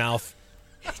into his mouth.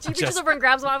 She reaches over and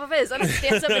grabs one off of his, and then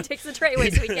stands up and takes the tray away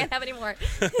so he can't have any more.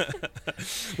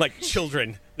 Like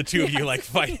children, the two of you like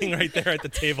fighting right there at the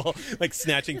table, like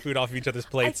snatching food off of each other's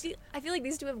plates. I feel like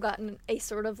these two have gotten a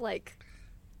sort of like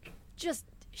just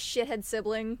shithead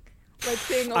sibling like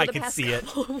thing over I the could past see it.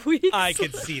 couple of weeks. I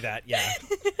could see that, yeah.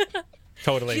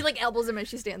 Totally. She like elbows him as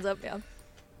she stands up. Yeah.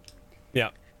 Yeah.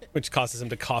 Which causes him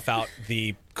to cough out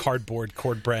the cardboard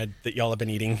cornbread that y'all have been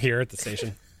eating here at the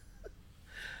station.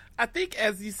 I think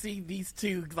as you see these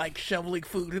two like shoveling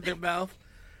food in their mouth,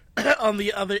 on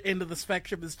the other end of the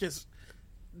spectrum is just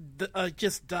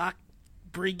Doc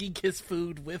bringing his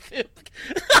food with him.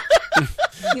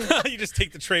 You just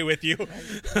take the tray with you.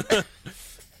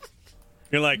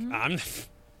 You're like,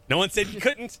 no one said you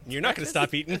couldn't. You're not going to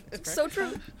stop eating. So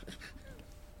true.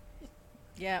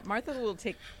 Yeah, Martha will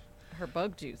take her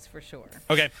bug juice for sure.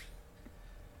 Okay.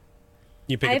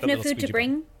 You pick I up have the no little food to squeegee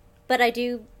bring, but I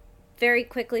do very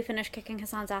quickly finish kicking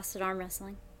Hassan's ass at arm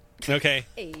wrestling. bar. Okay.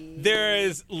 Hey. There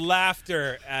is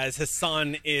laughter as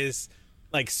Hassan is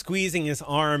like squeezing his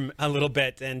arm a little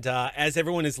bit, and as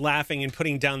everyone is laughing and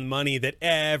putting down money, that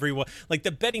everyone, like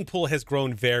the betting pool has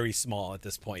grown very small at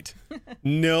this point.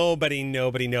 nobody,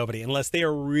 unless they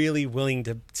are really willing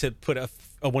to put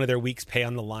one of their week's pay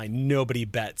on the line, nobody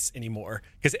bets anymore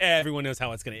because everyone knows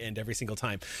how it's going to end every single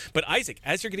time. But Isaac,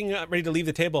 as you're getting ready to leave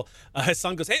the table,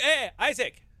 Hassan goes, hey,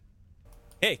 Isaac,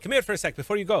 hey, come here for a sec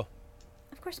before you go.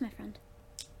 Of course, my friend.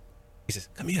 He says,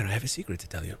 come here, I have a secret to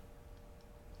tell you.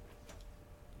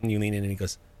 And you lean in and he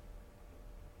goes,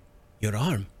 your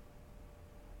arm.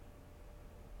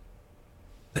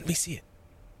 Let me see it.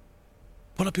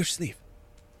 Pull up your sleeve.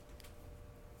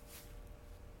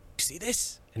 You see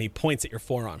this? And he points at your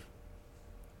forearm.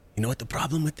 You know what the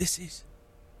problem with this is?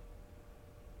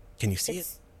 Can you see it?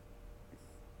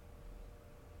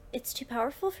 It's too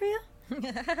powerful for you?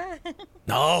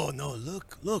 No,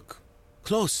 look.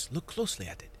 Close. Look closely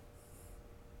at it.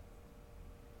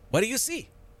 What do you see?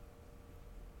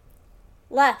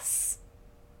 Less.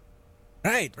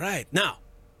 Right. Now,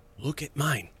 look at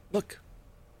mine. Look.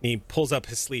 And he pulls up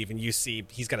his sleeve, and you see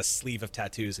he's got a sleeve of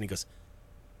tattoos, and he goes,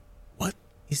 what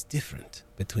is different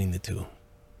between the two?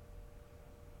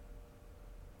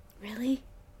 Really?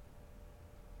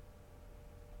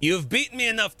 You've beaten me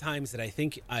enough times that I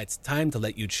think it's time to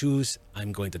let you choose.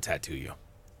 I'm going to tattoo you.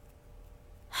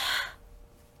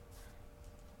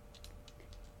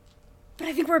 But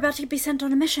I think we're about to be sent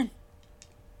on a mission.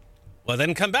 Well,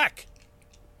 then come back.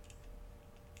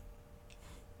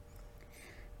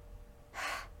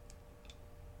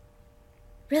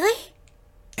 Really?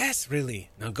 Yes, really.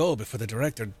 Now go before the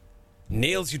director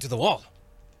nails you to the wall.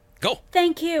 Go.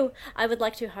 Thank you. I would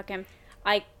like to hug him.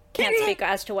 I can't speak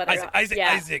as to whether...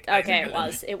 Isaac. Okay,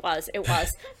 it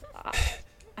was.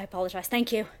 I apologize.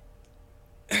 Thank you.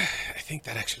 I think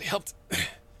that actually helped.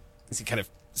 As he kind of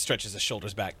stretches his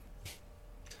shoulders back.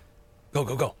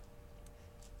 Go.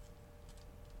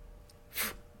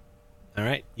 All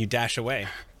right, you dash away.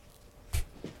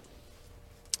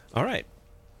 All right.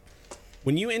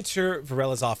 When you enter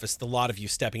Varella's office, the lot of you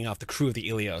stepping off, the crew of the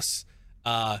Ilios,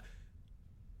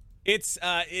 it's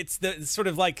the sort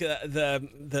of like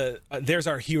there's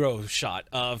our hero shot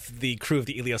of the crew of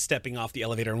the Ilios stepping off the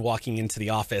elevator and walking into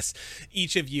the office.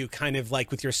 Each of you kind of like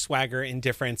with your swagger,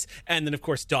 indifference, and then of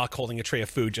course Doc holding a tray of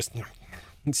food, just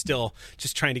still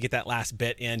just trying to get that last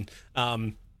bit in.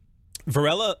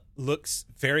 Varela looks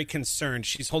very concerned.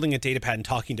 She's holding a data pad and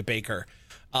talking to Baker.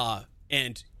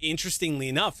 And interestingly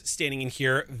enough, standing in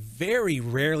here, very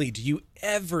rarely do you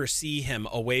ever see him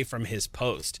away from his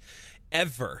post.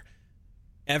 Ever,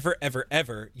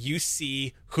 you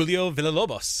see Julio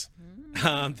Villalobos,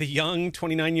 the young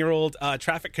 29-year-old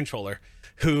traffic controller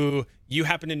who you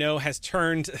happen to know has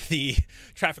turned the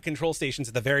traffic control stations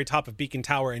at the very top of Beacon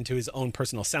Tower into his own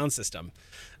personal sound system.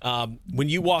 When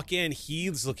you walk in,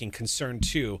 he's looking concerned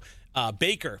too.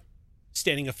 Baker,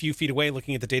 standing a few feet away,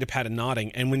 looking at the data pad and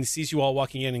nodding. And when he sees you all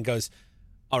walking in and goes,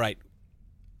 all right,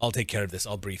 I'll take care of this.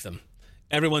 I'll brief them.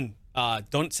 Everyone,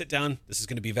 don't sit down. This is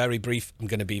going to be very brief. I'm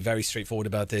going to be very straightforward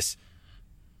about this.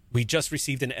 We just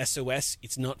received an SOS.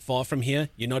 It's not far from here.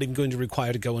 You're not even going to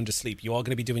require to go into sleep. You are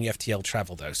going to be doing FTL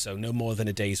travel, though, so no more than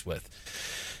a day's worth.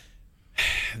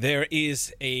 There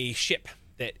is a ship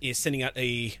that is sending out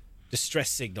a distress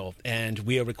signal, and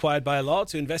we are required by law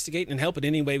to investigate and help in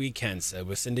any way we can, so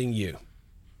we're sending you.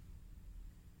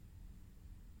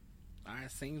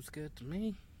 Alright, seems good to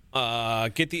me.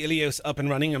 get the Ilios up and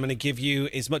running. I'm going to give you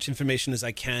as much information as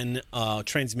I can,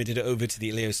 transmitted over to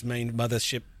the Ilios main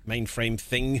mothership mainframe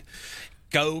thing.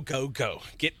 Go.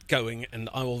 Get going, and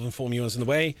I will inform you as on the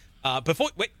way.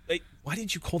 Wait, why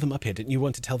did you call them up here? Didn't you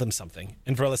want to tell them something?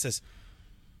 And Varela says,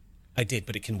 I did,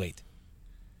 but it can wait.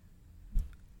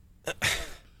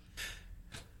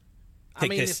 I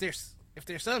mean, if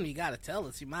there's something you gotta tell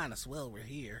us, you might as well. We're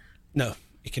here. No,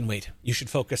 it can wait. You should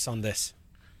focus on this.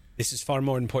 This is far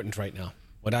more important right now.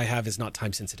 What I have is not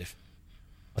time sensitive.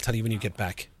 I'll tell you when you get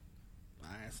back. All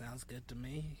right, sounds good to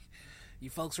me. You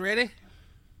folks ready?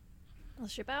 I'll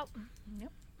ship out.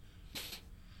 Yep.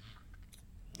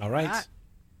 All right.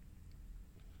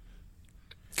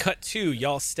 Cut to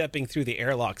y'all stepping through the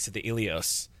airlocks of the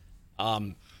Ilios.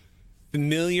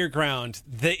 Familiar ground.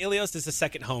 The Ilios is a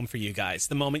second home for you guys.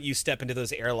 The moment you step into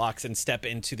those airlocks and step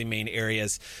into the main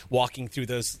areas, walking through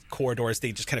those corridors,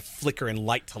 they just kind of flicker and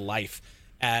light to life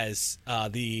as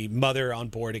the mother on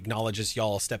board acknowledges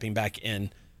y'all stepping back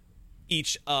in.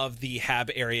 Each of the hab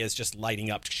areas just lighting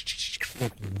up.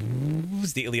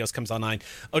 As the Ilios comes online,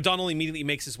 O'Donnell immediately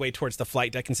makes his way towards the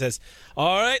flight deck and says,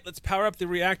 all right, let's power up the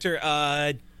reactor.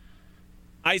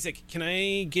 Isaac, can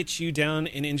I get you down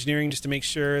in engineering just to make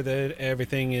sure that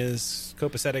everything is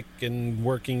copacetic and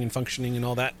working and functioning and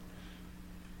all that?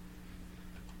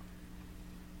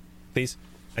 Please,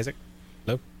 Isaac?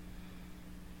 No?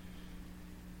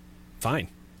 Fine.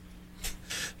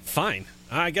 Fine.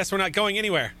 I guess we're not going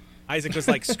anywhere. Isaac was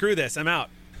like, screw this, I'm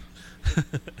out.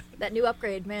 That new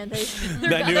upgrade, man.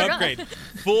 That new upgrade.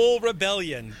 Full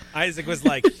rebellion. Isaac was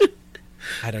like,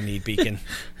 I don't need Beacon.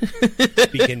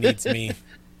 Beacon needs me.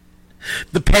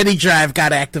 The penny drive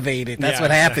got activated. That's Yeah,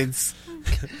 what happens.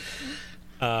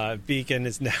 Beacon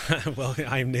is now, well,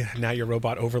 I'm now your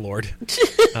robot overlord.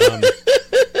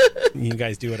 You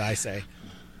guys do what I say.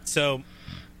 So,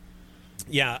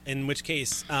 yeah, in which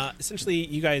case, essentially,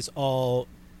 you guys all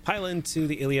pile into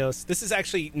the Ilios. This is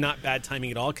actually not bad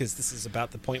timing at all, because this is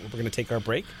about the point where we're going to take our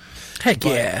break. Heck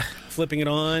yeah. Flipping it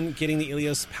on, getting the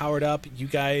Ilios powered up, you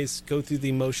guys go through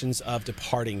the motions of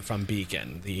departing from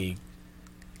Beacon. The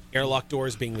airlock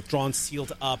doors being withdrawn,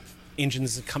 sealed up,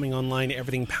 engines coming online,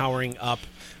 everything powering up.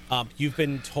 You've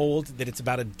been told that it's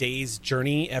about a day's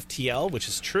journey FTL, which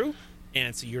is true,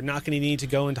 and so you're not going to need to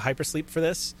go into hypersleep for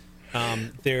this.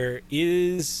 There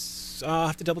is... I'll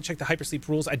have to double check the hypersleep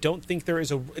rules. I don't think there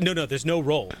is there's no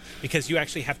roll, because you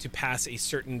actually have to pass a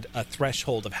certain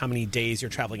threshold of how many days you're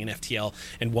traveling in FTL,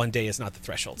 and one day is not the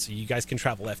threshold. So you guys can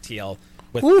travel FTL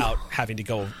without having to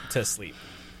go to sleep.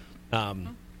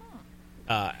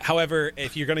 However,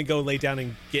 if you're going to go lay down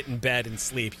and get in bed and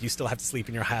sleep, you still have to sleep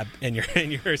in your hab and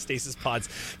your stasis pods,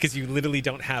 because you literally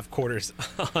don't have quarters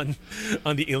on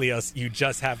the Ilios. You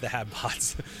just have the hab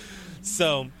pods.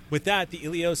 So, with that, the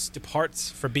Ilios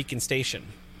departs for Beacon Station.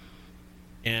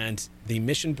 And the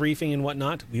mission briefing and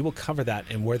whatnot, we will cover that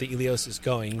and where the Ilios is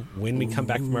going when we come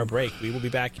back from our break. We will be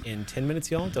back in 10 minutes,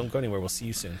 y'all. Don't go anywhere. We'll see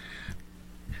you soon.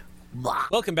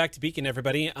 Welcome back to Beacon,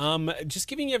 everybody. Just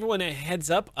giving everyone a heads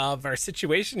up of our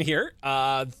situation here.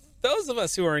 Those of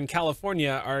us who are in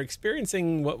California are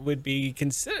experiencing what would be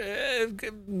considered...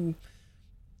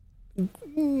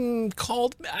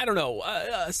 called, I don't know,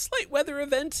 a slight weather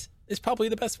event is probably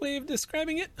the best way of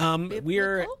describing it.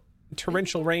 We're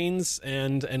torrential rains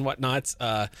and whatnot.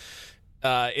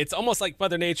 It's almost like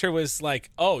Mother Nature was like,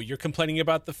 oh, you're complaining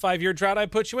about the 5-year drought I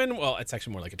put you in? Well, it's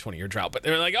actually more like a 20-year drought, but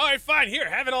they're like, all right, fine, here,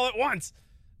 have it all at once.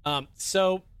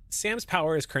 So Sam's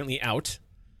power is currently out,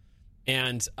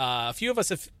 and a few of us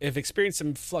have experienced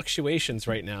some fluctuations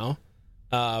right now.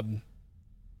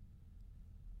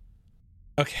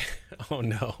 Okay. Oh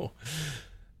no.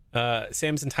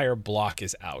 Sam's entire block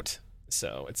is out,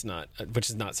 so it's not, which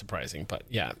is not surprising. But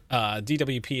yeah,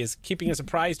 DWP is keeping us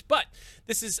apprised. But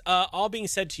this is all being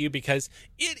said to you because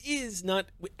it is not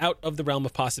out of the realm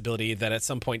of possibility that at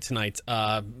some point tonight,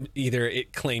 either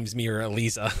it claims me or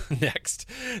Eliza next.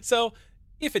 So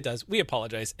if it does, we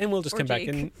apologize, and we'll just come back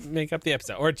and make up the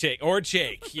episode. Or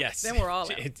Jake. Yes. Then we're all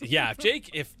out. Yeah.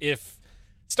 If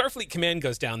Starfleet Command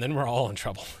goes down, then we're all in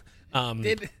trouble.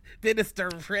 Then it's the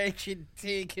Rachel,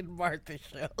 Tig, and Martha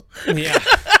show. Yeah.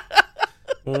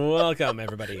 Welcome,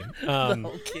 everybody.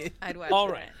 Okay. I'd watch All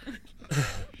that. right.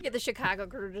 Get the Chicago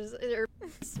crew, or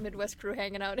Midwest crew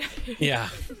hanging out. Yeah.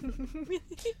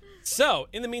 So,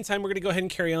 in the meantime, we're going to go ahead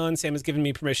and carry on. Sam has given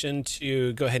me permission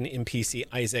to go ahead and NPC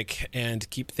Isaac and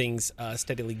keep things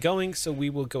steadily going. So we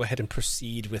will go ahead and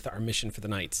proceed with our mission for the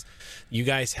night. You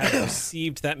guys have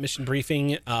received that mission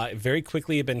briefing very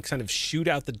quickly. Have been kind of shooed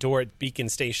out the door at Beacon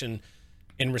Station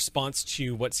in response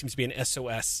to what seems to be an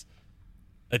SOS.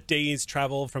 a day's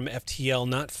travel from FTL,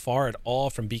 not far at all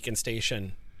from Beacon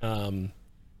Station.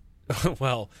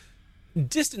 Well,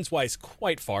 distance-wise,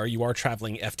 quite far. You are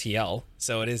traveling FTL,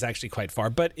 so it is actually quite far,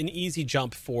 but an easy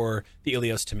jump for the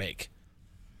Ilios to make.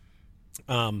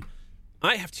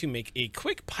 I have to make a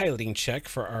quick piloting check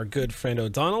for our good friend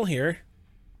O'Donnell here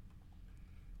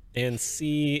and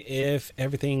see if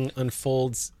everything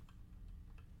unfolds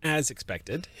as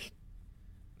expected.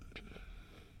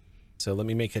 So let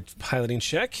me make a piloting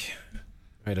check. All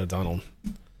right, O'Donnell.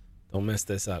 Don't mess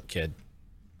this up, kid.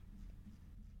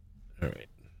 All right.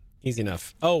 Easy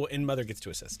enough. Oh, and Mother gets to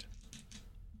assist.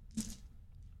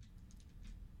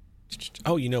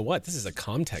 Oh, you know what? This is a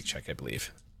ComTech check, I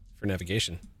believe, for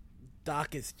navigation.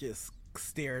 Doc is just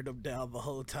staring him down the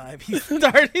whole time he's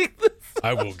starting this.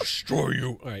 I will destroy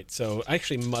you. All right, so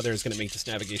actually Mother is going to make this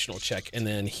navigational check, and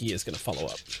then he is going to follow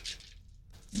up.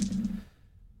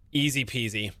 Easy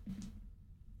peasy.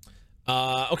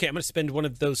 Okay, I'm going to spend one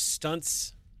of those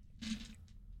stunts.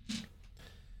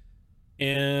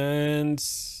 And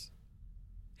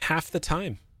half the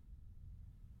time.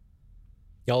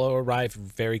 Y'all arrive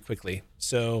very quickly.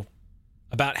 So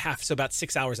about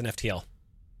 6 hours in FTL.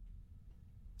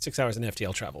 6 hours in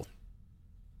FTL travel.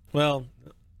 Well,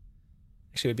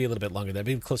 actually, it would be a little bit longer. That'd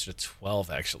be closer to 12,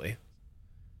 actually.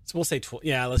 So we'll say 12.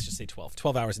 Yeah, let's just say 12.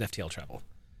 12 hours in FTL travel.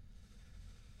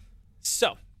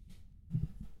 So,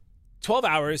 12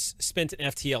 hours spent in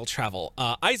FTL travel.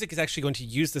 Isaac is actually going to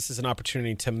use this as an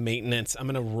opportunity to maintenance. I'm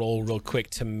going to roll real quick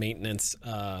to maintenance.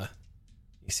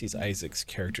 He sees Isaac's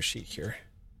character sheet here.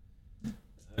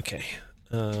 Okay.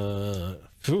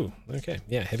 Okay.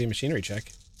 Yeah, heavy machinery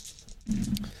check.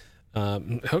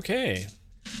 Okay.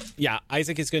 Yeah,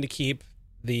 Isaac is going to keep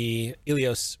the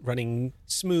Ilios running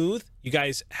smooth. You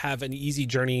guys have an easy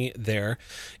journey there,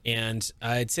 and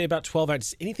I'd say about 12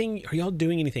 hours. Anything? Are y'all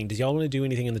doing anything? Does y'all want to do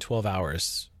anything in the 12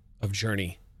 hours of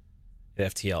journey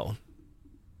at FTL?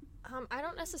 I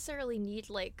don't necessarily need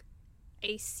like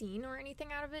a scene or anything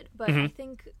out of it, but I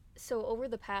think so. Over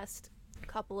the past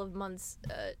couple of months,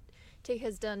 Tig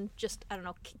has done just, I don't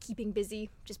know, keeping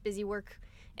busy, just busy work,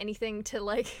 anything to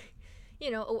like, you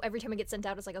know, every time I get sent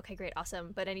out, it's like, okay, great,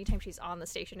 awesome. But anytime she's on the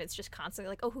station, it's just constantly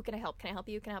like, oh, who can I help? Can I help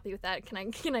you? Can I help you with that?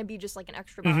 Can I be just like an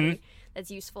extra body that's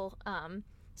useful?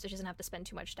 So she doesn't have to spend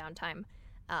too much downtime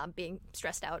being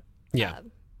stressed out. Yeah.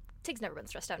 Tig's never been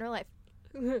stressed out in her life,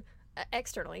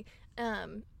 externally.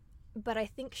 But I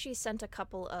think she sent a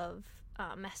couple of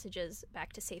messages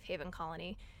back to Safe Haven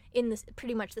Colony in this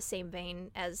pretty much the same vein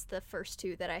as the first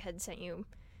two that I had sent you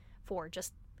for,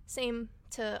 just same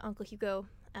to Uncle Hugo,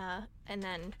 and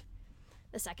then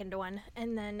the second one.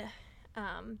 And then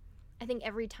I think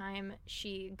every time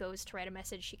she goes to write a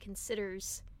message, she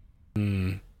considers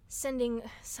sending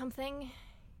something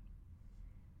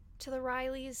to the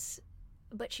Rileys,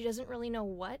 but she doesn't really know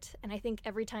what. And I think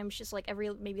every time she's like,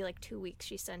 maybe like 2 weeks,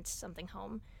 she sent something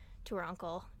home to her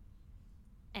uncle.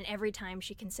 And every time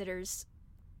she considers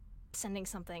sending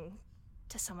something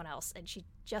to someone else, and she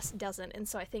just doesn't. And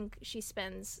so I think she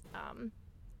spends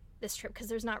this trip, because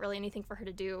there's not really anything for her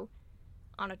to do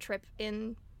on a trip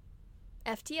in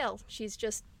FTL. She's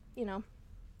just, you know,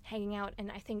 hanging out.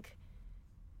 And I think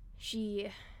she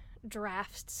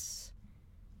drafts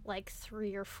like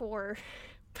 3 or 4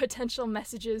 potential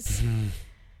messages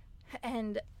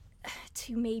and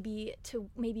to maybe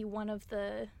one of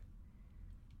the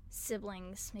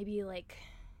siblings, maybe like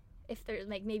if there's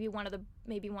like maybe one of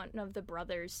the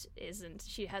brothers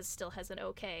still has an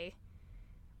okay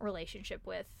relationship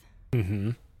with.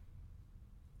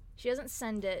 She doesn't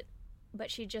send it, but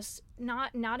she just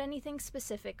not anything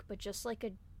specific, but just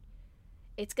like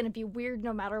it's gonna be weird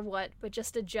no matter what, but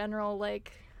just a general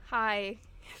like, hi,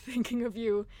 thinking of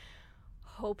you,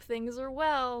 hope things are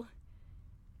well.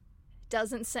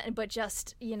 Doesn't send, but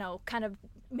just, you know, kind of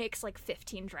makes like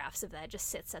 15 drafts of that, just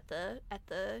sits at the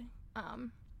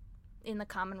in the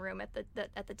common room at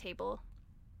the table.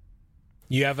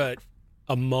 You have a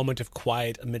moment of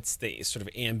quiet amidst the sort of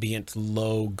ambient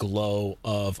low glow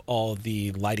of all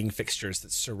the lighting fixtures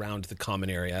that surround the common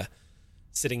area,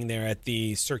 sitting there at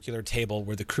the circular table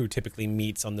where the crew typically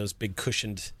meets on those big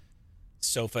cushioned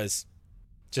sofas,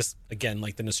 just again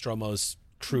like the Nostromo's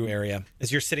crew area.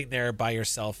 As you're sitting there by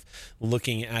yourself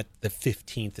looking at the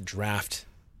 15th draft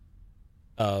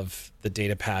of the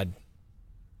data pad,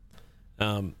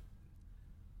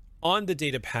 on the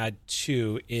data pad,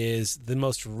 too, is the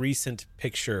most recent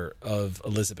picture of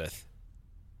Elizabeth.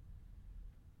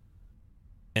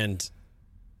 And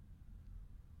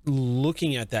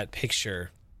looking at that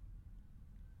picture,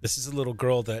 this is a little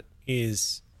girl that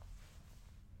is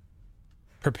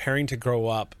preparing to grow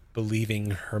up believing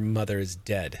her mother is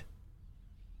dead.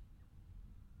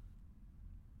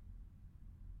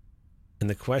 And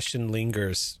the question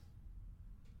lingers.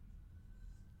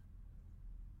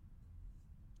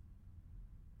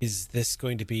 Is this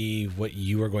going to be what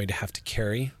you are going to have to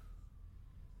carry?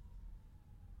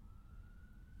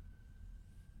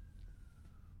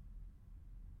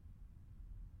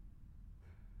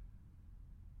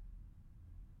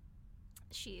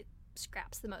 She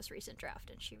scraps the most recent draft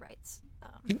and she writes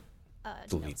notes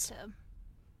Deletes. to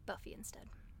Buffy instead.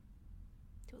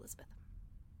 To Elizabeth.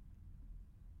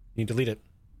 You delete it.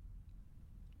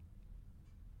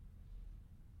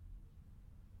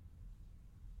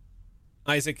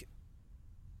 Isaac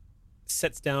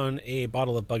sets down a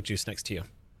bottle of bug juice next to you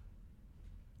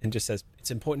and just says,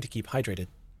 it's important to keep hydrated.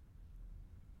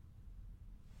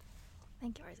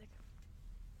 Thank you, Isaac.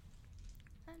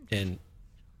 And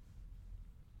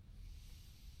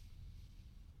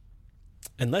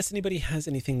unless anybody has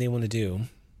anything they want to do.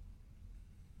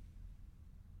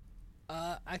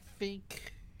 I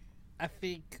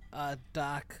think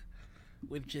Doc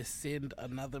would just send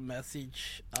another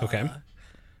message Okay.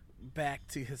 back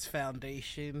to his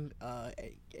foundation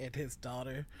and his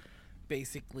daughter,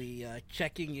 basically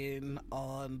checking in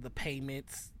on the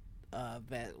payments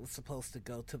that was supposed to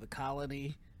go to the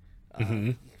colony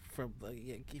from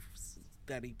the gifts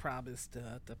that he promised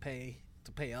to pay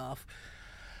off.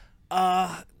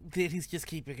 Then he's just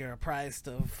keeping her apprised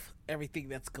of everything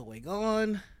that's going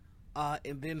on,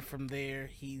 and then from there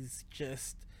he's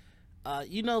just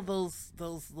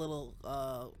those little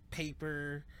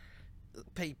papers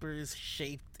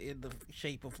shaped in the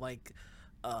shape of like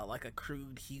a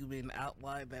crude human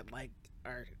outline that like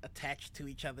are attached to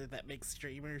each other that make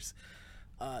streamers.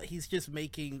 He's just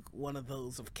making one of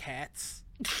those of cats.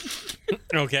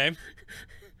 Okay.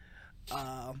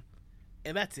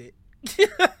 And that's it.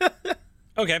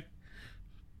 Okay.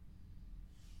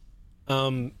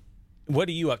 What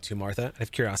are you up to, Martha? Out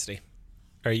of curiosity.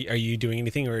 Are you doing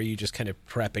anything, or are you just kind of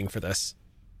prepping for this?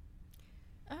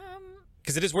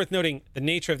 Because it is worth noting the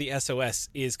nature of the SOS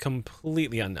is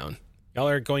completely unknown. Y'all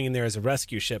are going in there as a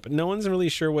rescue ship, but no one's really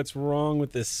sure what's wrong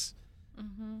with this.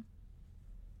 Mm-hmm.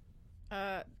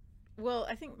 Well,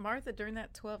 I think Martha, during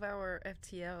that 12-hour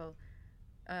FTL,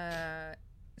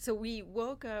 so we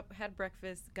woke up, had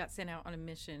breakfast, got sent out on a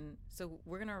mission. So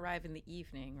we're going to arrive in the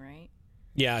evening, right?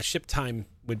 Yeah, ship time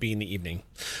would be in the evening.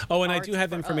 Oh, and I do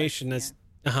have information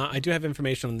I do have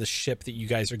information on the ship that you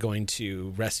guys are going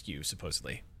to rescue,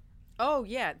 supposedly. Oh,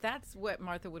 yeah, that's what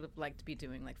Martha would have liked to be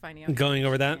doing, like finding out. Going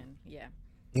over that? Yeah.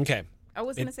 Okay. I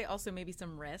was going to say also maybe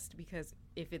some rest, because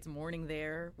if it's morning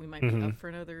there, we might be up for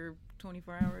another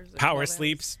 24 hours. Power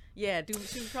sleeps. Yeah,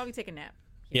 she would probably take a nap.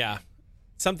 Yeah.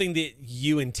 Something that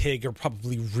you and Tig are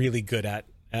probably really good at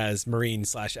as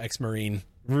Marine/ex-Marine.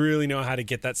 Really know how to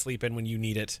get that sleep in when you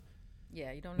need it.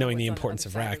 Yeah, you don't know knowing the what's on importance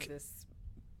other of side rack.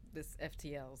 This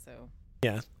FTL, so.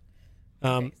 Yeah.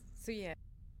 Okay, so yeah.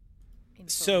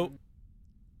 So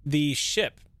the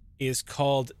ship is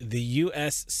called the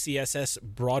USCSS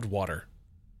Broadwater.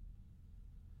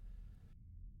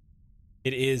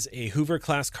 It is a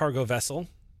Hoover-class cargo vessel,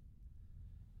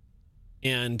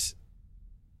 and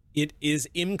it is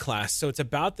M-class, so it's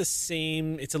about the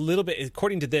same. It's a little bit,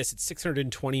 according to this, it's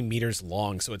 620 meters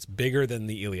long, so it's bigger than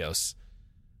the Ilios,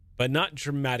 but not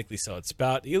dramatically so.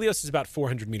 Ilios is about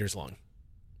 400 meters long.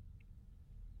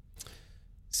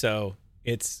 So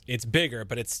it's bigger,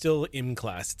 but it's still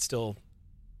M-class. It still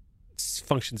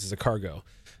functions as a cargo.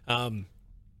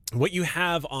 What you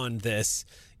have on this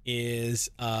is,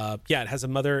 it has a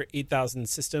Mother 8000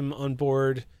 system on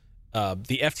board.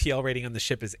 The FTL rating on the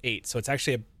ship is 8, so it's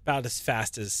actually about as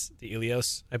fast as the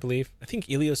Ilios, I believe. I think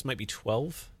Ilios might be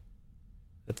 12.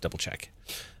 Let's double check.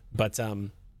 But,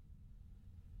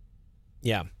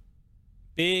 yeah.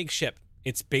 Big ship.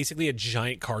 It's basically a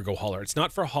giant cargo hauler. It's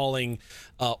not for hauling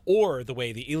or the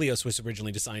way the Ilios was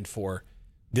originally designed for.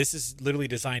 This is literally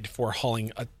designed for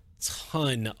hauling a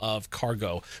ton of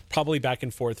cargo, probably back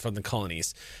and forth from the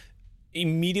colonies.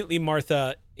 Immediately,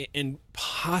 Martha, and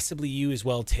possibly you as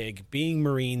well, Tig, being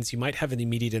Marines, you might have an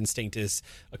immediate instinct is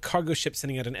a cargo ship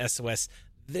sending out an SOS.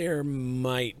 There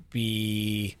might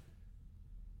be...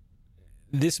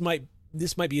 This might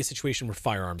be a situation where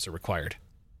firearms are required.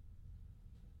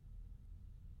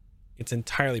 It's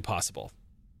entirely possible.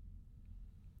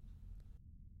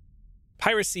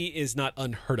 Piracy is not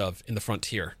unheard of in the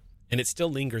frontier, and it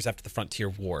still lingers after the Frontier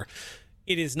War.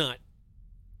 It is not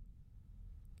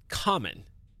common.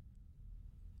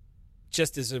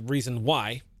 Just as a reason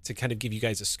why, to kind of give you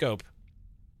guys a scope,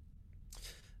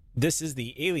 this is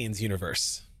the Aliens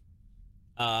universe.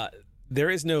 There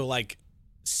is no like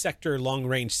sector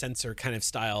long-range sensor kind of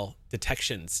style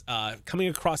detections. Coming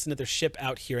across another ship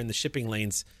out here in the shipping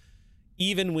lanes,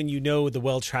 even when you know the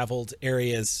well-traveled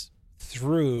areas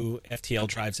through FTL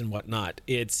drives and whatnot,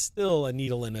 it's still a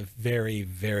needle in a very,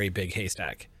 very big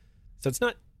haystack. So it's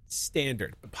not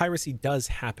standard, but piracy does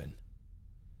happen.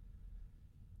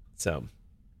 So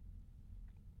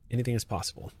anything is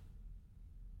possible.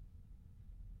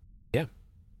 Yeah.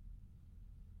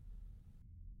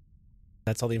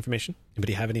 That's all the information.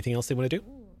 Anybody have anything else they want to do?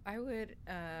 Ooh, I would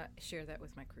share that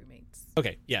with my crewmates.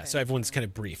 Okay, yeah, so everyone's kind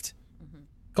of briefed.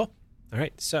 Cool. All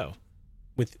right, so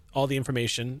with all the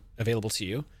information available to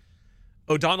you,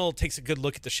 O'Donnell takes a good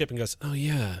look at the ship and goes, oh,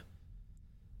 yeah.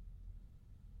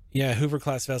 Yeah,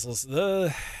 Hoover-class vessels,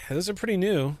 those are pretty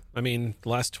new. I mean, the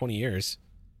last 20 years.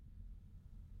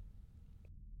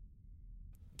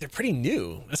 They're pretty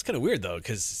new. That's kind of weird, though,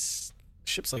 because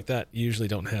ships like that usually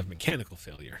don't have mechanical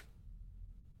failure.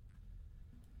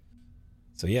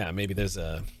 So yeah, maybe there's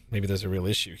a real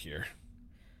issue here.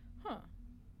 Huh.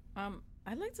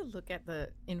 I'd like to look at the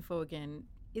info again.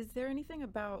 Is there anything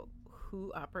about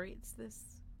who operates this?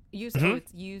 It's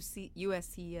USCSS.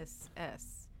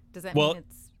 Does that mean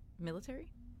it's military?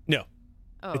 No.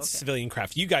 Oh, it's civilian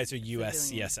craft. You guys are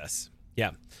USCSS.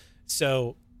 Yeah.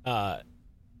 So it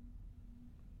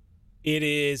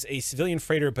is a civilian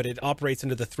freighter, but it operates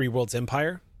under the Three Worlds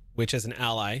Empire, which is an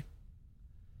ally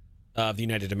of the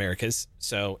United Americas.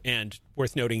 So, and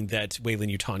worth noting that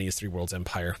Weyland-Yutani is Three Worlds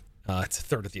Empire. It's a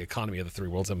third of the economy of the Three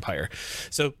Worlds Empire.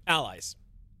 So, allies.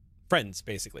 Friends,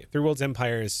 basically. Three Worlds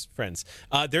Empire is friends.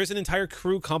 There's an entire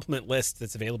crew complement list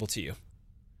that's available to you.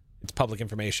 It's public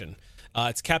information.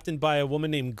 It's captained by a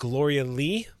woman named Gloria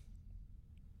Lee.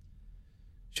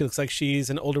 She looks like she's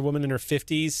an older woman in her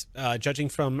 50s. Judging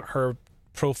from her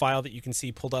profile that you can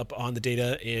see pulled up on the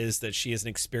data, is that she is an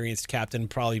experienced captain,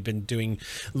 probably been doing,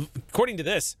 according to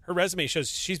this, her resume shows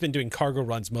she's been doing cargo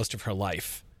runs most of her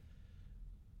life.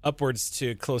 Upwards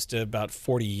to close to about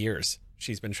 40 years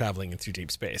she's been traveling through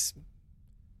deep space,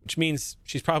 which means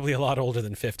she's probably a lot older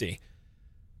than 50,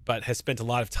 but has spent a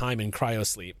lot of time in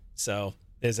cryosleep. So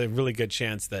there's a really good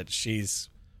chance that she's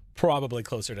probably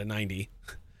closer to 90,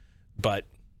 but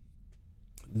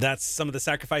that's some of the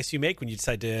sacrifice you make when you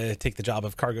decide to take the job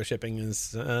of cargo shipping,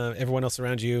 is everyone else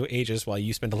around you ages while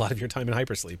you spend a lot of your time in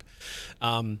hypersleep.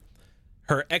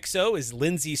 Her XO is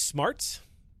Lindsay Smart.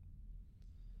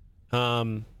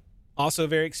 Also a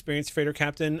very experienced freighter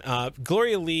captain.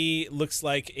 Gloria Lee looks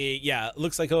like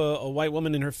a white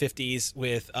woman in her 50s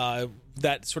with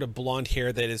that sort of blonde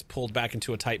hair that is pulled back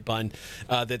into a tight bun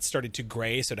that started to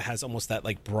gray, so it has almost that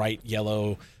like bright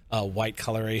yellow white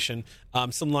coloration.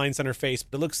 Some lines on her face,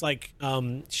 but it looks like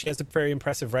she has a very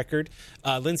impressive record.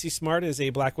 Lindsay Smart is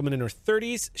a black woman in her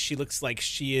 30s. She looks like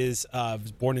she is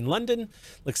born in London.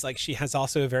 Looks like she has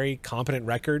also a very competent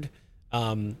record.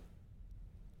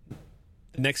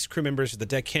 The next crew members are the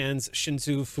deckhands,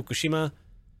 Shinzu Fukushima,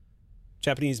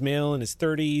 Japanese male in his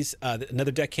 30s.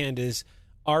 Another deckhand is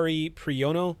Ari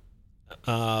Priyono,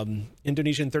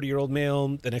 Indonesian 30-year-old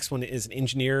male. The next one is an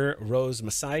engineer, Rose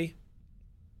Masai,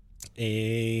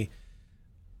 a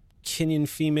Kenyan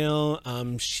female.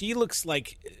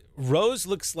 Rose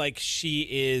looks like she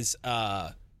is,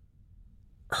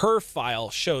 her file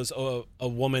shows a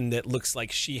woman that looks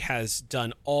like she has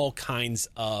done all kinds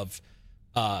of,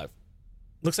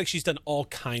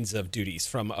 duties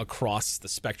from across the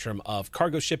spectrum of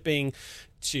cargo shipping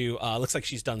to, looks like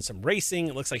she's done some racing.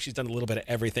 It looks like she's done a little bit of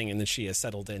everything, and then she has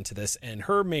settled into this. And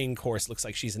her main course looks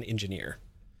like she's an engineer.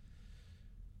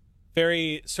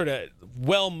 Very sort of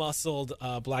well-muscled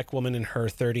black woman in her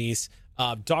 30s.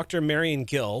 Dr. Marion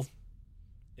Gill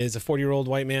is a 40-year-old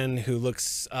white man who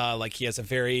looks like he has a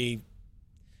very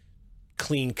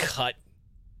clean-cut,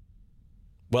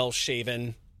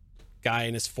 well-shaven guy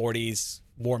in his 40s,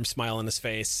 warm smile on his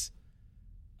face,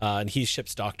 and he's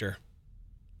ship's doctor.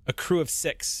 A crew of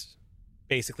 6,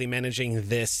 basically managing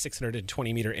this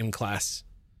 620-meter M-class.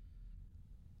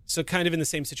 So kind of in the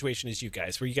same situation as you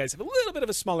guys, where you guys have a little bit of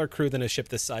a smaller crew than a ship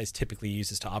this size typically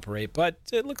uses to operate, but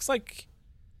it looks like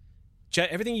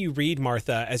everything you read,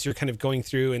 Martha, as you're kind of going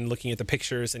through and looking at the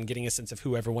pictures and getting a sense of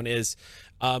who everyone is,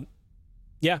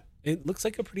 yeah, it looks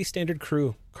like a pretty standard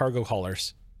crew. Cargo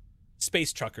haulers.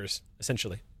 Space truckers,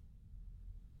 essentially.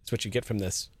 That's what you get from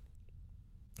this.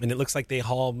 And it looks like they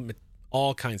haul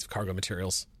all kinds of cargo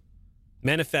materials.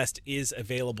 Manifest is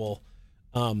available,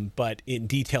 but in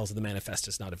details of the manifest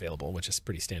is not available, which is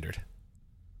pretty standard.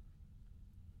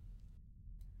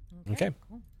 Okay.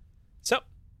 Cool. So,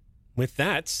 with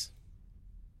that,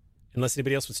 unless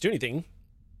anybody else wants to do anything,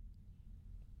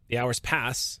 the hours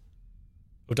pass.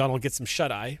 O'Donnell gets some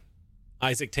shut-eye.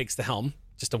 Isaac takes the helm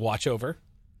just to watch over.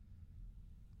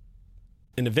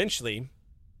 And eventually,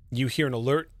 you hear an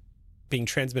alert being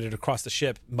transmitted across the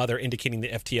ship, Mother indicating the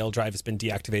FTL drive has been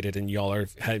deactivated and y'all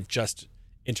have just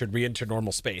re-entered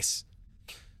normal space.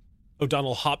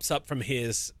 O'Donnell hops up from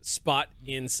his spot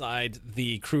inside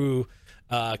the crew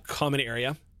common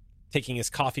area, taking his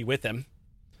coffee with him,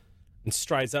 and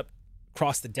strides up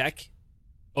across the deck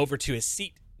over to his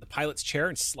seat, the pilot's chair,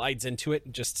 and slides into it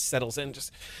and just settles in.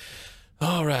 Just,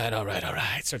 all right.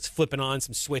 Starts flipping on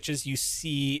some switches. You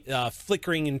see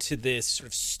flickering into this sort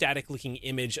of static-looking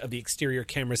image of the exterior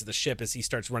cameras of the ship as he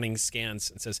starts running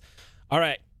scans and says, all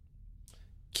right,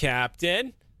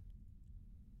 Captain,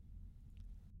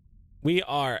 we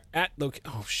are at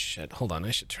oh, shit. Hold on.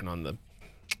 I should turn on the...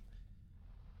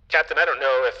 Captain, I don't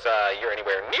know if you're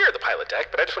anywhere near the pilot deck,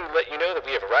 but I just wanted to let you know that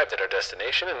we have arrived at our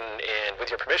destination, and with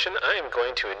your permission, I am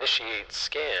going to initiate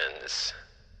scans.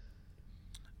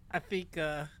 I think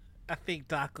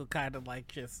Doc will kind of like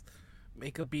just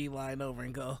make a beeline over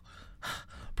and go,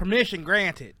 permission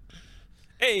granted.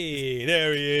 Hey,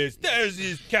 there he is. There's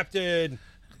his Captain.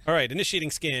 All right,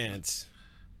 initiating scans.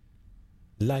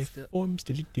 Life forms.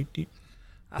 I still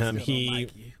don't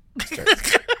like you.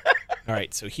 Starts. All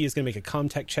right, so he is going to make a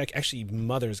contact check. Actually,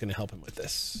 Mother is going to help him with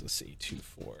this. Let's see, 2,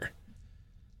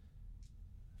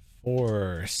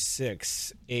 4,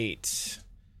 6, 8.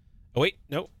 Oh, wait,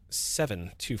 no,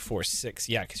 7, 2, 4, 6.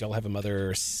 Yeah, because y'all have a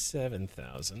Mother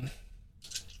 7,000.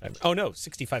 Oh, no,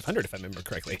 6,500 if I remember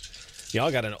correctly.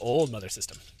 Y'all got an old Mother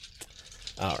system.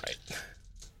 All right.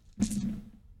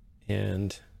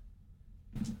 And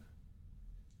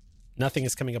nothing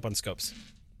is coming up on scopes.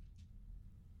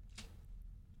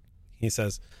 He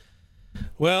says,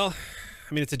 well,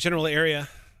 I mean, it's a general area.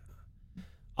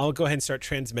 I'll go ahead and start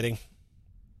transmitting.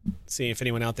 See if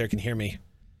anyone out there can hear me.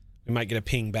 We might get a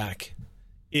ping back.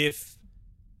 If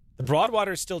the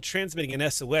Broadwater is still transmitting an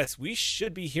SOS, we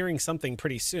should be hearing something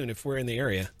pretty soon if we're in the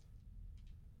area.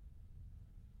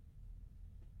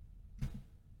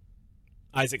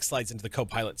 Isaac slides into the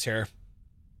co-pilot chair.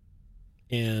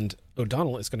 And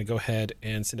O'Donnell is going to go ahead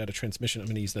and send out a transmission. I'm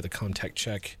going to use another contact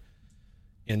check.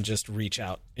 And just reach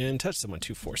out and touch someone.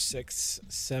 2, 4, 6,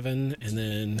 7, and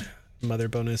then Mother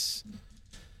bonus.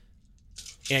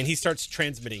 And he starts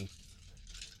transmitting.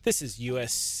 This is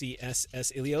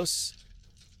USCSS Ilios.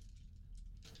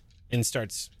 And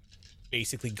starts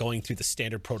basically going through the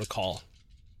standard protocol,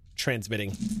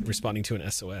 transmitting, responding to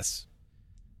an SOS.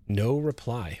 No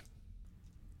reply.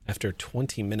 After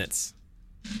 20 minutes,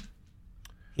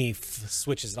 he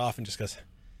switches it off and just goes,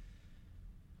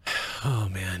 oh,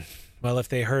 man. Well, if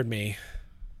they heard me,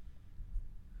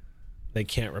 they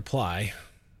can't reply.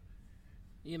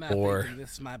 You're not thinking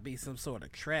this might be some sort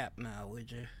of trap now,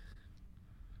 would you?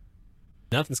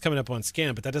 Nothing's coming up on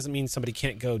scan, but that doesn't mean somebody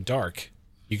can't go dark.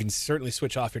 You can certainly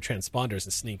switch off your transponders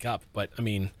and sneak up, but, I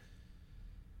mean,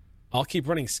 I'll keep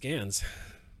running scans.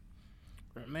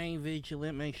 Remain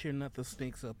vigilant, make sure nothing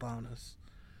sneaks up on us.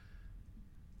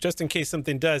 Just in case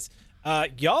something does.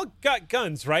 Y'all got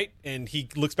guns, right? And he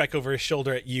looks back over his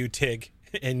shoulder at you, Tig,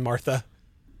 and Martha.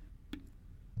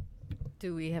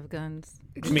 Do we have guns?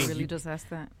 Did I mean, you really just ask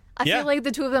that? I Yeah. feel like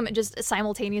the two of them just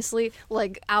simultaneously,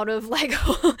 like, out of, like,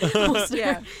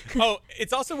 Yeah. Oh,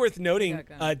 it's also worth noting,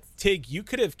 Got guns. Tig, you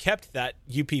could have kept that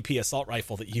UPP assault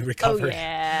rifle that you oh, recovered.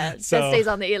 yeah. So- that stays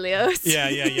on the Ilios.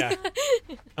 Yeah.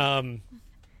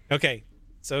 Okay,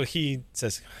 so he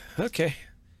says, okay,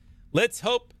 let's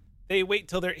hope they wait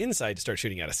till they're inside to start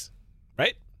shooting at us,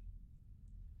 right?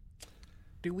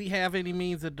 Do we have any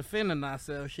means of defending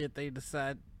ourselves should they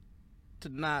decide to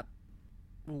not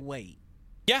wait?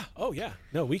 Yeah. Oh, yeah.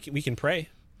 No, we can pray.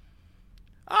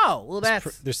 Oh, well,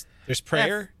 There's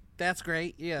prayer. That's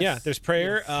great. Yes. Yeah, there's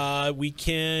prayer. Yes. We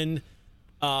can.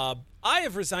 I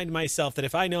have resigned myself that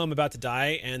if I know I'm about to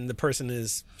die and the person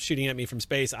is shooting at me from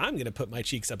space, I'm going to put my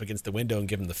cheeks up against the window and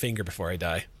give them the finger before I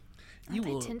die. You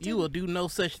they will. tinted? You will do no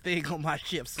such thing on my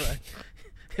ship, son.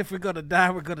 If we're gonna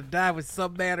die, we're gonna die with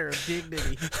some manner of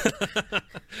dignity.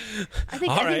 I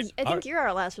think All right. you're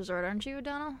our last resort, aren't you,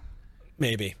 O'Donnell?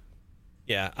 Maybe.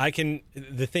 Yeah, I can.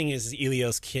 The thing is,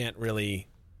 Ilios can't really.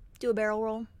 Do a barrel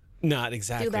roll. Not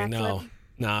exactly. backflip? No.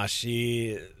 Nah,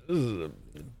 she.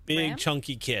 Big Ram?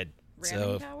 chunky kid. Ramming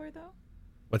So power, though?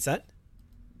 what's that?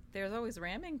 There's always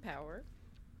ramming power.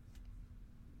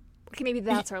 Okay, maybe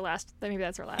that's our last. Maybe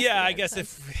that's our last. Yeah, I resort, guess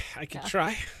since- if I could Yeah.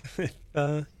 try.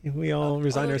 We all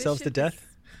resign Although this ourselves to ship death.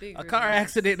 is bigger A car than us.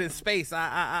 accident in space.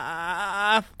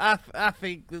 I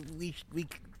think that we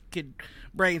could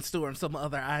brainstorm some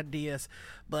other ideas,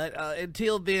 but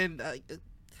until then,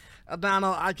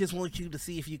 O'Donnell, I just want you to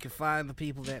see if you can find the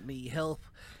people that need help.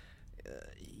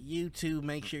 You two,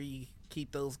 make sure you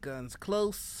keep those guns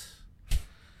close.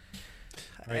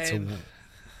 All right, And so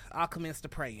I'll commence the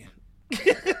praying.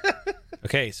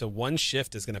 Okay, so one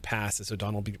shift is going to pass as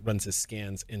O'Donnell runs his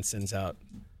scans and sends out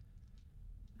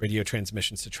radio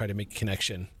transmissions to try to make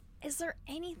connection. Is there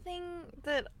anything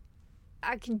that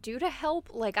I can do to help?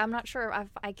 Like, I'm not sure if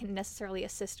I can necessarily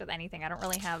assist with anything. I don't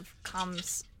really have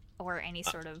comms or any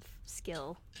sort of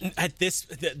skill. At this,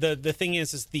 the thing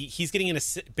is he's getting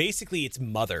basically it's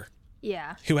Mother.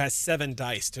 Yeah. Who has 7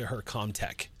 dice to her comm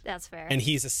tech. That's fair. And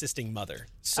he's assisting Mother.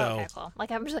 So okay, cool. Like,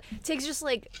 I'm just Tig's just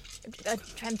like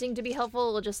attempting to be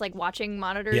helpful, just like watching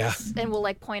monitors, and will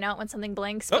like point out when something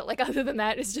blinks. But like other than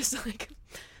that, it's just like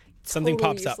something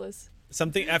totally pops useless. Up.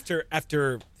 Something after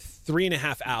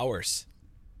 3.5 hours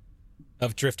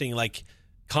of drifting, like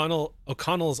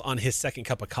O'Connell's on his second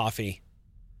cup of coffee,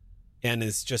 and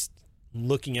is just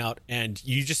looking out, and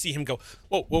you just see him go,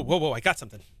 whoa, whoa, whoa, whoa! I got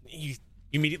something. You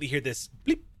immediately hear this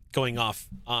bleep going off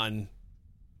on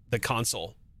the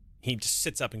console. He just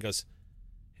sits up and goes,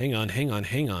 hang on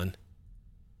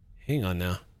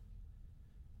now.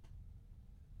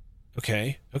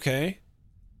 Okay.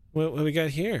 What do we got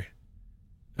here?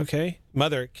 Okay.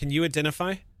 Mother, can you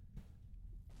identify?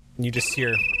 And you just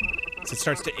hear, as it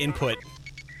starts to input,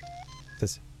 it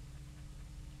says,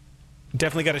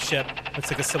 definitely got a ship. Looks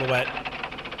like a silhouette.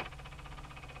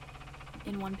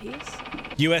 In one piece?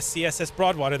 USCSS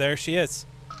Broadwater, there she is.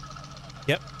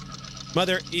 Yep.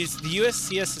 Mother, is the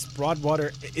USCSS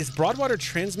Broadwater, is Broadwater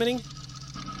transmitting?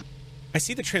 I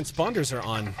see the transponders are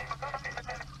on,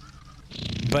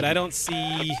 but I don't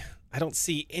see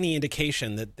any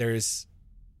indication that there's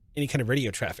any kind of radio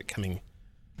traffic coming.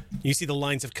 You see the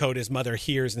lines of code as Mother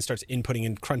hears and starts inputting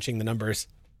and crunching the numbers.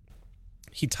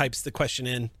 He types the question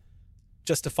in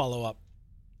just to follow up.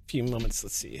 A few moments,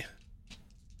 let's see.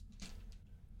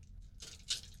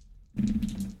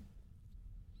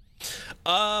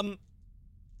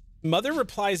 Mother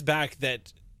replies back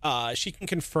that she can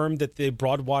confirm that the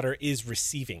Broadwater is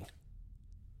receiving.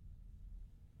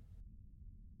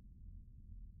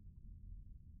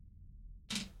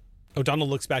 O'Donnell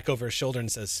looks back over his shoulder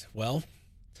and says, well,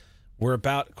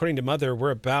 according to Mother,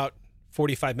 we're about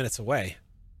 45 minutes away.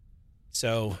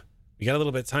 So we got a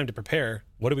little bit of time to prepare.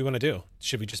 What do we want to do?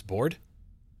 Should we just board?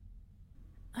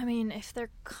 I mean, if their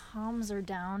comms are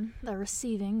down, they're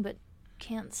receiving, but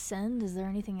can't send, is there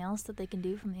anything else that they can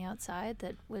do from the outside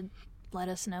that would let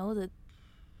us know that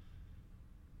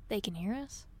they can hear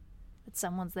us? That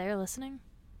someone's there listening?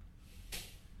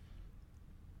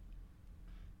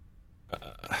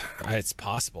 It's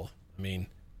possible. I mean,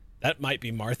 that might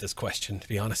be Martha's question, to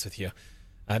be honest with you.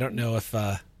 I don't know if,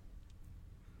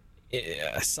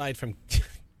 aside from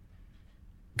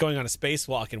going on a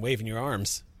spacewalk and waving your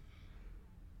arms.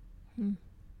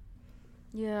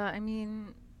 Yeah, I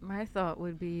mean, my thought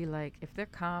would be like if their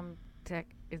comm tech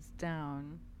is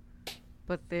down,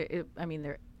 but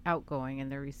they're outgoing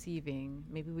and they're receiving.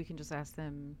 Maybe we can just ask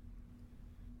them.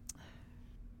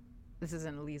 This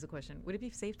isn't a Lisa question. Would it be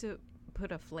safe to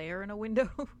put a flare in a window?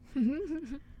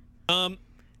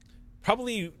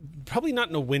 Probably not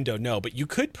in a window, no. But you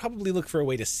could probably look for a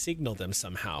way to signal them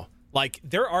somehow. Like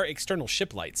there are external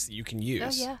ship lights that you can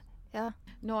use. Oh yeah.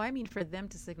 No, I mean for them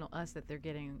to signal us that they're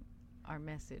getting our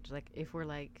message. Like if we're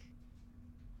like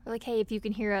hey, if you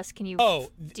can hear us, can you?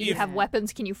 Do you have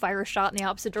weapons? Can you fire a shot in the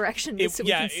opposite direction so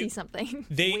we can see something?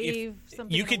 Wave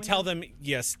something. You could tell them,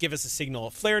 yes, give us a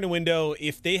signal. Flare in a window.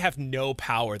 If they have no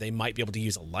power, they might be able to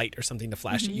use a light or something to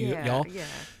flash at y'all. Yeah,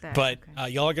 but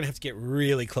y'all are gonna have to get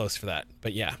really close for that.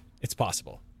 But yeah, it's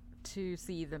possible to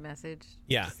see the message.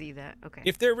 Yeah, to see that. Okay.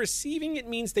 If they're receiving, it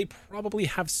means they probably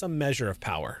have some measure of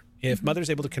power. If Mother's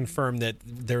able to confirm that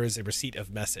there is a receipt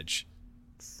of message.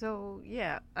 So,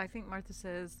 yeah, I think Martha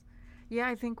says, yeah,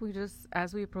 I think we just,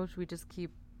 as we approach, we just keep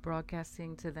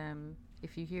broadcasting to them.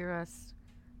 If you hear us,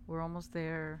 we're almost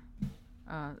there.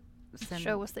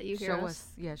 Show us that you hear us.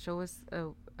 Yeah, show us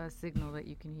a signal that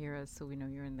you can hear us so we know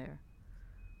you're in there.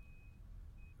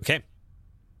 Okay.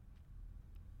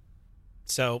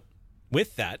 So,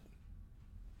 with that,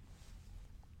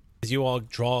 as you all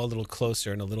draw a little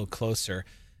closer and a little closer,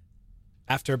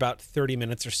 after about 30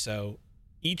 minutes or so,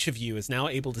 each of you is now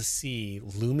able to see,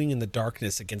 looming in the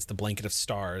darkness against the blanket of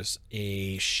stars,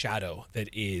 a shadow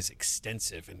that is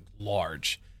extensive and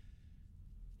large.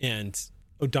 And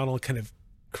O'Donnell kind of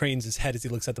cranes his head as he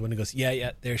looks out the window and goes,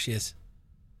 yeah, there she is.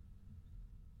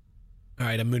 All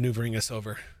right, I'm maneuvering us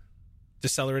over.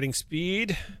 Decelerating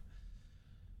speed.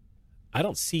 I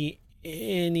don't see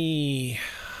any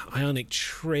ionic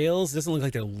trails. It doesn't look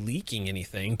like they're leaking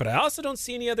anything, but I also don't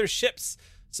see any other ships.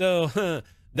 So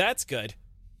that's good.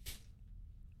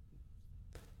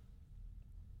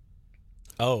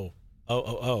 Oh.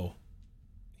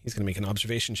 He's going to make an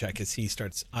observation check as he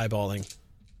starts eyeballing.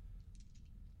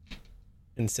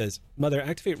 and says, Mother,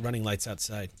 activate running lights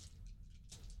outside.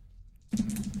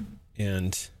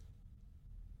 And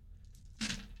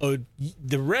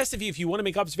the rest of you, if you want to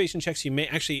make observation checks, you may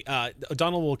actually,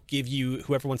 O'Donnell will give you,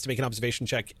 whoever wants to make an observation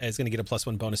check is going to get a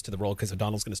 +1 bonus to the roll, because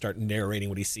O'Donnell's going to start narrating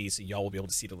what he sees, so y'all will be able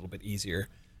to see it a little bit easier.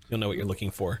 You'll know what you're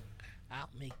looking for. I'll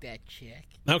make that check.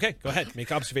 Okay, go ahead.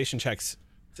 Make observation checks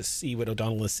to see what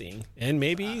O'Donnell is seeing, and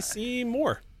maybe see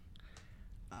more.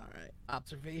 All right.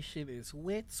 Observation is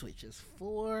wits, which is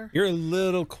 4. You're a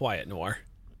little quiet, Noir.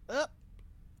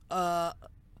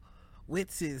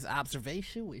 Wits is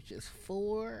observation, which is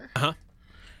 4. Uh-huh.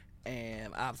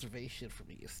 And observation for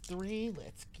me is 3.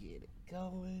 Let's get it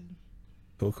going.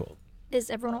 Cool. Is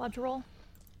everyone allowed to roll?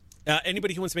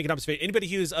 Anybody who wants to make an observation, anybody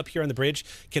who's up here on the bridge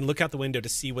can look out the window to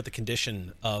see what the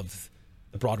condition of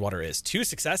the Broadwater is. 2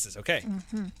 successes, okay.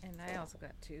 And I also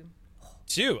got 2.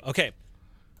 2, okay.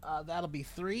 That'll be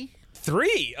 3.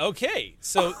 3, okay.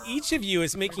 So each of you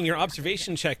is making your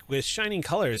observation check with shining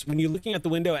colors. When you're looking out the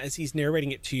window as he's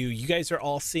narrating it to you, you guys are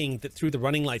all seeing that through the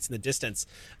running lights in the distance.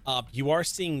 You are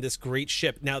seeing this great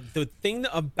ship. Now, the thing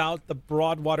about the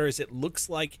Broadwater is it looks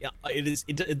like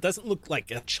it doesn't look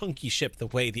like a chunky ship the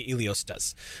way the Ilios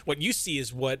does. What you see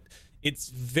is it's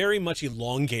very much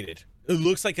elongated. It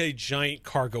looks like a giant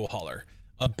cargo hauler,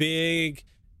 a big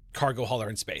cargo hauler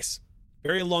in space.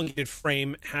 Very elongated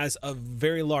frame, has a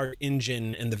very large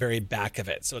engine in the very back of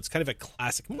it. So it's kind of a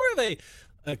classic, more of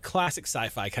a classic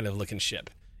sci-fi kind of looking ship.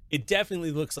 It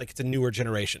definitely looks like it's a newer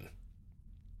generation.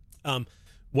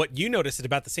 What you notice at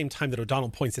about the same time that O'Donnell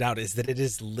points it out is that it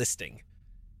is listing.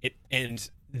 And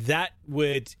that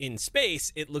would, in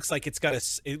space, it looks like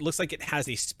it looks like it has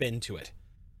a spin to it.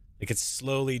 Like it's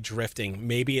slowly drifting.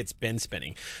 Maybe it's been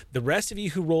spinning. The rest of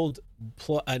you who rolled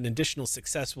an additional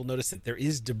success will notice that there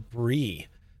is debris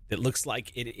that looks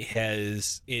like it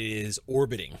is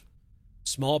orbiting.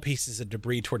 Small pieces of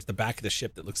debris towards the back of the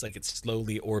ship that looks like it's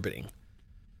slowly orbiting,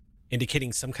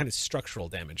 indicating some kind of structural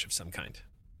damage of some kind.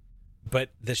 But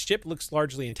the ship looks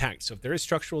largely intact. So if there is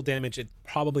structural damage, it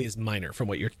probably is minor from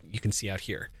what you can see out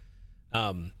here.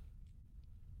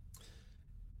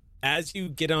 As you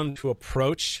get on to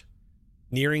approach,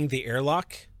 nearing the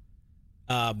airlock,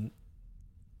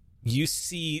 you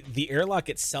see the airlock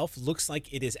itself looks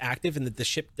like it is active and that the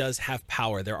ship does have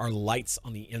power. There are lights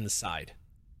on the inside.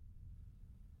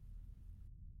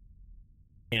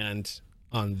 And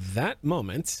on that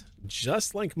moment,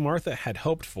 just like Martha had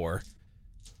hoped for,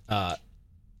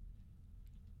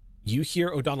 you hear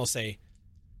O'Donnell say,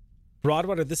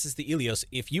 Broadwater, this is the Ilios.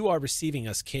 If you are receiving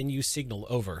us, can you signal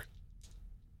over?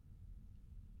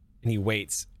 And he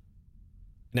waits.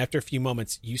 And after a few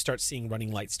moments, you start seeing running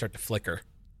lights start to flicker.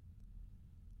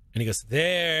 And he goes,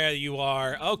 there you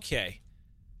are. Okay.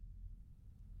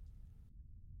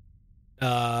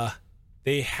 They're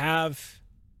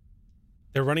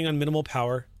running on minimal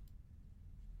power.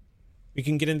 We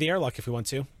can get in the airlock if we want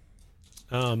to.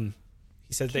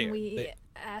 He said Can we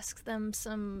ask them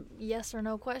some yes or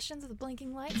no questions with the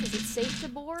blinking lights? Is it safe to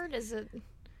board? Is it...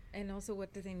 And also,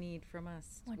 what do they need from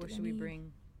us? What do What they should we need?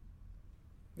 bring?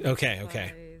 Okay.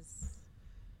 Supplies.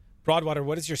 Broadwater,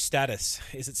 what is your status?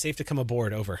 Is it safe to come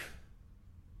aboard? Over.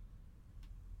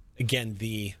 Again,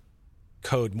 the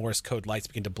Morse code lights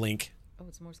begin to blink. Oh,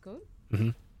 it's Morse code?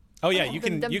 Oh yeah, Oh, you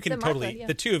then can Martha, totally, yeah.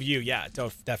 the two of you, yeah,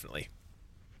 definitely.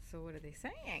 So what are they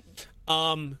saying?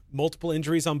 Multiple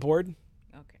injuries on board.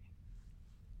 Okay.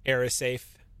 Air is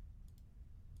safe.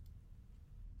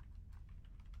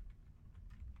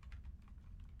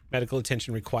 Medical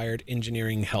attention required.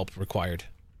 Engineering help required.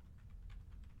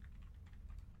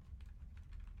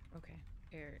 Okay.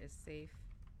 Air is safe.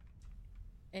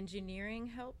 Engineering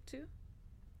help too?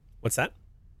 What's that?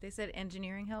 They said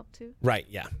engineering help too? Right,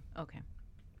 yeah. Okay.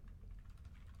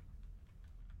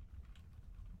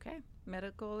 Okay.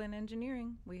 Medical and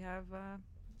engineering. We have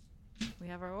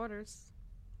our orders.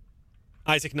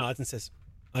 Isaac nods and says,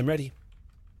 I'm ready.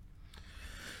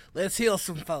 Let's heal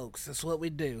some folks. That's what we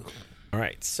do. All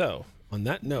right, so on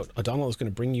that note, O'Donnell is going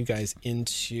to bring you guys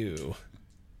into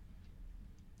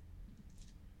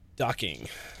docking.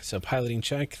 So piloting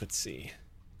check, let's see.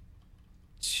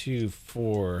 2,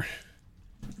 4.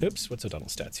 Oops, what's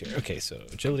O'Donnell's stats here? Okay, so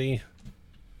agility,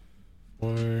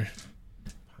 4,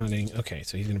 piloting. Okay,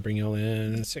 so he's going to bring you all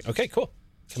in. Okay, cool.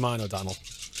 Come on, O'Donnell.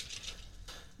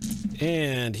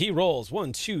 And he rolls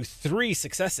 1, 2, 3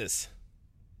 successes.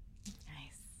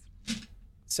 Nice.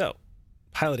 So,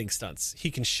 piloting stunts.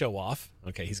 He can show off.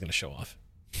 Okay, he's going to show off.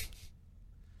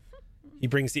 He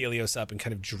brings the Ilios up and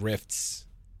kind of drifts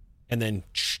and then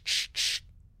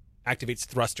activates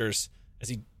thrusters as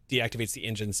he deactivates the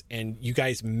engines, and you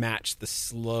guys match the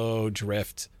slow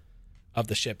drift of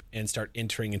the ship and start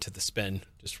entering into the spin.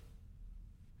 Just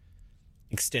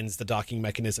extends the docking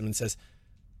mechanism and says,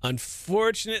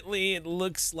 unfortunately, it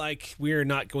looks like we're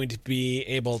not going to be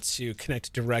able to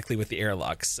connect directly with the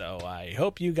airlock, so I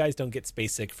hope you guys don't get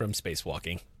space sick from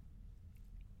spacewalking.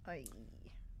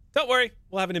 Don't worry,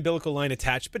 we'll have an umbilical line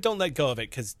attached, but don't let go of it,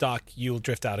 because, Doc, you'll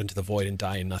drift out into the void and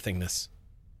die in nothingness.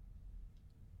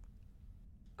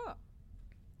 Oh.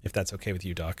 If that's okay with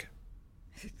you, Doc.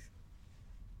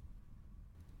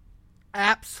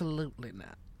 Absolutely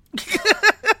not.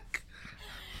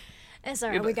 It's all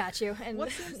right, we got you. And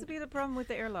What seems to be the problem with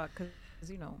the airlock? Because,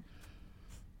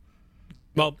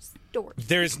 Well, doors.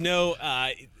 there's no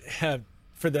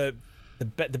for the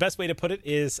best way to put it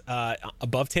is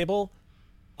above table.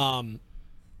 In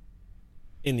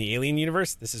the Alien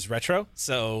universe, this is retro,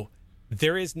 so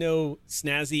there is no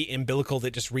snazzy umbilical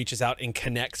that just reaches out and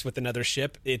connects with another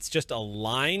ship. It's just a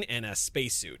line and a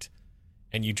spacesuit,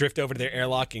 and you drift over to their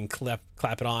airlock and clap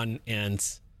it on, and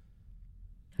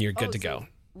you're good to go.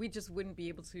 We just wouldn't be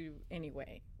able to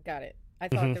anyway. Got it. I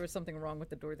thought there was something wrong with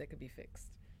the door that could be fixed.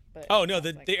 But Oh no,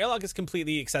 the airlock is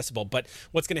completely accessible. But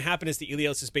what's going to happen is the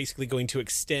Ilios is basically going to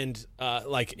extend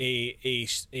like a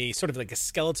sort of like a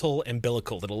skeletal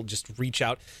umbilical that'll just reach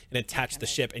out and attach the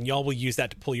ship, and y'all will use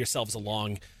that to pull yourselves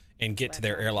along and get to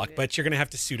their airlock. But you're going to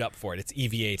have to suit up for it. It's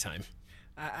EVA time.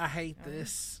 I hate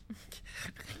this.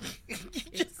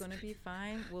 it's going to be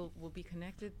fine. We'll be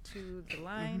connected to the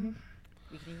line.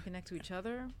 We can even connect to each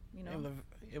other. In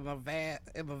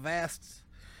the vast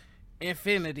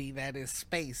infinity that is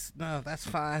space. No, that's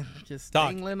fine. Just Doc.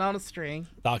 dangling on a string.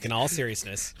 Doc, in all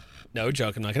seriousness, no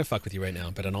joke, I'm not going to fuck with you right now,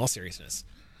 but in all seriousness,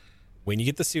 when you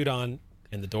get the suit on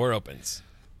and the door opens,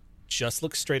 just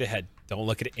look straight ahead. Don't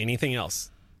look at anything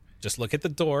else. Just look at the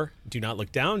door. Do not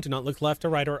look down. Do not look left or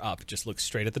right or up. Just look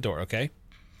straight at the door, okay?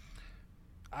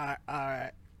 All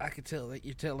right. I can tell that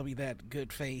you're telling me that in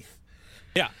good faith.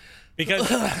 Yeah, because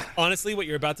honestly, what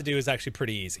you're about to do is actually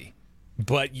pretty easy.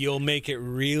 But you'll make it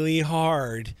really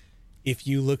hard if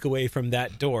you look away from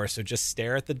that door. So just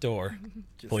stare at the door.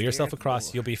 Pull yourself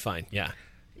across. You'll be fine. Yeah.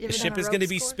 You The ever ship done a is going to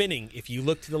be ropes course? spinning. If you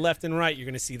look to the left and right, you're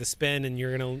going to see the spin, and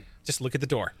you're going to just look at the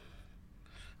door.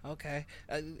 Okay.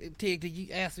 Tig, did you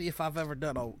ask me if I've ever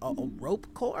done a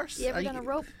rope course? You ever done a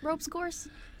ropes course?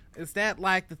 Is that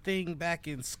like the thing back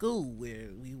in school where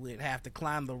we would have to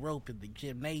climb the rope in the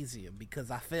gymnasium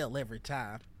because I fell every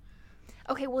time?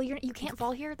 Okay, well you can't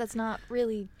fall here. That's not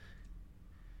really.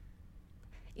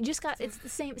 You just got. It's the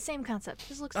same concept.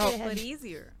 Just look straight ahead. But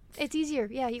easier. It's easier.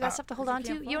 Yeah, you got stuff to hold on to.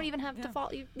 can't You don't fall. even have to Yeah.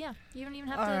 fall. You don't even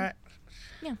have All to. right.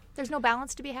 Yeah, there's no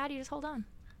balance to be had. You just hold on.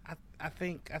 I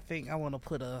think I want to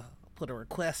put a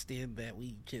request in that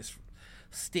we just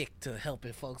stick to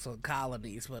helping folks on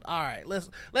colonies. But all right,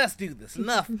 let's do this.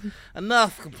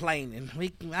 Enough complaining.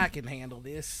 I can handle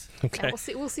this. Okay.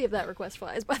 Yeah, we'll see if that request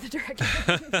flies by the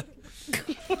director.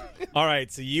 All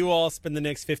right. So you all spend the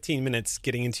next 15 minutes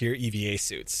getting into your EVA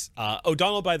suits.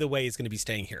 O'Donnell, by the way, is going to be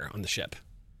staying here on the ship.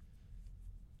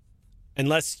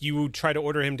 Unless you try to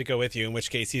order him to go with you, in which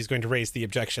case he's going to raise the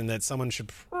objection that someone should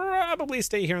probably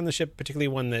stay here on the ship, particularly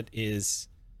one that is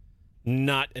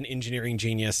not an engineering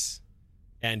genius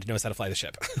and knows how to fly the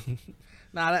ship.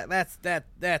 Nah,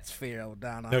 that's fair,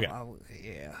 O'Donnell. Okay.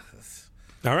 Yeah.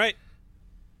 All right.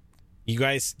 You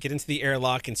guys get into the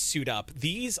airlock and suit up.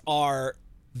 These are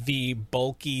the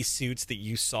bulky suits that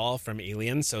you saw from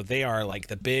Alien. So they are like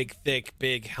the big, thick,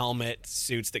 big helmet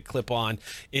suits that clip on.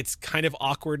 It's kind of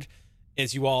awkward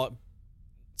as you all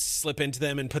slip into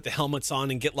them and put the helmets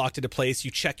on and get locked into place.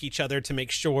 You check each other to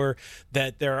make sure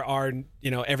that there are,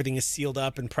 everything is sealed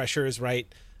up and pressure is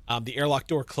right. The airlock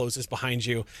door closes behind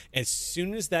you. As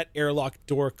soon as that airlock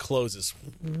door closes,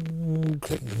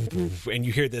 and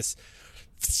you hear this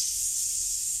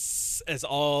as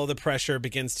all the pressure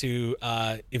begins to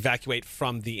evacuate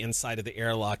from the inside of the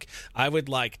airlock, I would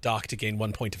like Doc to gain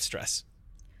 1 point of stress.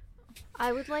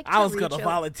 I would like. To I was reach gonna o-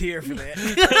 volunteer for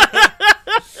that.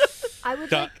 I would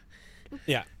Doc, like.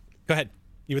 yeah, go ahead.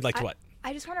 You would like to what?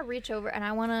 I just want to reach over and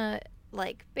I want to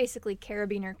basically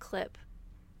carabiner clip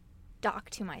Doc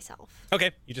to myself.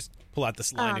 Okay, you just pull out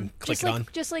this line and click just it like, on.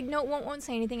 Just like no, won't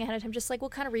say anything ahead of time. Just like we'll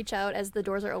kind of reach out as the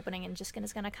doors are opening and just gonna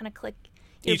kind of click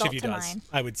your Each belt of you to does. mine.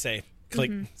 I would say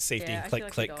click safety, Yeah, I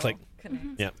click, feel like click, we'd click. all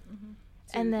connect Yeah.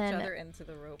 to And then- each other and to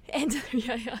the rope. And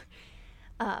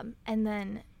and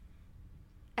then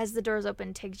as the doors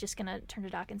open, Tig's just gonna turn to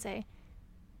Doc and say,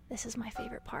 "This is my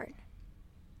favorite part.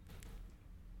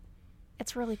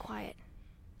 It's really quiet.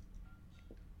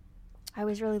 I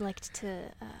always really liked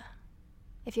to,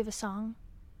 if you have a song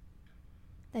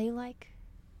that you like,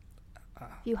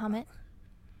 you hum it.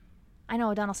 I know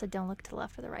O'Donnell said don't look to the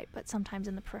left or the right, but sometimes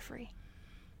in the periphery.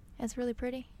 It's really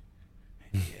pretty.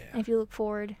 Yeah. And if you look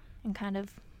forward and kind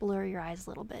of blur your eyes a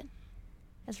little bit,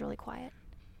 it's really quiet.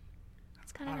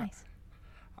 It's kind of nice.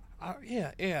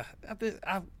 Yeah.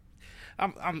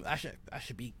 I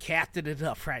should be captaining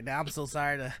up right now. I'm so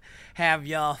sorry to have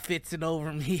y'all fixing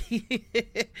over me.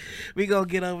 We gonna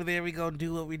get over there. We gonna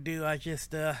do what we do. I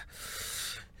just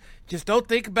don't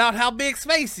think about how big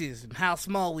space is and how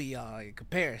small we are in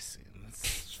comparison.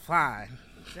 It's fine.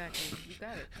 Exactly. You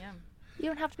got it. Yeah. You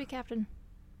don't have to be captain.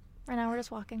 Right now we're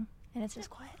just walking, and it's just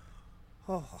quiet.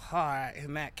 Oh, all right.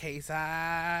 In that case,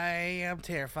 I am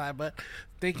terrified, but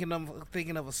thinking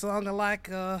of a song I like,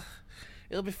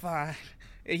 it'll be fine.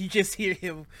 And you just hear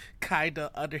him kind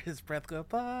of under his breath go,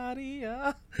 "Body,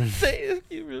 thank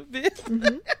you a bit."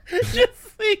 Just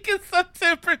thinking some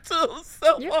temper to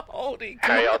himself, holding.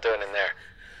 How y'all doing in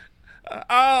there?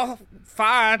 Oh,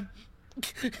 fine.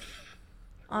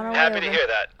 On our Happy way to over. hear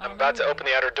that. I'm about to open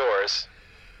the outer doors.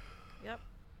 Yep.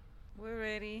 We're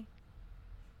ready.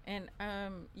 And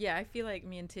yeah, I feel like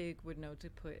me and Tig would know to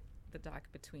put the dock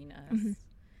between us.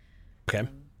 Okay.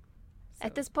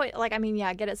 At this point, like, I mean,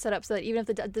 yeah, get it set up so that even if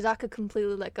the dock could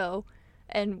completely let go,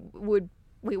 and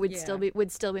we would still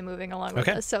be moving along with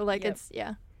Okay. us. So like Yep. it's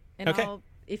yeah. And Okay.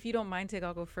 if you don't mind, Tig,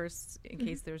 I'll go first in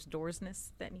case there's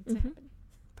doorsness that needs to happen.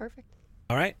 Perfect.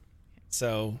 All right.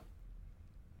 So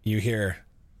you hear,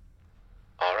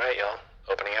 All right, y'all.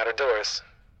 Opening outer doors.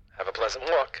 Have a pleasant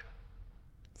walk.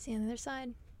 See you on the other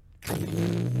side.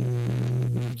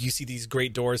 you see these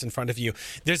great doors in front of you.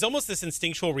 There's almost this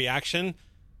instinctual reaction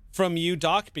from you,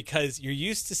 Doc, because you're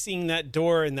used to seeing that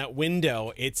door and that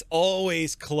window. It's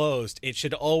always closed. It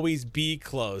should always be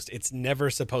closed. It's never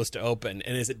supposed to open.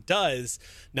 And as it does,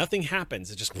 nothing happens.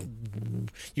 It just,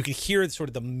 you can hear sort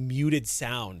of the muted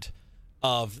sound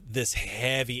of this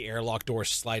heavy airlock door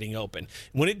sliding open.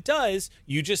 When it does,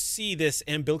 you just see this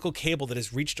umbilical cable that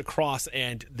is reached across,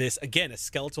 and this, again, a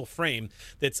skeletal frame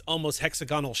that's almost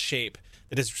hexagonal shape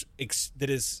that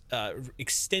is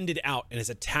extended out and is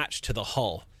attached to the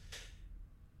hull.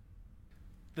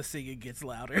 The singing gets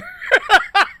louder.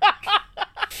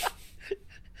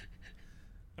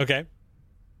 Okay.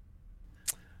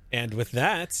 And with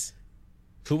that,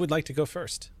 who would like to go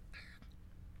first?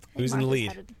 Who's in the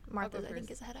lead? Martha, I'll go I think,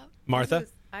 first. is head out. Martha?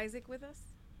 Is Isaac with us?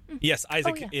 Yes,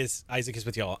 Isaac yeah. Isaac is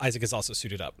with y'all. Isaac is also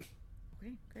suited up.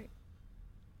 Okay, great.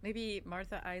 Maybe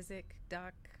Martha, Isaac,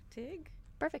 Doc, Tig?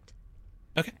 Perfect.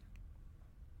 Okay.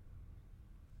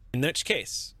 In that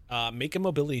case, make a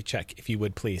mobility check, if you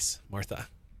would, please, Martha.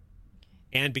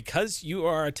 And because you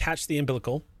are attached to the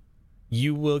umbilical,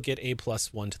 you will get a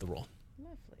 +1 to the roll.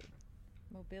 Lovely.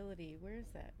 Mobility, where is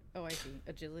that? Oh, I see.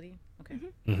 Agility. Okay.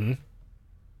 Mm-hmm.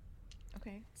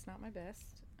 Okay, it's not my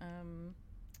best.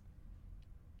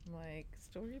 Like,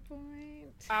 story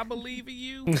point? I believe in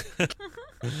you.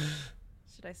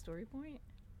 Should I story point?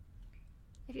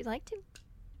 If you'd like to.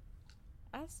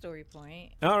 I'll story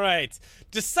point. All right.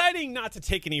 Deciding not to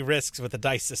take any risks with the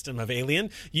dice system of Alien,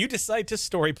 you decide to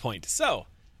story point. So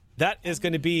that is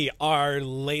going to be our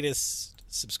latest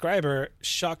subscriber,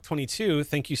 Shock22.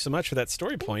 Thank you so much for that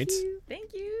story point.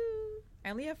 Thank you. I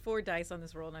only have 4 dice on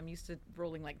this roll, and I'm used to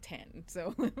rolling like 10.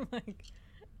 So, like,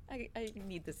 I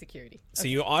need the security. So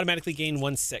you automatically gain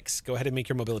 1/6. Go ahead and make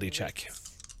your mobility check.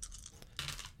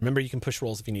 Remember, you can push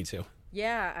rolls if you need to.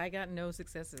 Yeah, I got no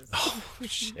successes. Oh,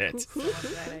 shit. So I'm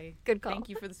glad I Good call. Thank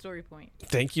you for the story point.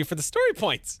 Thank you for the story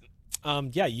points.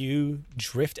 Yeah, you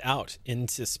drift out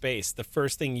into space. The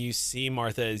first thing you see,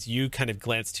 Martha, is you kind of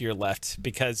glance to your left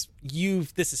because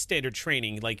this is standard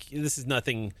training. Like, this is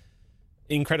nothing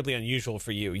incredibly unusual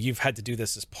for you. You've had to do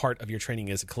this as part of your training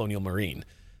as a Colonial Marine.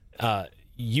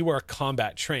 You are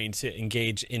combat trained to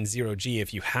engage in 0G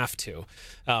if you have to.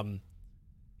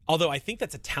 Although I think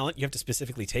that's a talent you have to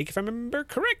specifically take, if I remember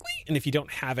correctly. And if you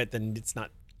don't have it, then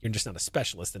you're just not a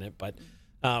specialist in it. But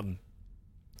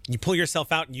you pull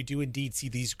yourself out and you do indeed see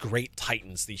these great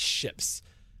Titans. These ships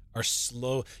are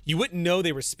slow. You wouldn't know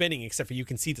they were spinning except for you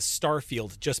can see the star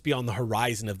field just beyond the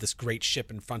horizon of this great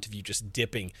ship in front of you, just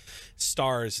dipping,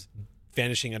 stars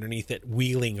vanishing underneath it,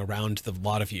 wheeling around the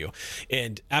lot of you.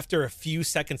 And after a few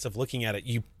seconds of looking at it,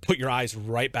 you put your eyes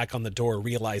right back on the door,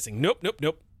 realizing, nope.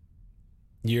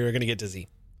 You're going to get dizzy.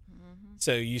 Mm-hmm.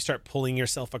 So you start pulling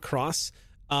yourself across.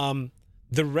 The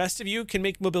rest of you can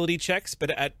make mobility checks, but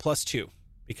at +2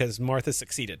 because Martha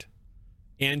succeeded.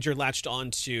 And you're latched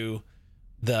onto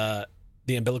the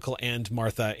umbilical and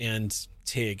Martha and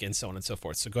Tig and so on and so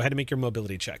forth. So go ahead and make your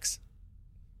mobility checks.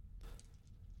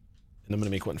 And I'm going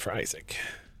to make one for Isaac.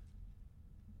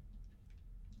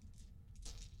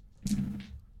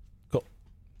 Cool.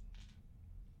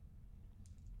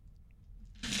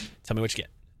 Tell me what you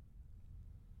get.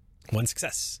 1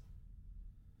 success.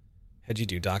 How'd you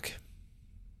do, Doc?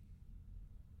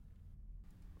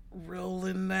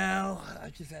 Rolling now.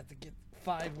 I just have to get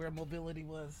 5 where mobility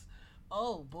was.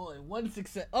 Oh boy, 1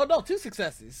 success. Oh no, 2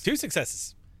 successes. 2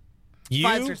 successes.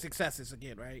 5 are successes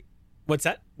again, right? What's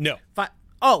that? No. 5.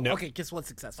 Oh, No. okay, just 1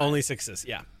 success. Only 6s,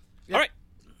 yeah. Yep. All right.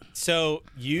 So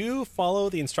you follow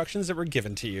the instructions that were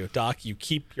given to you, Doc. You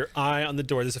keep your eye on the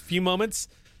door. There's a few moments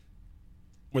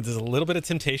where there's a little bit of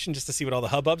temptation just to see what all the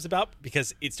hubbub's about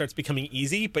because it starts becoming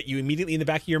easy, but you immediately in the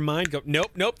back of your mind go,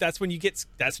 nope, that's when you get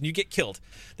killed.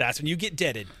 That's when you get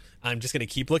deaded. I'm just going to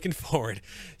keep looking forward.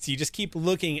 So you just keep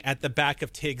looking at the back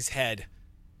of Tig's head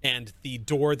and the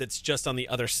door that's just on the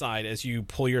other side as you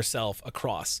pull yourself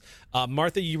across.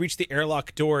 Martha, you reach the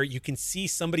airlock door. You can see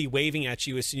somebody waving at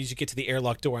you as soon as you get to the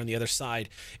airlock door on the other side,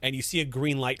 and you see a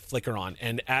green light flicker on.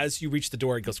 And as you reach the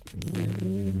door, it goes...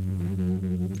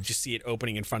 You just see it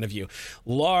opening in front of you.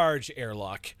 Large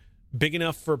airlock, big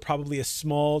enough for probably a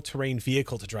small terrain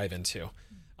vehicle to drive into.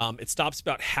 It stops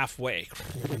about halfway.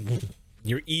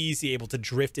 You're easy able to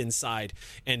drift inside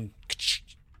and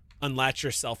unlatch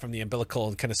yourself from the umbilical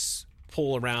and kind of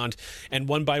pull around, and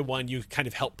one by one you kind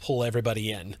of help pull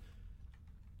everybody in.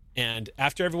 And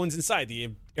after everyone's inside, the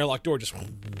airlock door just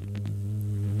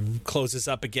closes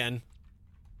up again,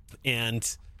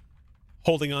 and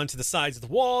holding on to the sides of the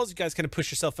walls, you guys kind of push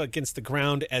yourself against the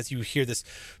ground as you hear this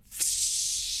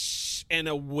and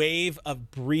a wave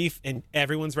of brief, and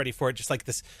everyone's ready for it, just like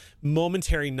this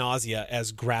momentary nausea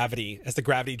as the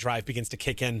gravity drive begins to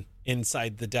kick in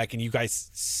inside the deck, and you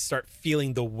guys start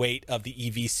feeling the weight of the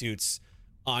EV suits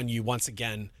on you once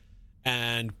again.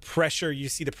 And pressure, you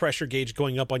see the pressure gauge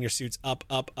going up on your suits, up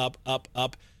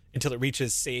until it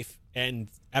reaches safe. And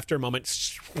after a moment,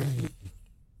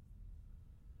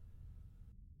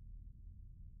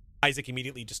 Isaac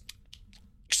immediately just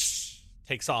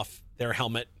takes off their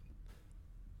helmet.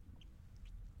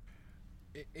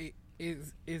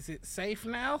 Is it safe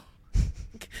now?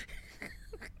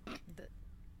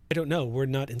 I don't know. We're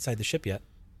not inside the ship yet.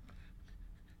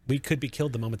 We could be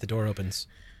killed the moment the door opens.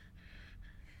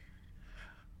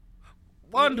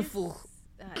 Wonderful.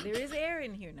 There is air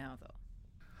in here now, though.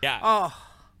 Yeah. Oh,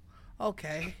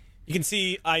 okay. You can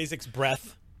see Isaac's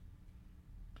breath.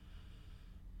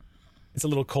 It's a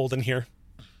little cold in here.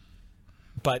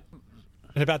 But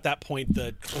at about that point,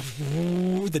 the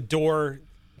door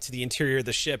to the interior of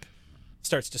the ship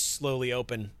starts to slowly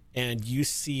open, and you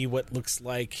see what looks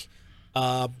like,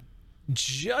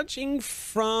 judging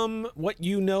from what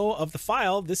you know of the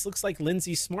file, this looks like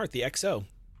Lindsay Smart, the XO.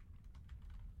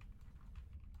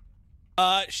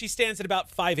 She stands at about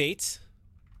 5'8".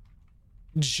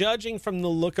 Judging from the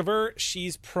look of her,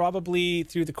 she's probably,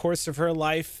 through the course of her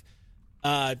life,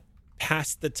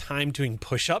 past the time doing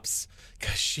push-ups,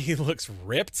 because she looks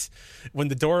ripped. When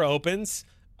the door opens,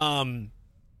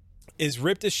 as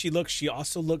ripped as she looks, she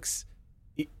also looks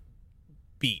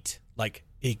beat, like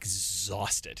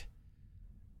exhausted.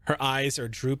 Her eyes are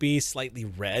droopy, slightly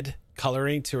red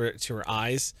coloring to her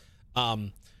eyes.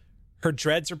 Her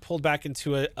dreads are pulled back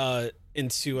into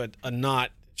a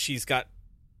knot. She's got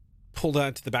pulled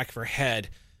out to the back of her head.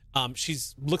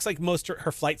 She's looks like most of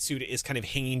her flight suit is kind of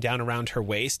hanging down around her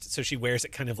waist, so she wears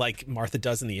it kind of like Martha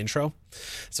does in the intro.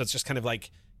 So it's just kind of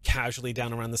like casually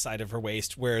down around the side of her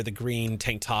waist, where the green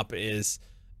tank top is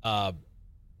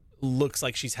looks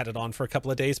like she's had it on for a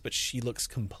couple of days, but she looks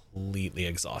completely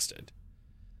exhausted.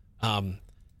 And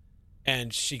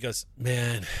she goes,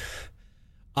 "Man,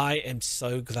 I am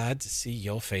so glad to see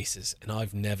your faces, and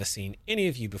I've never seen any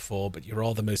of you before, but you're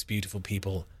all the most beautiful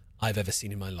people I've ever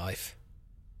seen in my life."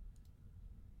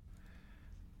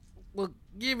 Well,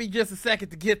 give me just a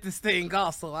second to get this thing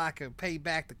off so I can pay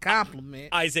back the compliment.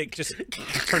 Isaac just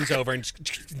turns over and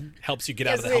just helps you get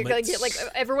out of the helmet. Like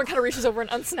everyone kind of reaches over and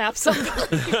unsnaps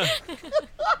something.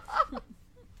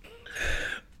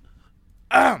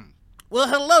 Well,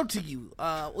 hello to you.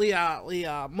 We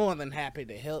are more than happy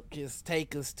to help. Just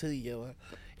take us to your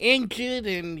injured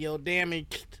and your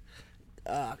damaged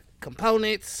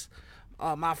components.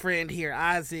 My friend here,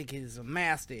 Isaac, is a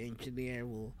master engineer.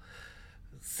 Will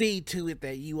see to it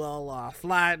that you all are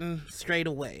flying straight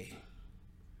away.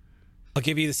 I'll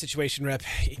give you the situation rep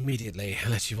immediately and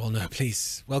let you all know.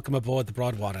 Please, welcome aboard the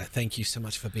Broadwater. Thank you so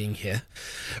much for being here.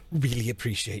 Really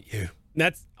appreciate you.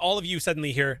 That's all of you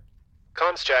suddenly here.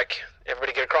 Comms check.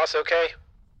 Everybody get across okay?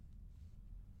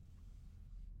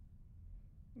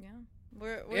 Yeah,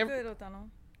 we're good,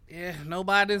 Otano. Yeah,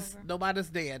 nobody's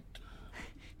dead.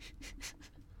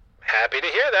 Happy to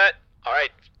hear that. All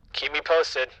right, keep me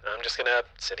posted. I'm just gonna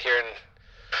sit here and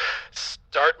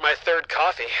start my third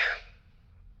coffee.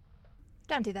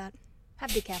 Don't do that. Have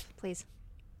decaf, please.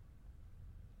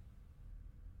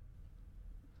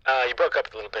 You broke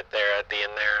up a little bit there at the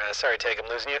end there. Sorry, Tig, I'm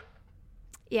losing you.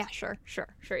 Yeah, sure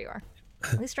you are.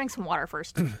 At least drink some water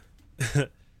first.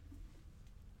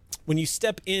 When you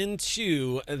step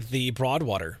into the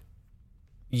Broadwater,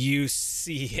 you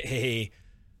see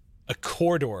a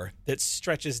corridor that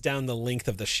stretches down the length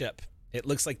of the ship. It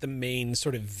looks like the main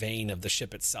sort of vein of the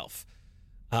ship itself.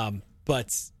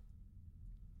 But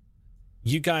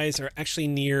you guys are actually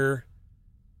near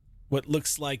what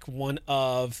looks like it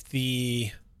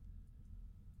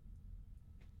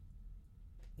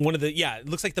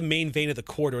looks like the main vein of the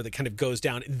corridor that kind of goes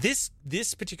down. This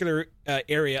particular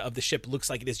area of the ship looks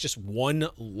like it is just one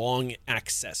long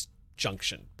access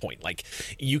junction point. Like,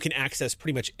 you can access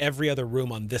pretty much every other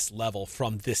room on this level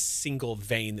from this single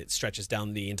vein that stretches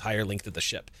down the entire length of the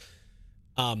ship.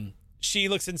 She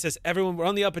looks and says, everyone, we're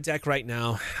on the upper deck right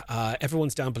now.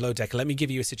 Everyone's down below deck. Let me give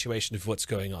you a situation of what's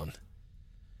going on.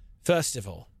 First of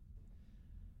all,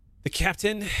 the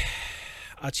captain,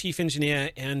 our chief engineer,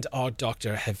 and our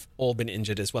doctor have all been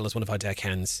injured, as well as one of our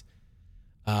deckhands.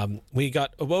 We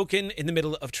got awoken in the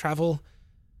middle of travel.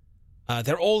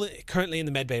 They're all currently in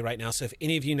the med bay right now, so if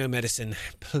any of you know medicine,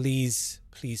 please,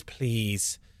 please,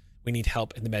 please, we need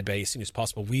help in the med bay as soon as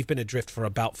possible. We've been adrift for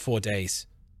about 4 days.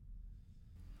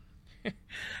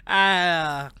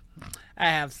 I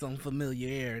have some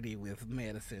familiarity with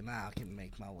medicine. I can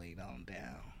make my way on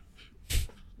down.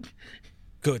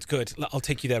 Good. I'll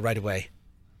take you there right away.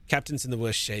 Captain's in the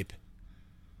worst shape.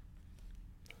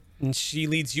 And she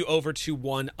leads you over to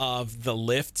one of the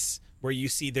lifts where you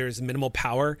see there's minimal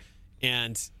power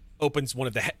and opens one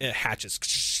of the hatches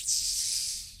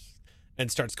and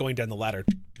starts going down the ladder.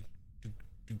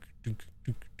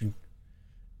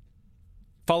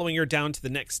 Following her down to the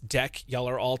next deck, y'all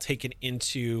are all taken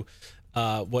into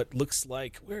what looks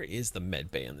like... Where is the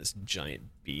med bay on this giant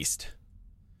beast?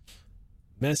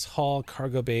 Mess hall,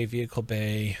 cargo bay, vehicle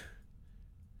bay,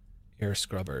 air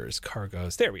scrubbers,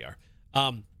 cargoes. There we are.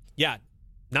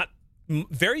 Not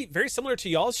very, very similar to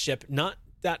y'all's ship. Not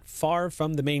that far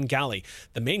from the main galley.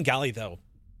 The main galley, though,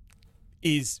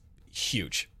 is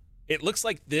huge. It looks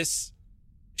like this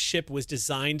ship was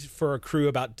designed for a crew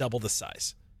about double the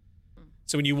size.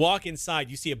 So when you walk inside,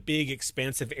 you see a big,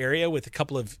 expansive area with a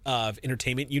couple of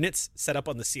entertainment units set up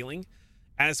on the ceiling,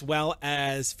 as well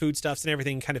as foodstuffs and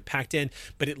everything kind of packed in.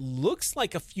 But it looks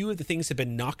like a few of the things have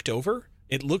been knocked over.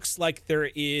 It looks like there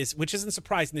is, which isn't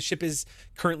surprising, the ship is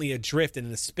currently adrift and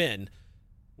in a spin,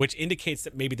 which indicates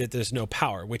that maybe that there's no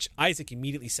power, which Isaac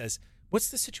immediately says, what's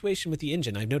the situation with the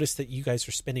engine? I've noticed that you guys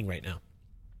are spinning right now.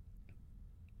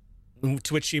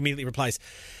 To which she immediately replies,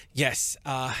 yes.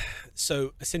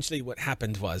 So essentially what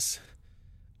happened was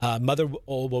Mother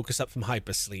all woke us up from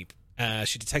hypersleep.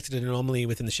 She detected an anomaly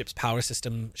within the ship's power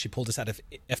system. She pulled us out of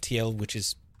FTL, which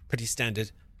is pretty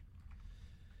standard.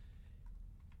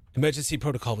 Emergency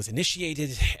protocol was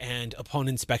initiated, and upon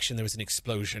inspection, there was an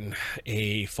explosion.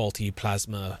 A faulty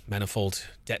plasma manifold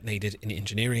detonated in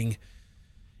engineering,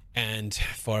 and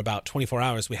for about 24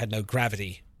 hours, we had no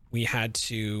gravity. We had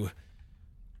to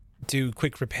do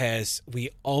quick repairs. We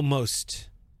almost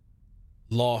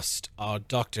lost our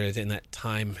doctor in that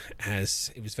time,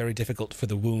 as it was very difficult for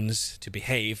the wounds to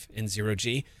behave in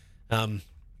 0G.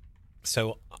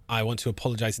 So I want to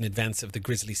apologize in advance of the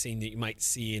grisly scene that you might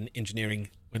see in engineering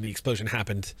when the explosion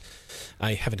happened.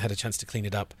 I haven't had a chance to clean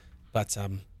it up, but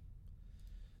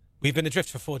we've been adrift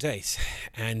for 4 days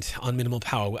and on minimal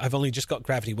power. I've only just got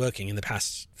gravity working in the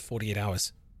past 48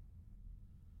 hours.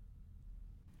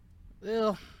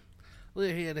 Well,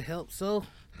 we're here to help, so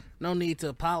no need to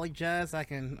apologize. I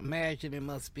can imagine it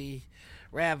must be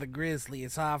rather grisly.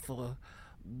 It's hard for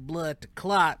blood to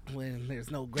clot when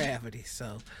there's no gravity,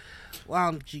 so why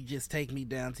don't you just take me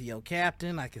down to your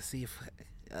captain? I can see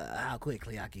how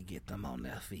quickly I can get them on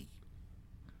their feet.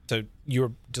 So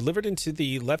you're delivered into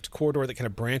the left corridor that kind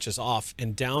of branches off,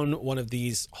 and down one of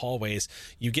these hallways,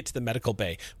 you get to the medical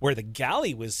bay. Where the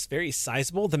galley was very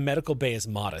sizable, the medical bay is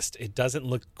modest. It doesn't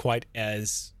look quite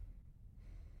as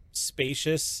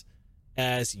spacious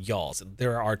as y'all's.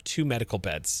 There are 2 medical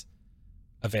beds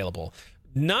available.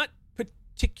 Not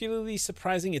particularly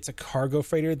surprising. It's a cargo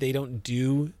freighter. They don't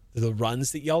do the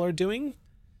runs that y'all are doing.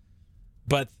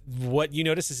 But what you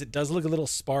notice is it does look a little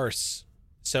sparse.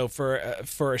 So for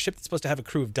a ship that's supposed to have a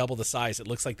crew of double the size, it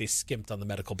looks like they skimped on the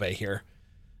medical bay here.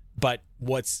 But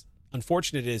what's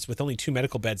unfortunate is with only 2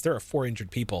 medical beds, there are 4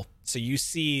 injured people. So you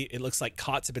see, it looks like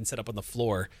cots have been set up on the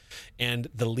floor, and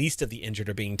the least of the injured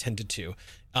are being tended to.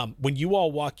 When you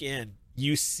all walk in,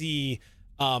 you see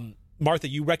Martha.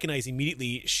 You recognize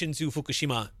immediately Shinzu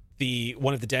Fukushima,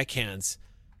 one of the deckhands.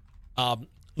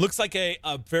 Looks like a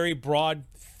very broad,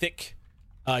 thick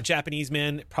Japanese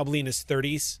man, probably in his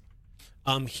 30s.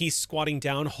 He's squatting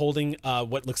down, holding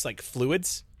what looks like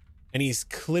fluids, and he's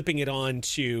clipping it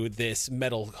onto this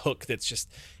metal hook that's just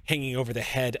hanging over the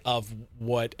head of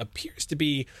what appears to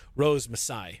be Rose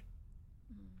Masai.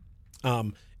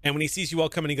 And when he sees you all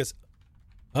coming, he goes,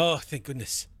 "Oh, thank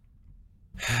goodness.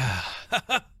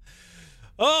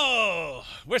 Oh,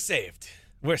 we're saved.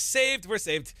 We're saved. We're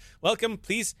saved. Welcome.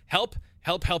 Please help,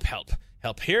 help, help, help.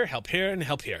 Help here, and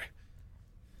help here."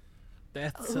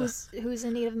 That's Who's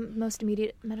in need of most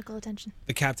immediate medical attention?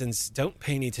 The captains, don't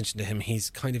pay any attention to him. He's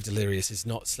kind of delirious. He's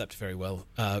not slept very well.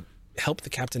 Help the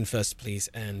captain first, please.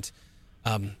 And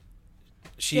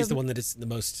she's the one that is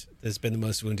has been the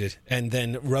most wounded. And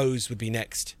then Rose would be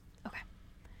next. Okay.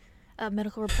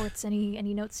 Medical reports.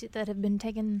 Any notes that have been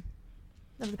taken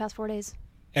over the past 4 days?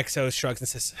 Exo shrugs and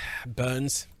says,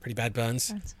 "Burns, pretty bad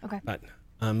burns." Okay. But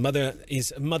Mother,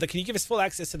 can you give us full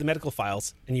access to the medical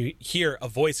files? And you hear a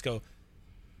voice go,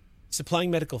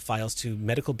 "Supplying medical files to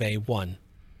Medical Bay 1.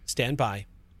 Stand by.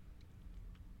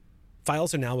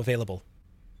 Files are now available."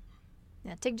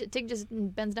 Yeah, Tig just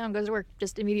bends down, goes to work,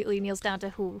 just immediately kneels down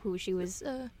to who she was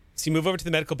So you move over to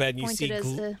the medical bed and you see pointed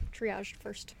as the triaged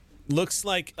first. looks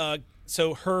like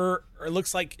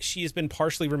looks like she has been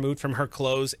partially removed from her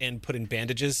clothes and put in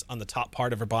bandages on the top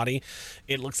part of her body.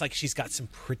 It looks like she's got some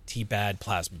pretty bad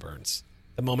plasma burns.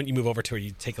 The moment you move over to her,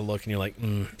 you take a look and you're like,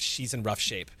 she's in rough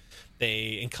shape.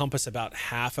 They encompass about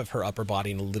half of her upper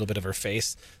body and a little bit of her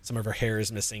face. Some of her hair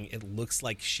is missing. It looks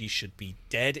like she should be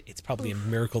dead. It's probably a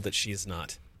miracle that she is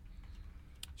not.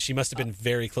 She must have been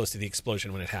very close to the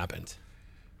explosion when it happened.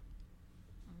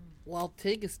 While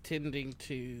Tig is tending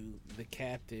to the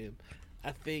captain,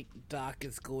 I think Doc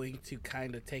is going to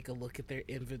kind of take a look at their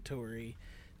inventory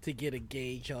to get a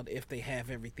gauge on if they have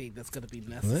everything that's going to be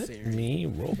necessary. Let me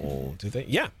roll. Do they?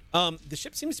 Yeah. The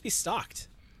ship seems to be stocked.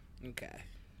 Okay.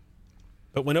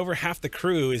 But when over half the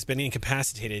crew has been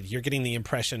incapacitated, you're getting the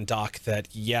impression, Doc, that,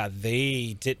 yeah,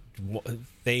 they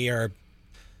are...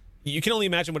 You can only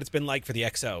imagine what it's been like for the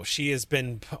XO. She has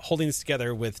been holding this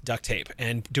together with duct tape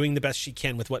and doing the best she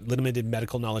can with what limited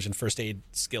medical knowledge and first aid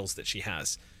skills that she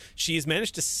has. She has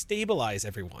managed to stabilize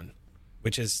everyone,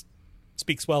 which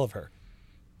speaks well of her.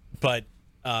 But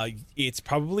it's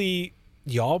probably...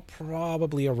 Y'all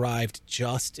probably arrived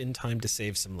just in time to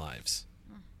save some lives,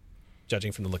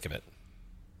 judging from the look of it.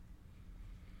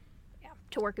 Yeah,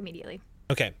 to work immediately.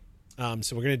 Okay,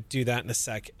 so we're going to do that in a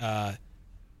sec.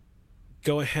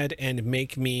 Go ahead and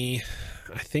make me...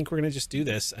 I think we're going to just do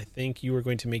this. I think you are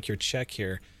going to make your check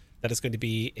here. That is going to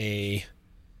be a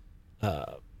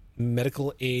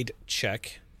medical aid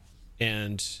check.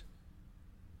 And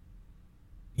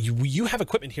you have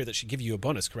equipment here that should give you a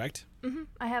bonus, correct? Mm-hmm.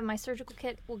 I have my surgical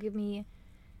kit. Will give me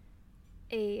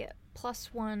a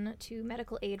 +1 to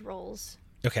medical aid rolls.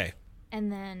 Okay.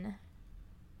 And then,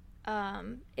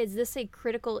 is this a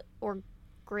critical or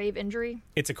grave injury?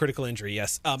 It's a critical injury,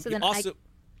 yes. So then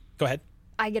go ahead.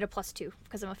 I get a +2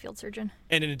 because I'm a field surgeon.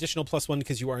 And an additional +1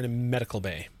 because you are in a medical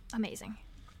bay. Amazing.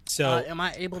 So, am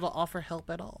I able to offer help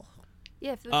at all?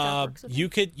 Yeah, if that works with you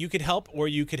could help, or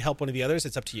you could help one of the others.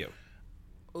 It's up to you.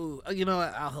 Ooh, you know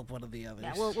what? I'll help one of the others.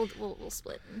 Yeah, we'll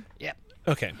split. Yep.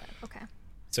 Okay. Okay.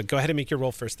 So go ahead and make your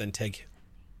roll first, then, Tig.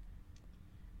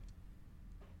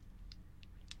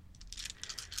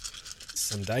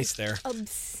 Some dice there.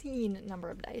 Obscene number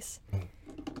of dice.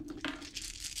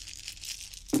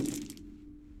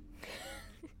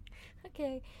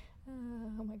 Okay.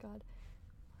 Oh my god.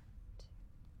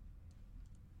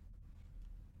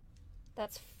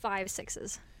 That's 5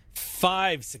 6s.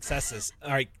 5 successes.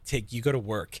 All right, Tig, you go to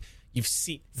work. You've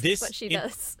seen this. That's what she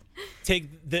does. Tig,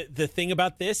 the thing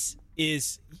about this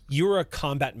is you're a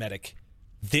combat medic.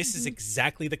 This is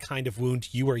exactly the kind of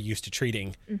wound you are used to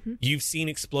treating. You've seen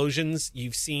explosions.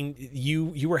 You've seen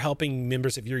you were helping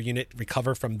members of your unit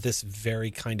recover from this very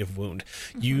kind of wound.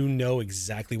 You know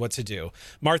exactly what to do.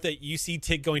 Martha, you see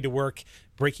Tig going to work,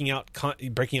 breaking out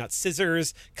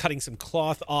scissors, cutting some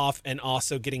cloth off, and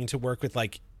also getting to work with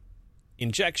like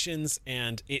injections.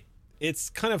 And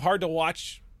it's kind of hard to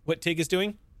watch what Tig is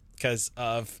doing because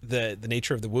of the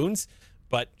nature of the wounds.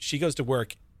 But she goes to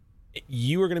work.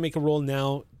 You are going to make a roll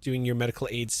now doing your medical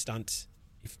aid stunt,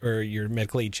 or your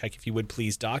medical aid check, if you would,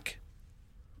 please, Doc.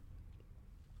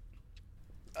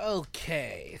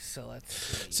 Okay, so let's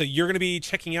see. So you're going to be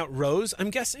checking out Rose, I'm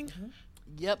guessing?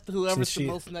 Yep, whoever's the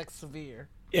most next severe.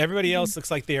 Everybody else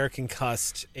looks like they are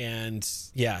concussed, and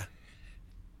yeah.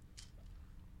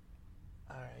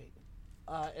 All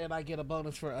right. And I get a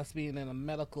bonus for us being in a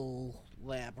medical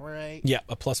lab, right? Yeah,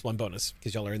 a +1 bonus,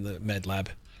 because y'all are in the med lab.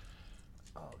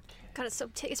 Okay. God,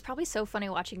 it's probably so funny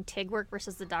watching Tig work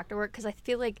versus the doctor work, because I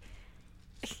feel like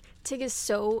Tig is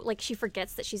so, like, she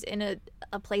forgets that she's in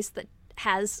a place that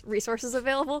has resources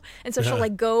available, and so she'll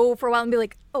like go for a while and be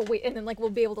like, oh wait, and then like we'll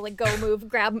be able to like go move,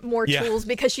 grab more tools,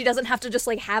 because she doesn't have to just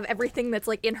like have everything that's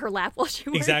like in her lap while she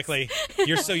works. Exactly.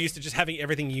 You're so used to just having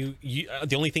everything you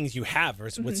the only things you have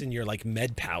is what's in your like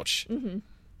med pouch. Mm-hmm. And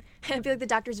I feel like the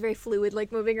doctor's very fluid,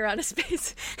 like moving around a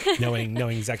space. knowing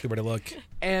exactly where to look.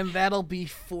 And that'll be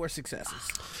 4 successes.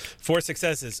 4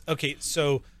 successes. Okay,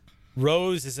 so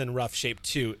Rose is in rough shape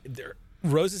too.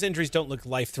 Rose's injuries don't look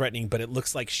life-threatening, but it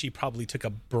looks like she probably took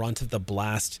a brunt of the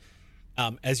blast.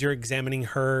 As you're examining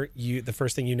her, the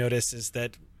first thing you notice is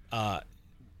that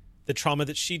the trauma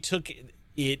that she took,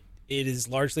 it is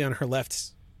largely on her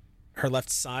left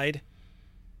side.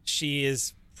 She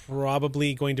is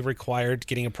probably going to require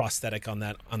getting a prosthetic on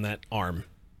that arm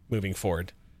moving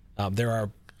forward. There are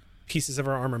pieces of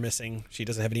her arm are missing. She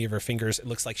doesn't have any of her fingers. It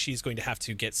looks like she's going to have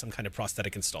to get some kind of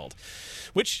prosthetic installed,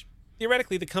 which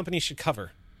theoretically the company should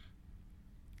cover.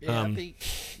 Yeah, I think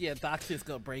Doc's just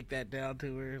gonna break that down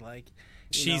to her. Like,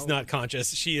 she's not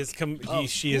conscious. She is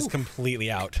is completely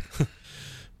out.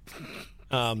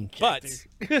 But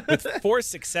with 4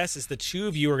 successes, the 2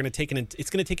 of you are going to it's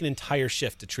going to take an entire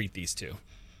shift to treat these 2.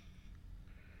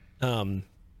 And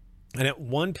at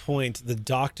one point, the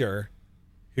doctor,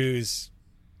 who's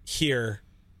here,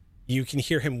 you can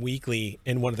hear him weakly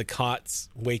in one of the cots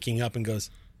waking up and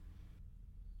goes,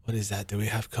 "What is that? Do we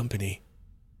have company?"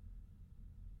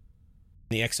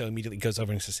 And the XO immediately goes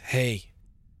over and says, "Hey."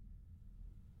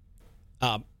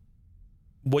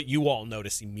 What you all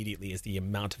notice immediately is the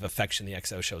amount of affection the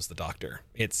XO shows the doctor.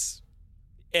 It's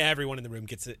everyone in the room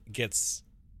gets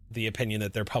the opinion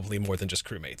that they're probably more than just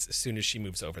crewmates as soon as she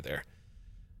moves over there.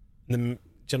 And the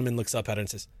gentleman looks up at her and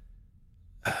says,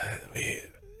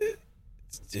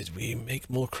 "Did we make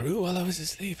more crew while I was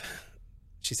asleep?"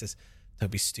 She says,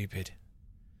 "Don't be stupid.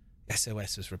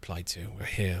 SOS was replied to. We're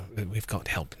here. We've got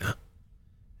help now.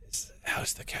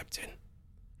 How's the captain?"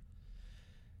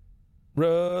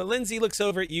 Lindsay looks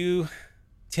over at you,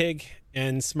 Tig,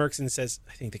 and smirks and says,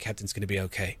 "I think the captain's going to be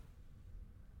okay."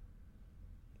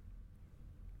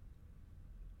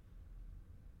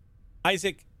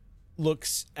 Isaac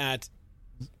looks at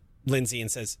Lindsay and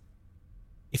says,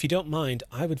 "If you don't mind,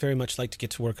 I would very much like to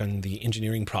get to work on the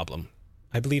engineering problem.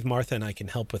 I believe Martha and I can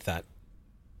help with that."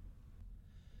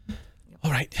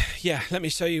 "All right. Yeah, let me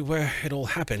show you where it all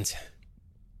happened."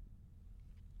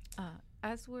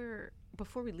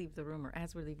 Before we leave the room, or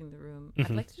as we're leaving the room,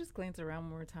 Mm-hmm. I'd like to just glance around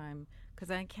one more time, because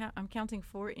I'm counting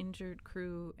 4 injured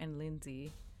crew and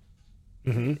Lindsay.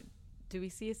 Mm-hmm. Do we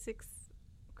see a 6th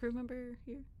crew member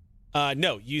here?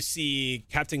 No, you see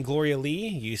Captain Gloria Lee,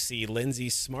 you see Lindsay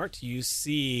Smart, you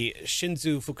see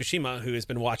Shinzu Fukushima, who has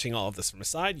been watching all of this from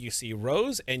aside, you see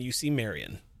Rose, and you see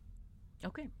Marion.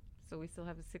 Okay, so we still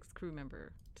have a 6th crew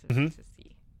member to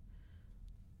see.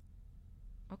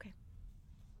 Okay.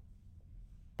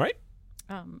 All right.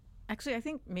 Actually, I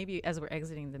think maybe as we're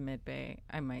exiting the mid bay,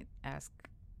 I might ask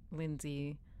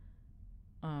Lindsay,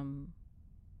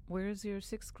 where's your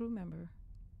 6th crew member?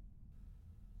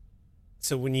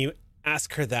 So when you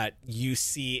ask her that, you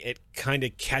see it kind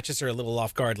of catches her a little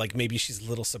off guard. Like maybe she's a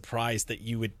little surprised that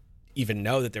you would even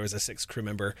know that there was a 6th crew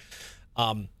member.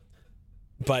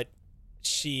 But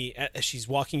as she's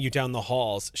walking you down the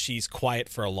halls, she's quiet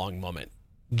for a long moment.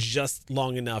 Just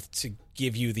long enough to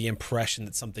give you the impression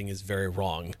that something is very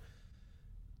wrong.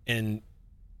 And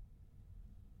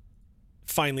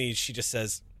finally, she just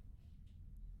says,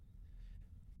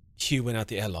 "Hugh went out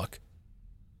the airlock.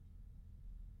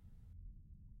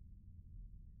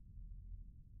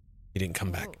 He didn't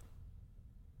come back."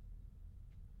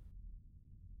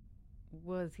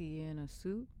 Was he in a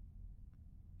suit?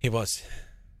 He was.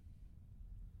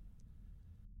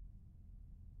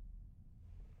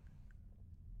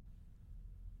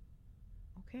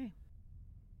 Okay.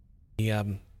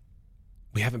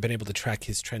 We haven't been able to track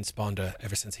his transponder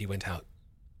ever since he went out.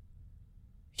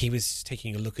 He was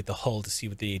taking a look at the hull to see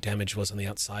what the damage was on the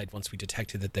outside once we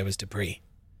detected that there was debris.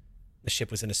 The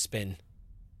ship was in a spin.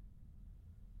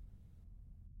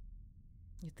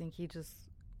 You think he just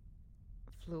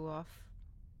flew off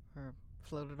or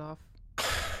floated off?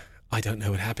 I don't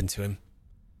know what happened to him.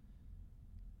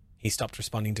 He stopped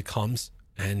responding to comms,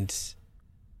 and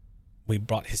we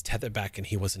brought his tether back, and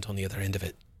he wasn't on the other end of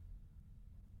it.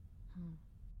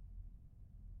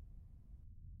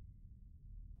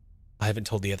 I haven't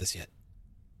told the others yet.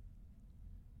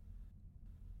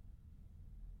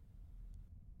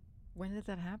 When did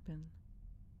that happen?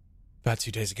 About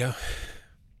 2 days ago,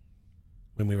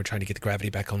 when we were trying to get the gravity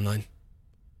back online.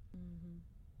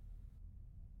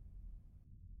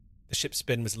 The ship's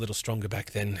spin was a little stronger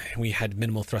back then. We had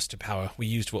minimal thruster power. We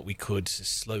used what we could to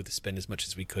slow the spin as much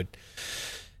as we could.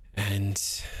 And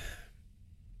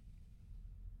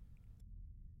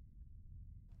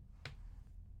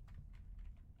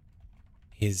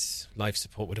his life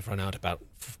support would have run out about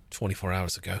 24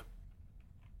 hours ago.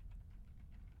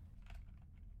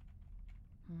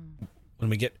 When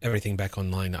we get everything back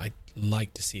online, I'd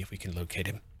like to see if we can locate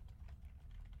him.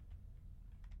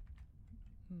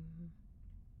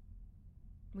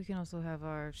 We can also have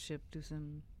our ship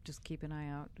just keep an eye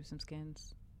out, do some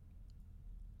scans.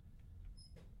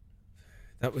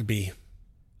 That would be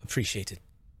appreciated.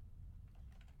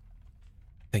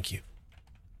 Thank you.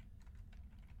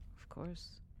 Of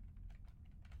course.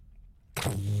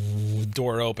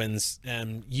 Door opens,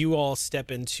 and you all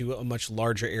step into a much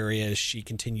larger area as she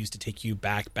continues to take you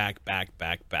back to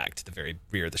the very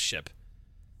rear of the ship.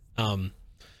 At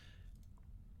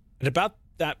about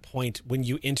that point, when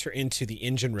you enter into the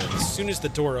engine room, as soon as the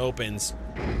door opens,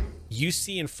 you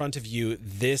see in front of you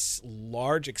this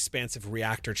large, expansive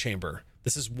reactor chamber.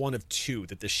 This is one of two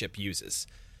that the ship uses.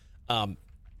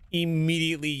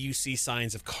 Immediately, you see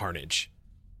signs of carnage.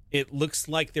 It looks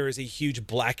like there is a huge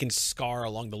blackened scar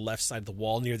along the left side of the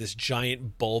wall near this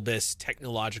giant bulbous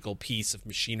technological piece of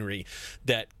machinery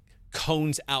that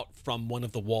cones out from one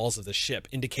of the walls of the ship,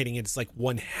 indicating it's like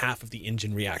one half of the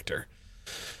engine reactor.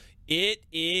 It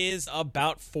is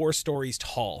about 4 stories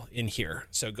tall in here,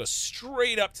 so it goes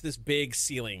straight up to this big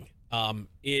ceiling.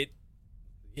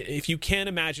 If you can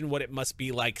imagine what it must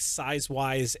be like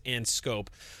size-wise and scope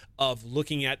of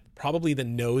looking at probably the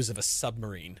nose of a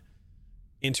submarine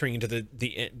entering into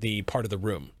the part of the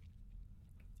room.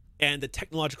 And the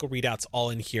technological readouts all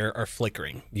in here are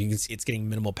flickering. You can see it's getting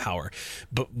minimal power.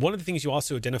 But one of the things you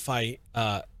also identify,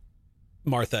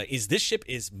 Martha, is this ship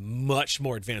is much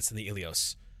more advanced than the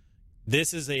Ilios.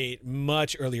 This is a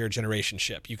much earlier generation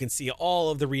ship. You can see all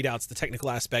of the readouts, the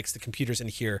technical aspects, the computers in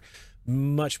here,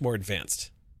 much more advanced.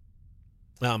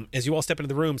 As you all step into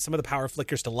the room, some of the power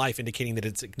flickers to life, indicating that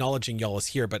it's acknowledging y'all is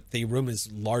here, but the room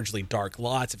is largely dark.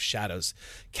 Lots of shadows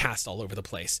cast all over the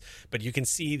place. But you can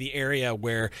see the area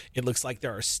where it looks like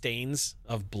there are stains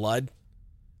of blood.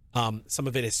 Some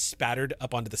of it is spattered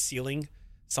up onto the ceiling.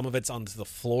 Some of it's onto the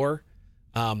floor.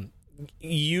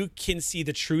 You can see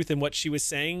the truth in what she was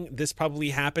saying. This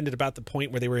probably happened at about the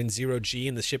point where they were in 0G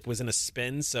and the ship was in a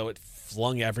spin, so it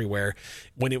flung everywhere.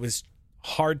 When it was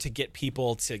hard to get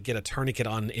people to get a tourniquet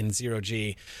on in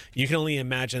 0G, you can only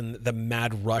imagine the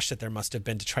mad rush that there must have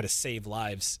been to try to save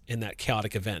lives in that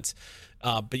chaotic event.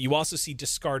 But you also see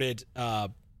discarded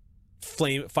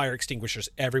fire extinguishers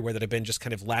everywhere that have been just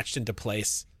kind of latched into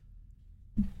place.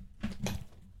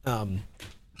 And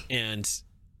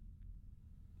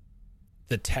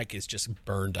the tech is just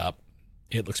burned up.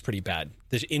 It looks pretty bad.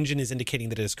 The engine is indicating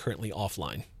that it is currently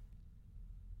offline.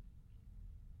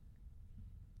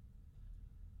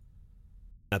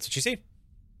 That's what you see.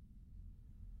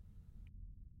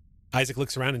 Isaac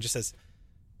looks around and just says,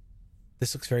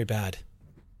 "This looks very bad."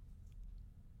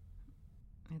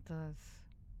 It does.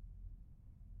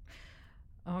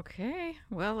 Okay.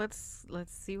 Well, let's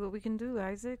see what we can do,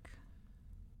 Isaac.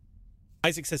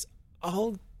 Isaac says,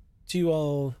 "I'll do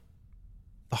all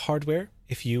the hardware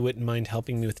if you wouldn't mind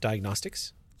helping me with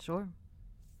diagnostics." Sure.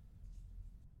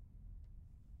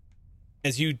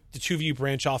 As the two of you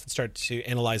branch off and start to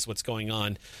analyze what's going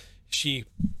on, she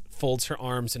folds her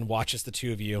arms and watches the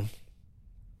two of you.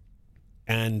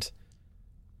 And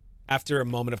after a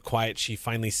moment of quiet, she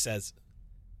finally says,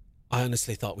 "I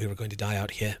honestly thought we were going to die out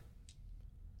here.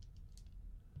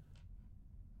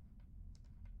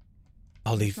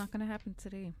 I'll leave." It's not going to happen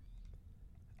today.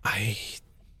 I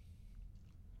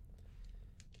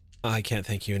can't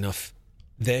thank you enough.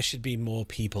 There should be more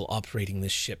people operating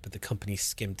this ship, but the company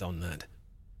skimped on that.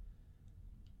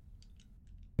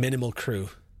 Minimal crew.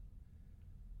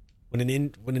 When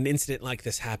an incident like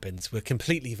this happens, we're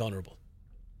completely vulnerable.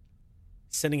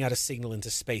 Sending out a signal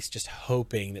into space just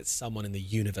hoping that someone in the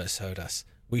universe heard us.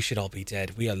 We should all be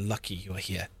dead. We are lucky you are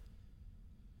here.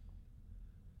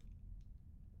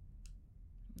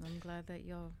 I'm glad that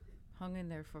y'all hung in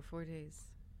there for 4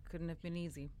 days. Couldn't have been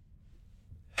easy.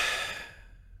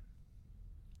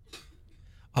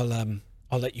 I'll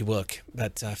let you work,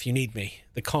 but if you need me,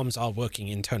 the comms are working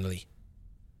internally.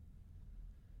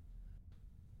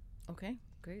 Okay,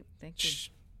 great. Thank you.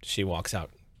 She walks out.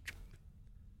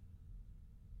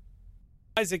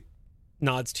 Isaac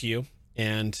nods to you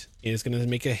and is going to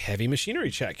make a heavy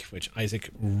machinery check, which Isaac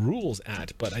rules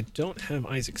at, but I don't have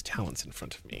Isaac's talents in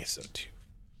front of me, so 2.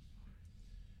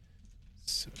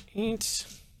 So 8.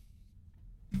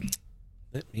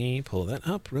 Let me pull that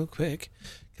up real quick,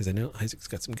 because I know Isaac's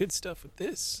got some good stuff with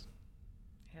this.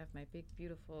 I have my big,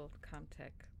 beautiful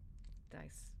Comtech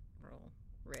dice roll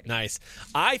ready. Nice.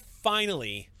 I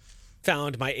finally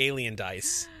found my alien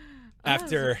dice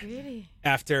after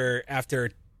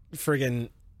friggin'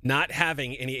 not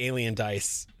having any alien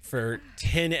dice for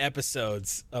 10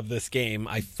 episodes of this game.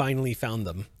 I finally found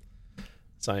them.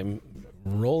 So I'm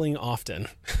rolling often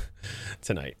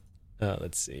tonight.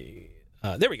 Let's see.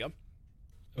 There we go.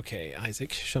 Okay,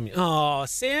 Isaac, show me. Oh,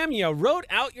 Sam, you wrote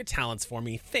out your talents for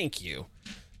me. Thank you.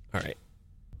 All right.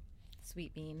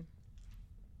 Sweet bean.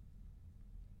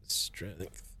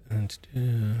 Strength.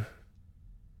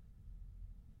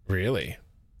 Really?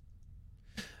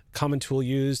 Common tool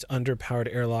used,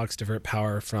 underpowered airlocks, divert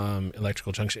power from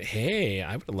electrical junction. Hey,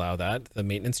 I would allow that. The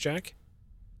maintenance jack.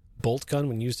 Bolt gun,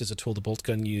 when used as a tool, the bolt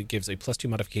gun gives a +2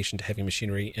 modification to heavy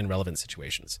machinery in relevant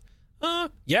situations.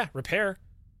 Yeah, repair.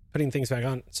 Putting things back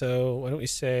on. So why don't we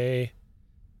say...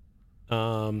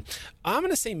 I'm going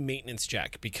to say maintenance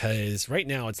jack, because right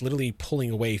now it's literally pulling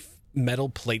away metal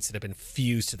plates that have been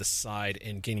fused to the side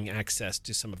and gaining access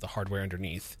to some of the hardware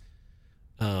underneath.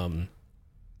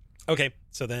 Okay,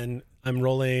 so then I'm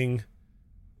rolling...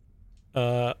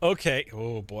 okay.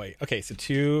 Oh, boy. Okay, so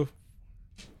 2...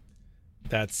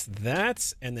 That's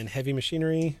that. And then heavy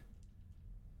machinery,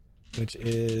 which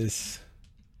is...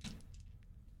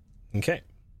 Okay.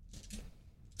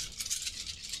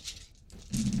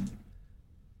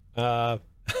 All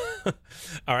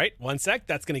right, 1 sec.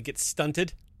 That's going to get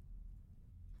stunted.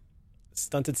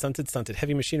 Stunted.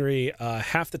 Heavy machinery,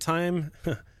 half the time.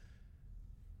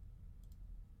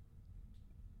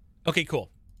 Okay, cool.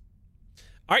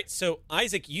 All right, so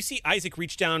Isaac, you see Isaac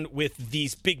reach down with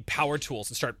these big power tools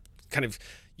and start kind of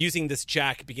using this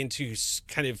jack, begin to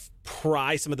kind of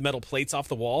pry some of the metal plates off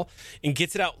the wall, and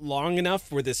gets it out long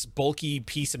enough where this bulky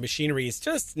piece of machinery is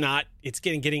just not, it's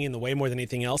getting in the way more than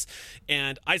anything else.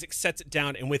 And Isaac sets it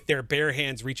down and with their bare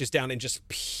hands reaches down and just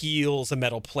peels a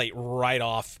metal plate right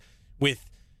off with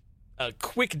a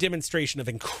quick demonstration of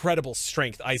incredible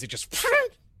strength. Isaac just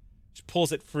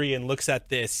pulls it free and looks at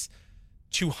this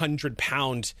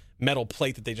 200-pound metal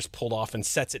plate that they just pulled off and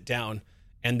sets it down,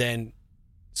 and then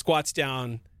squats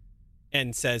down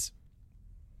and says,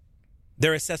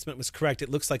 their assessment was correct. It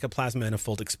looks like a plasma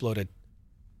manifold exploded.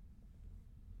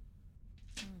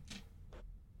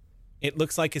 It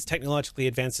looks like as technologically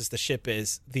advanced as the ship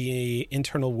is, the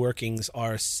internal workings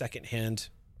are second-hand,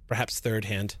 perhaps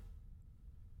third-hand.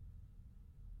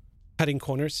 Cutting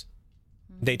corners.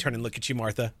 They turn and look at you,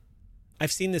 Martha.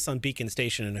 I've seen this on Beacon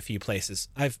Station in a few places.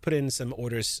 I've put in some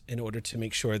orders in order to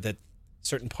make sure that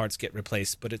certain parts get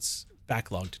replaced, but it's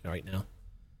backlogged right now.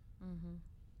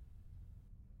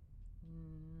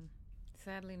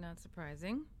 Sadly, not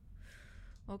surprising.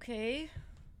 Okay.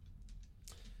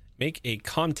 Make a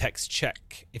context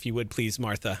check, if you would, please,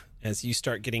 Martha, as you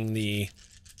start getting the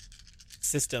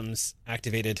systems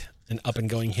activated and up and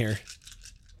going here.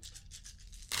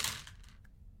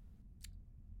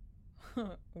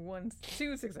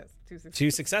 2 successes.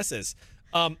 2 successes.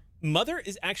 Mother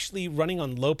is actually running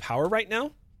on low power right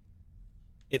now.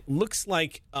 It looks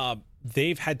like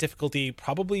they've had difficulty,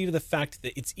 probably the fact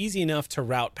that it's easy enough to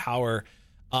route power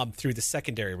through the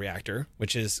secondary reactor,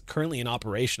 which is currently in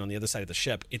operation on the other side of the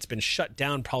ship. It's been shut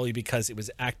down probably because it was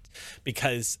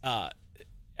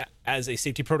as a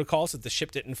safety protocol, so the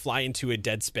ship didn't fly into a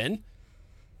dead spin,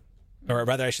 or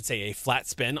rather, I should say, a flat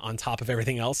spin on top of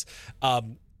everything else.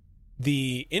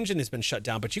 The engine has been shut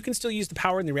down, but you can still use the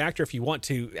power in the reactor if you want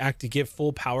to give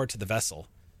full power to the vessel.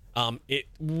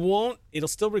 It'll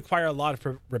still require a lot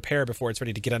of repair before it's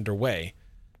ready to get underway,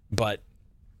 but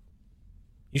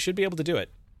you should be able to do it.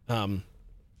 How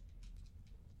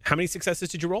many successes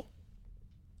did you roll?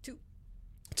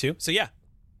 2. So yeah,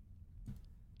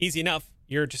 easy enough.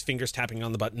 You're just fingers tapping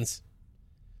on the buttons.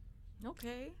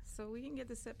 Okay, so we can get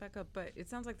this set back up, but it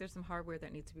sounds like there's some hardware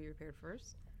that needs to be repaired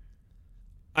first.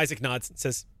 Isaac nods and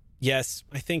says, yes,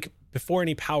 I think before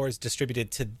any power is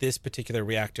distributed to this particular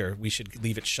reactor, we should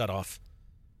leave it shut off.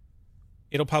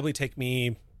 It'll probably take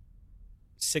me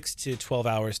 6 to 12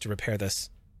 hours to repair this.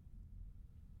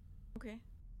 Okay.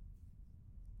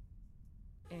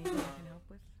 Anything I can help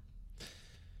with?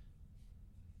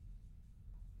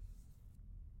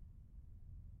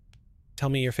 Tell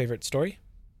me your favorite story.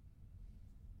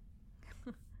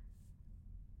 My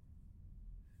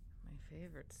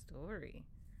favorite story.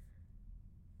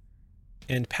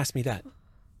 And pass me that.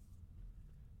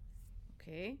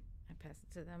 Okay. I pass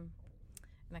it to them.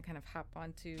 And I kind of hop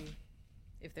onto,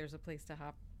 if there's a place to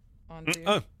hop onto.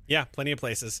 Oh, yeah, plenty of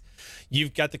places.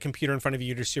 You've got the computer in front of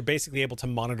you. You're basically able to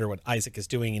monitor what Isaac is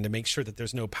doing and to make sure that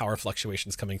there's no power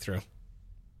fluctuations coming through.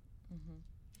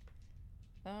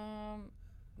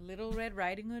 Little Red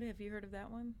Riding Hood. Have you heard of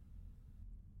that one?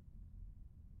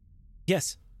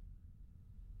 Yes.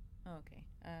 Oh, okay.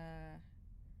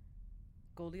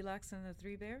 Goldilocks and the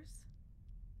Three Bears?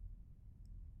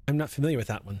 I'm not familiar with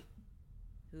that one.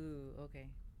 Ooh, okay.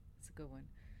 It's a good one.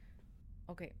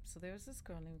 Okay, so there was this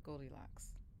girl named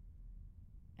Goldilocks.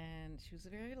 And she was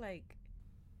very, like,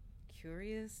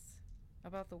 curious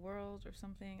about the world or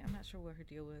something. I'm not sure what her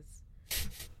deal was.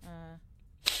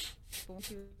 But when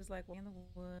she was, like, walking in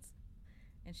the woods,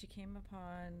 and she came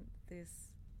upon this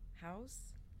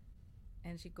house,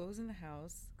 and she goes in the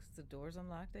house, because the door's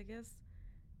unlocked, I guess,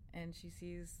 and she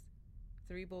sees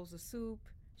 3 bowls of soup.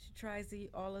 She tries to eat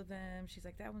all of them. She's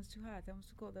like, that one's too hot, that one's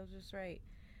too cold, that was just right.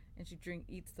 And she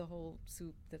eats the whole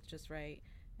soup that's just right.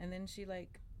 And then she,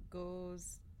 like,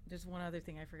 goes... There's one other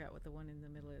thing, I forgot what the one in the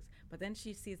middle is. But then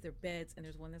she sees their beds, and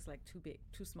there's one that's, like, too big,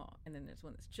 too small. And then there's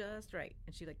one that's just right.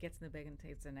 And she, like, gets in the bed and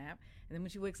takes a nap. And then when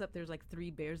she wakes up, there's, like,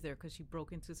 3 bears there because she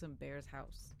broke into some bear's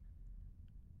house.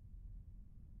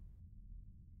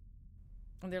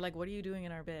 And they're like, what are you doing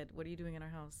in our bed? What are you doing in our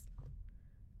house?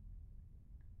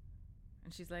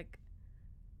 And she's like,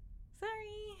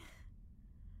 sorry.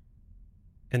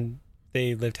 And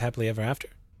they lived happily ever after?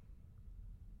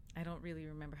 I don't really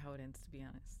remember how it ends, to be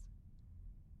honest.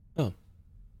 Oh.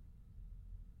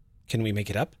 Can we make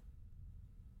it up?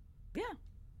 Yeah.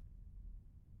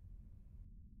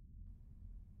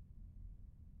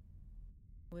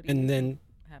 What do you And think then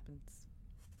happens?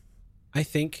 I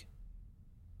think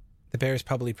the bears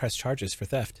probably pressed charges for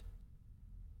theft.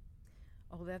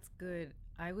 Oh, that's good.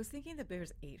 I was thinking the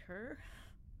bears ate her.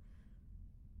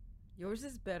 Yours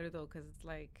is better though, because it's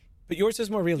like But yours is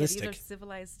more yeah, realistic. these are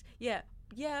civilized.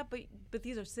 Yeah, but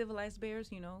these are civilized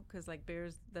bears, you know, because like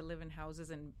bears that live in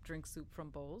houses and drink soup from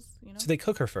bowls, you know. So they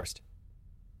cook her first.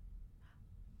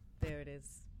 There it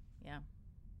is. Yeah.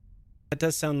 That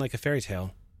does sound like a fairy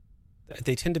tale.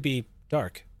 They tend to be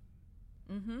dark.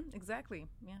 Exactly.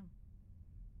 Yeah.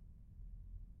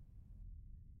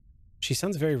 She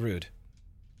sounds very rude.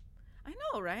 I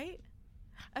know, right?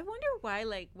 I wonder why,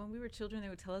 like, when we were children, they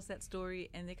would tell us that story,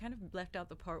 and they kind of left out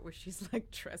the part where she's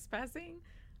like trespassing.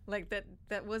 Like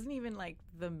that wasn't even like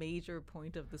the major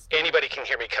point of the story. Anybody can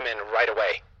hear me come in right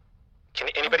away. Can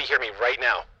anybody hear me right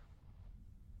now?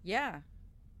 Yeah.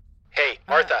 Hey,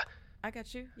 Martha. I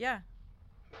got you. Yeah.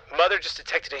 Mother just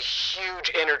detected a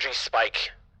huge energy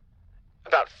spike.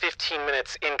 About 15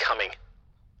 minutes incoming.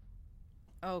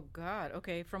 Oh God.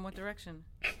 Okay. From what direction?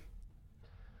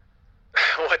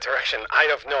 What direction? I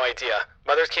have no idea.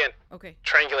 Mothers can't Okay.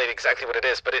 triangulate exactly what it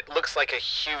is, but it looks like a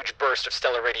huge burst of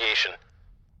stellar radiation.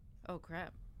 Oh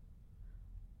crap.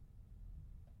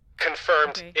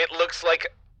 Confirmed. Okay. It looks like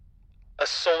a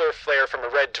solar flare from a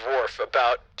red dwarf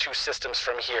about 2 systems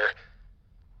from here.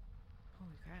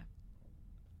 Holy crap.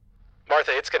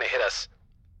 Martha, it's gonna hit us.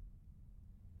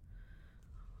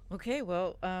 Okay.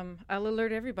 Well, I'll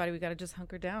alert everybody. We gotta just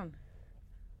hunker down.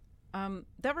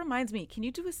 That reminds me. Can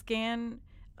you do a scan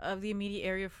of the immediate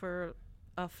area for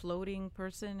a floating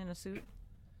person in a suit?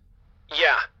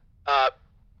 Yeah.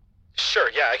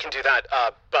 Sure, yeah, I can do that.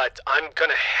 But I'm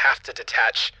gonna have to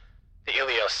detach the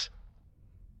Ilios.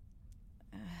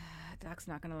 Doc's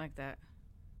not gonna like that.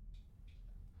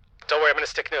 Don't worry, I'm gonna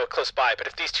stick Noah close by, but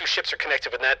if these 2 ships are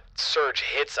connected when that surge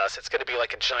hits us, it's gonna be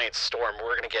like a giant storm.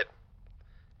 We're gonna get...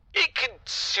 It could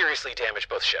seriously damage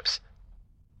both ships.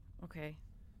 Okay.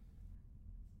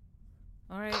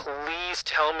 All right. Please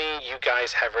tell me you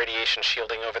guys have radiation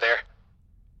shielding over there.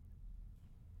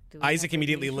 Do we have Isaac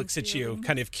immediately radiation looks at you, shielding?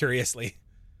 kind of curiously.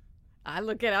 I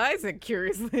look at Isaac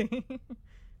curiously.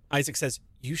 Isaac says,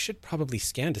 you should probably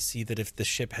scan to see that if the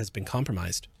ship has been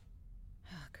compromised.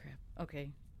 Oh, crap.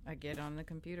 Okay. I get on the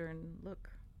computer and look.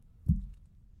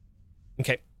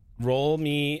 Okay. Roll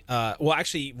me...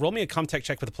 roll me a Comtech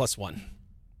check with a +1.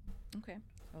 Okay.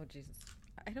 Oh, Jesus.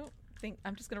 I don't think...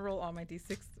 I'm just going to roll all my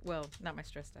D6. Well, not my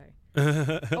stress die.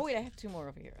 Oh, wait. I have 2 more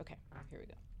over here. Okay. Here we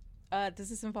go. Does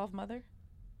this involve Mother?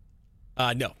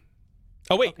 No.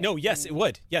 Oh, wait. Okay. No, yes, it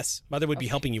would. Yes, Mother would be Okay.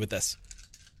 helping you with this.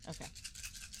 Okay.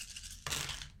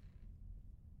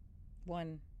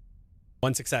 1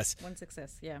 success.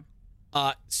 success. Yeah.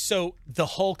 So the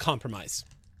hull compromise.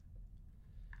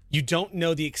 You don't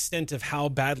know the extent of how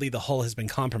badly the hull has been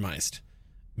compromised,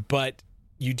 but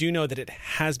you do know that it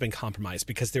has been compromised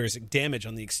because there is damage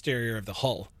on the exterior of the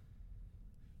hull,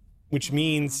 which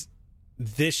means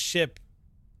this ship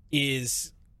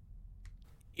is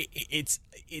it's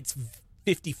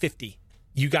 50-50.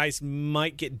 You guys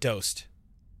might get dosed.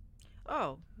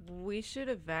 Oh, we should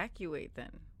evacuate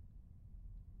then.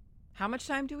 How much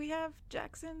time do we have,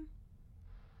 Jackson?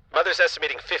 Mother's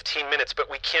estimating 15 minutes, but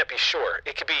we can't be sure.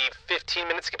 It could be 15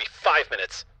 minutes, it could be 5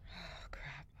 minutes.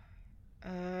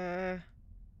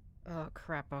 Oh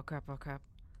crap. Oh crap.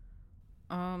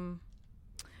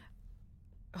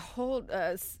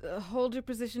 Hold your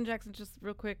position, Jackson, just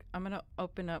real quick. I'm gonna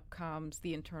open up comms,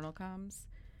 the internal comms,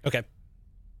 Okay.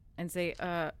 and say,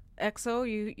 Exo,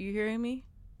 you hearing me?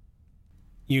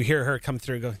 You hear her come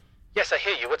through. Go. Yes, I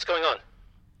hear you. What's going on?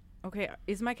 Okay, are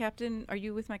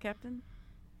you with my captain?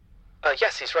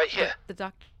 Yes, he's right here. The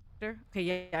doctor? Okay,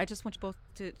 yeah, I just want you all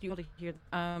to hear.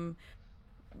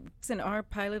 Listen, our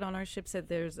pilot on our ship said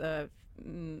there's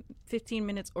 15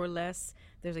 minutes or less.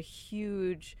 There's a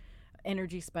huge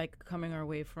energy spike coming our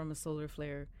way from a solar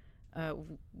flare.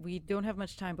 We don't have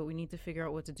much time, but we need to figure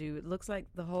out what to do. It looks like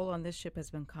the hull on this ship has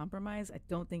been compromised. I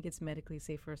don't think it's medically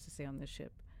safe for us to stay on this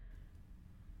ship.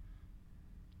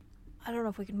 I don't know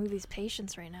if we can move these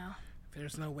patients right now.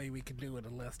 There's no way we can do it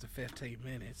in less than 15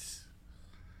 minutes.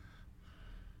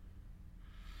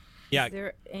 Yeah. Is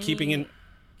there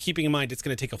Keeping in mind, it's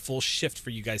going to take a full shift for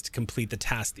you guys to complete the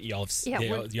task that y'all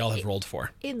have rolled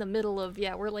for. In the middle of,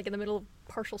 we're like in the middle of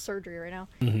partial surgery right now.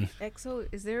 Mm-hmm. Exo,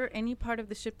 is there any part of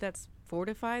the ship that's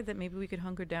fortified that maybe we could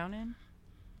hunker down in?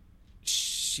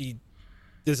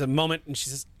 There's a moment, and she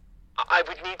says, I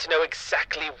would need to know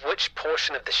exactly which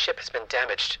portion of the ship has been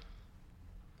damaged.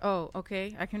 Oh,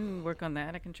 okay. I can work on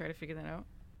that. I can try to figure that out.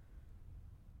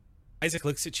 Isaac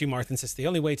looks at you, Martha, and says, the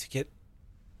only way to get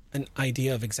an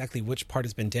idea of exactly which part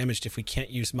has been damaged if we can't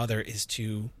use Mother is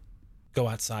to go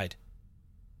outside.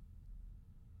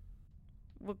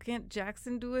 Well, can't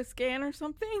Jackson do a scan or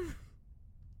something?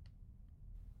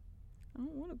 I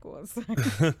don't want to go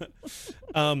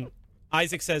outside.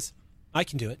 Isaac says, I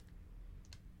can do it.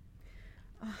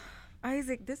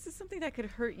 Isaac, this is something that could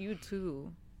hurt you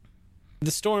too. The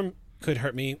storm could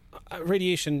hurt me.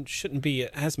 Radiation shouldn't be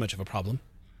as much of a problem.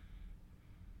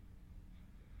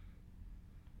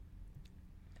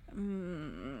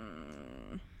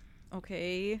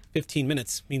 Okay. 15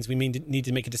 minutes means we need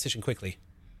to make a decision quickly.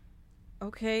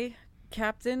 Okay,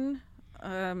 Captain.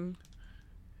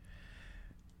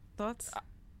 Thoughts?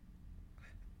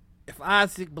 If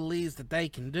Isaac believes that they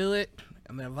can do it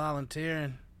and they're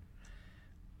volunteering,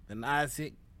 then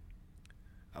Isaac,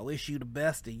 I wish you the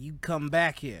best and you come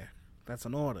back here. That's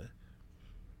an order.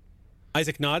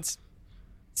 Isaac nods,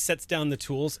 sets down the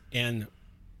tools, and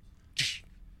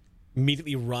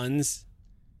immediately runs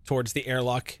towards the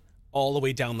airlock all the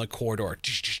way down the corridor.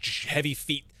 Heavy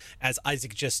feet as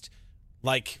Isaac just,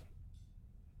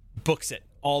 books it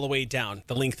all the way down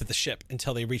the length of the ship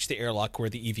until they reach the airlock where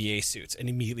the EVA suits, and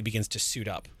immediately begins to suit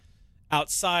up.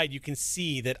 Outside, you can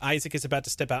see that Isaac is about to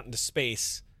step out into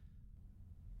space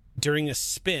during a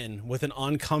spin with an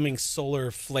oncoming solar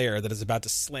flare that is about to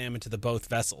slam into the both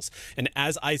vessels. And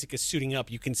as Isaac is suiting up,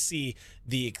 you can see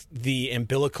the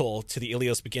umbilical to the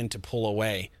Ilios begin to pull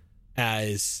away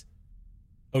as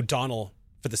O'Donnell,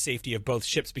 for the safety of both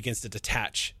ships, begins to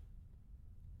detach.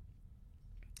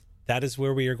 That is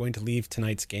where we are going to leave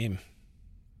tonight's game.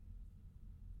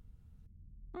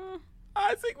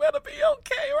 Isaac better be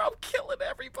okay or I'm killing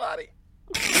everybody.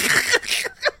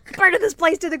 Burning this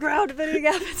place to the ground if anything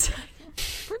happens.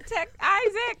 Protect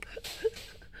Isaac!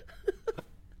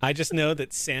 I just know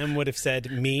that Sam would have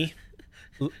said, me,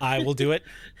 I will do it.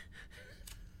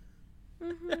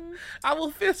 Mm-hmm. I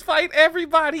will fist fight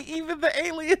everybody, even the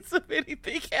aliens, if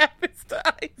anything happens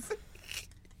to Isaac.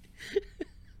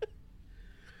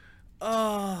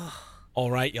 Oh. All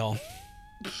right, y'all.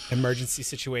 Emergency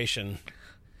situation.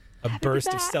 A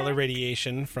burst of stellar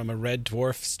radiation from a red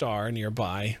dwarf star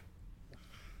nearby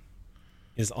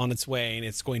is on its way, and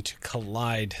it's going to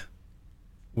collide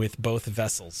with both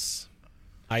vessels.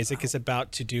 Isaac is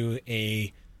about to do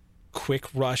a quick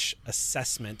rush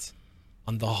assessment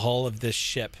on the hull of this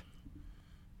ship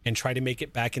and try to make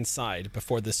it back inside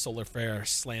before this solar flare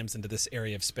slams into this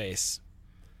area of space.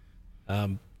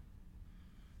 We're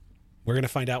going to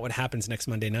find out what happens next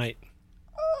Monday night.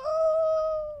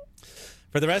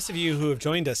 For the rest of you who have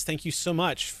joined us, thank you so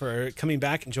much for coming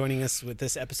back and joining us with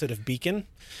this episode of Beacon.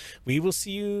 We will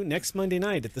see you next Monday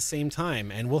night at the same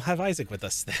time, and we'll have Isaac with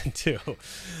us then too.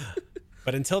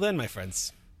 But until then, my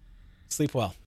friends, sleep well.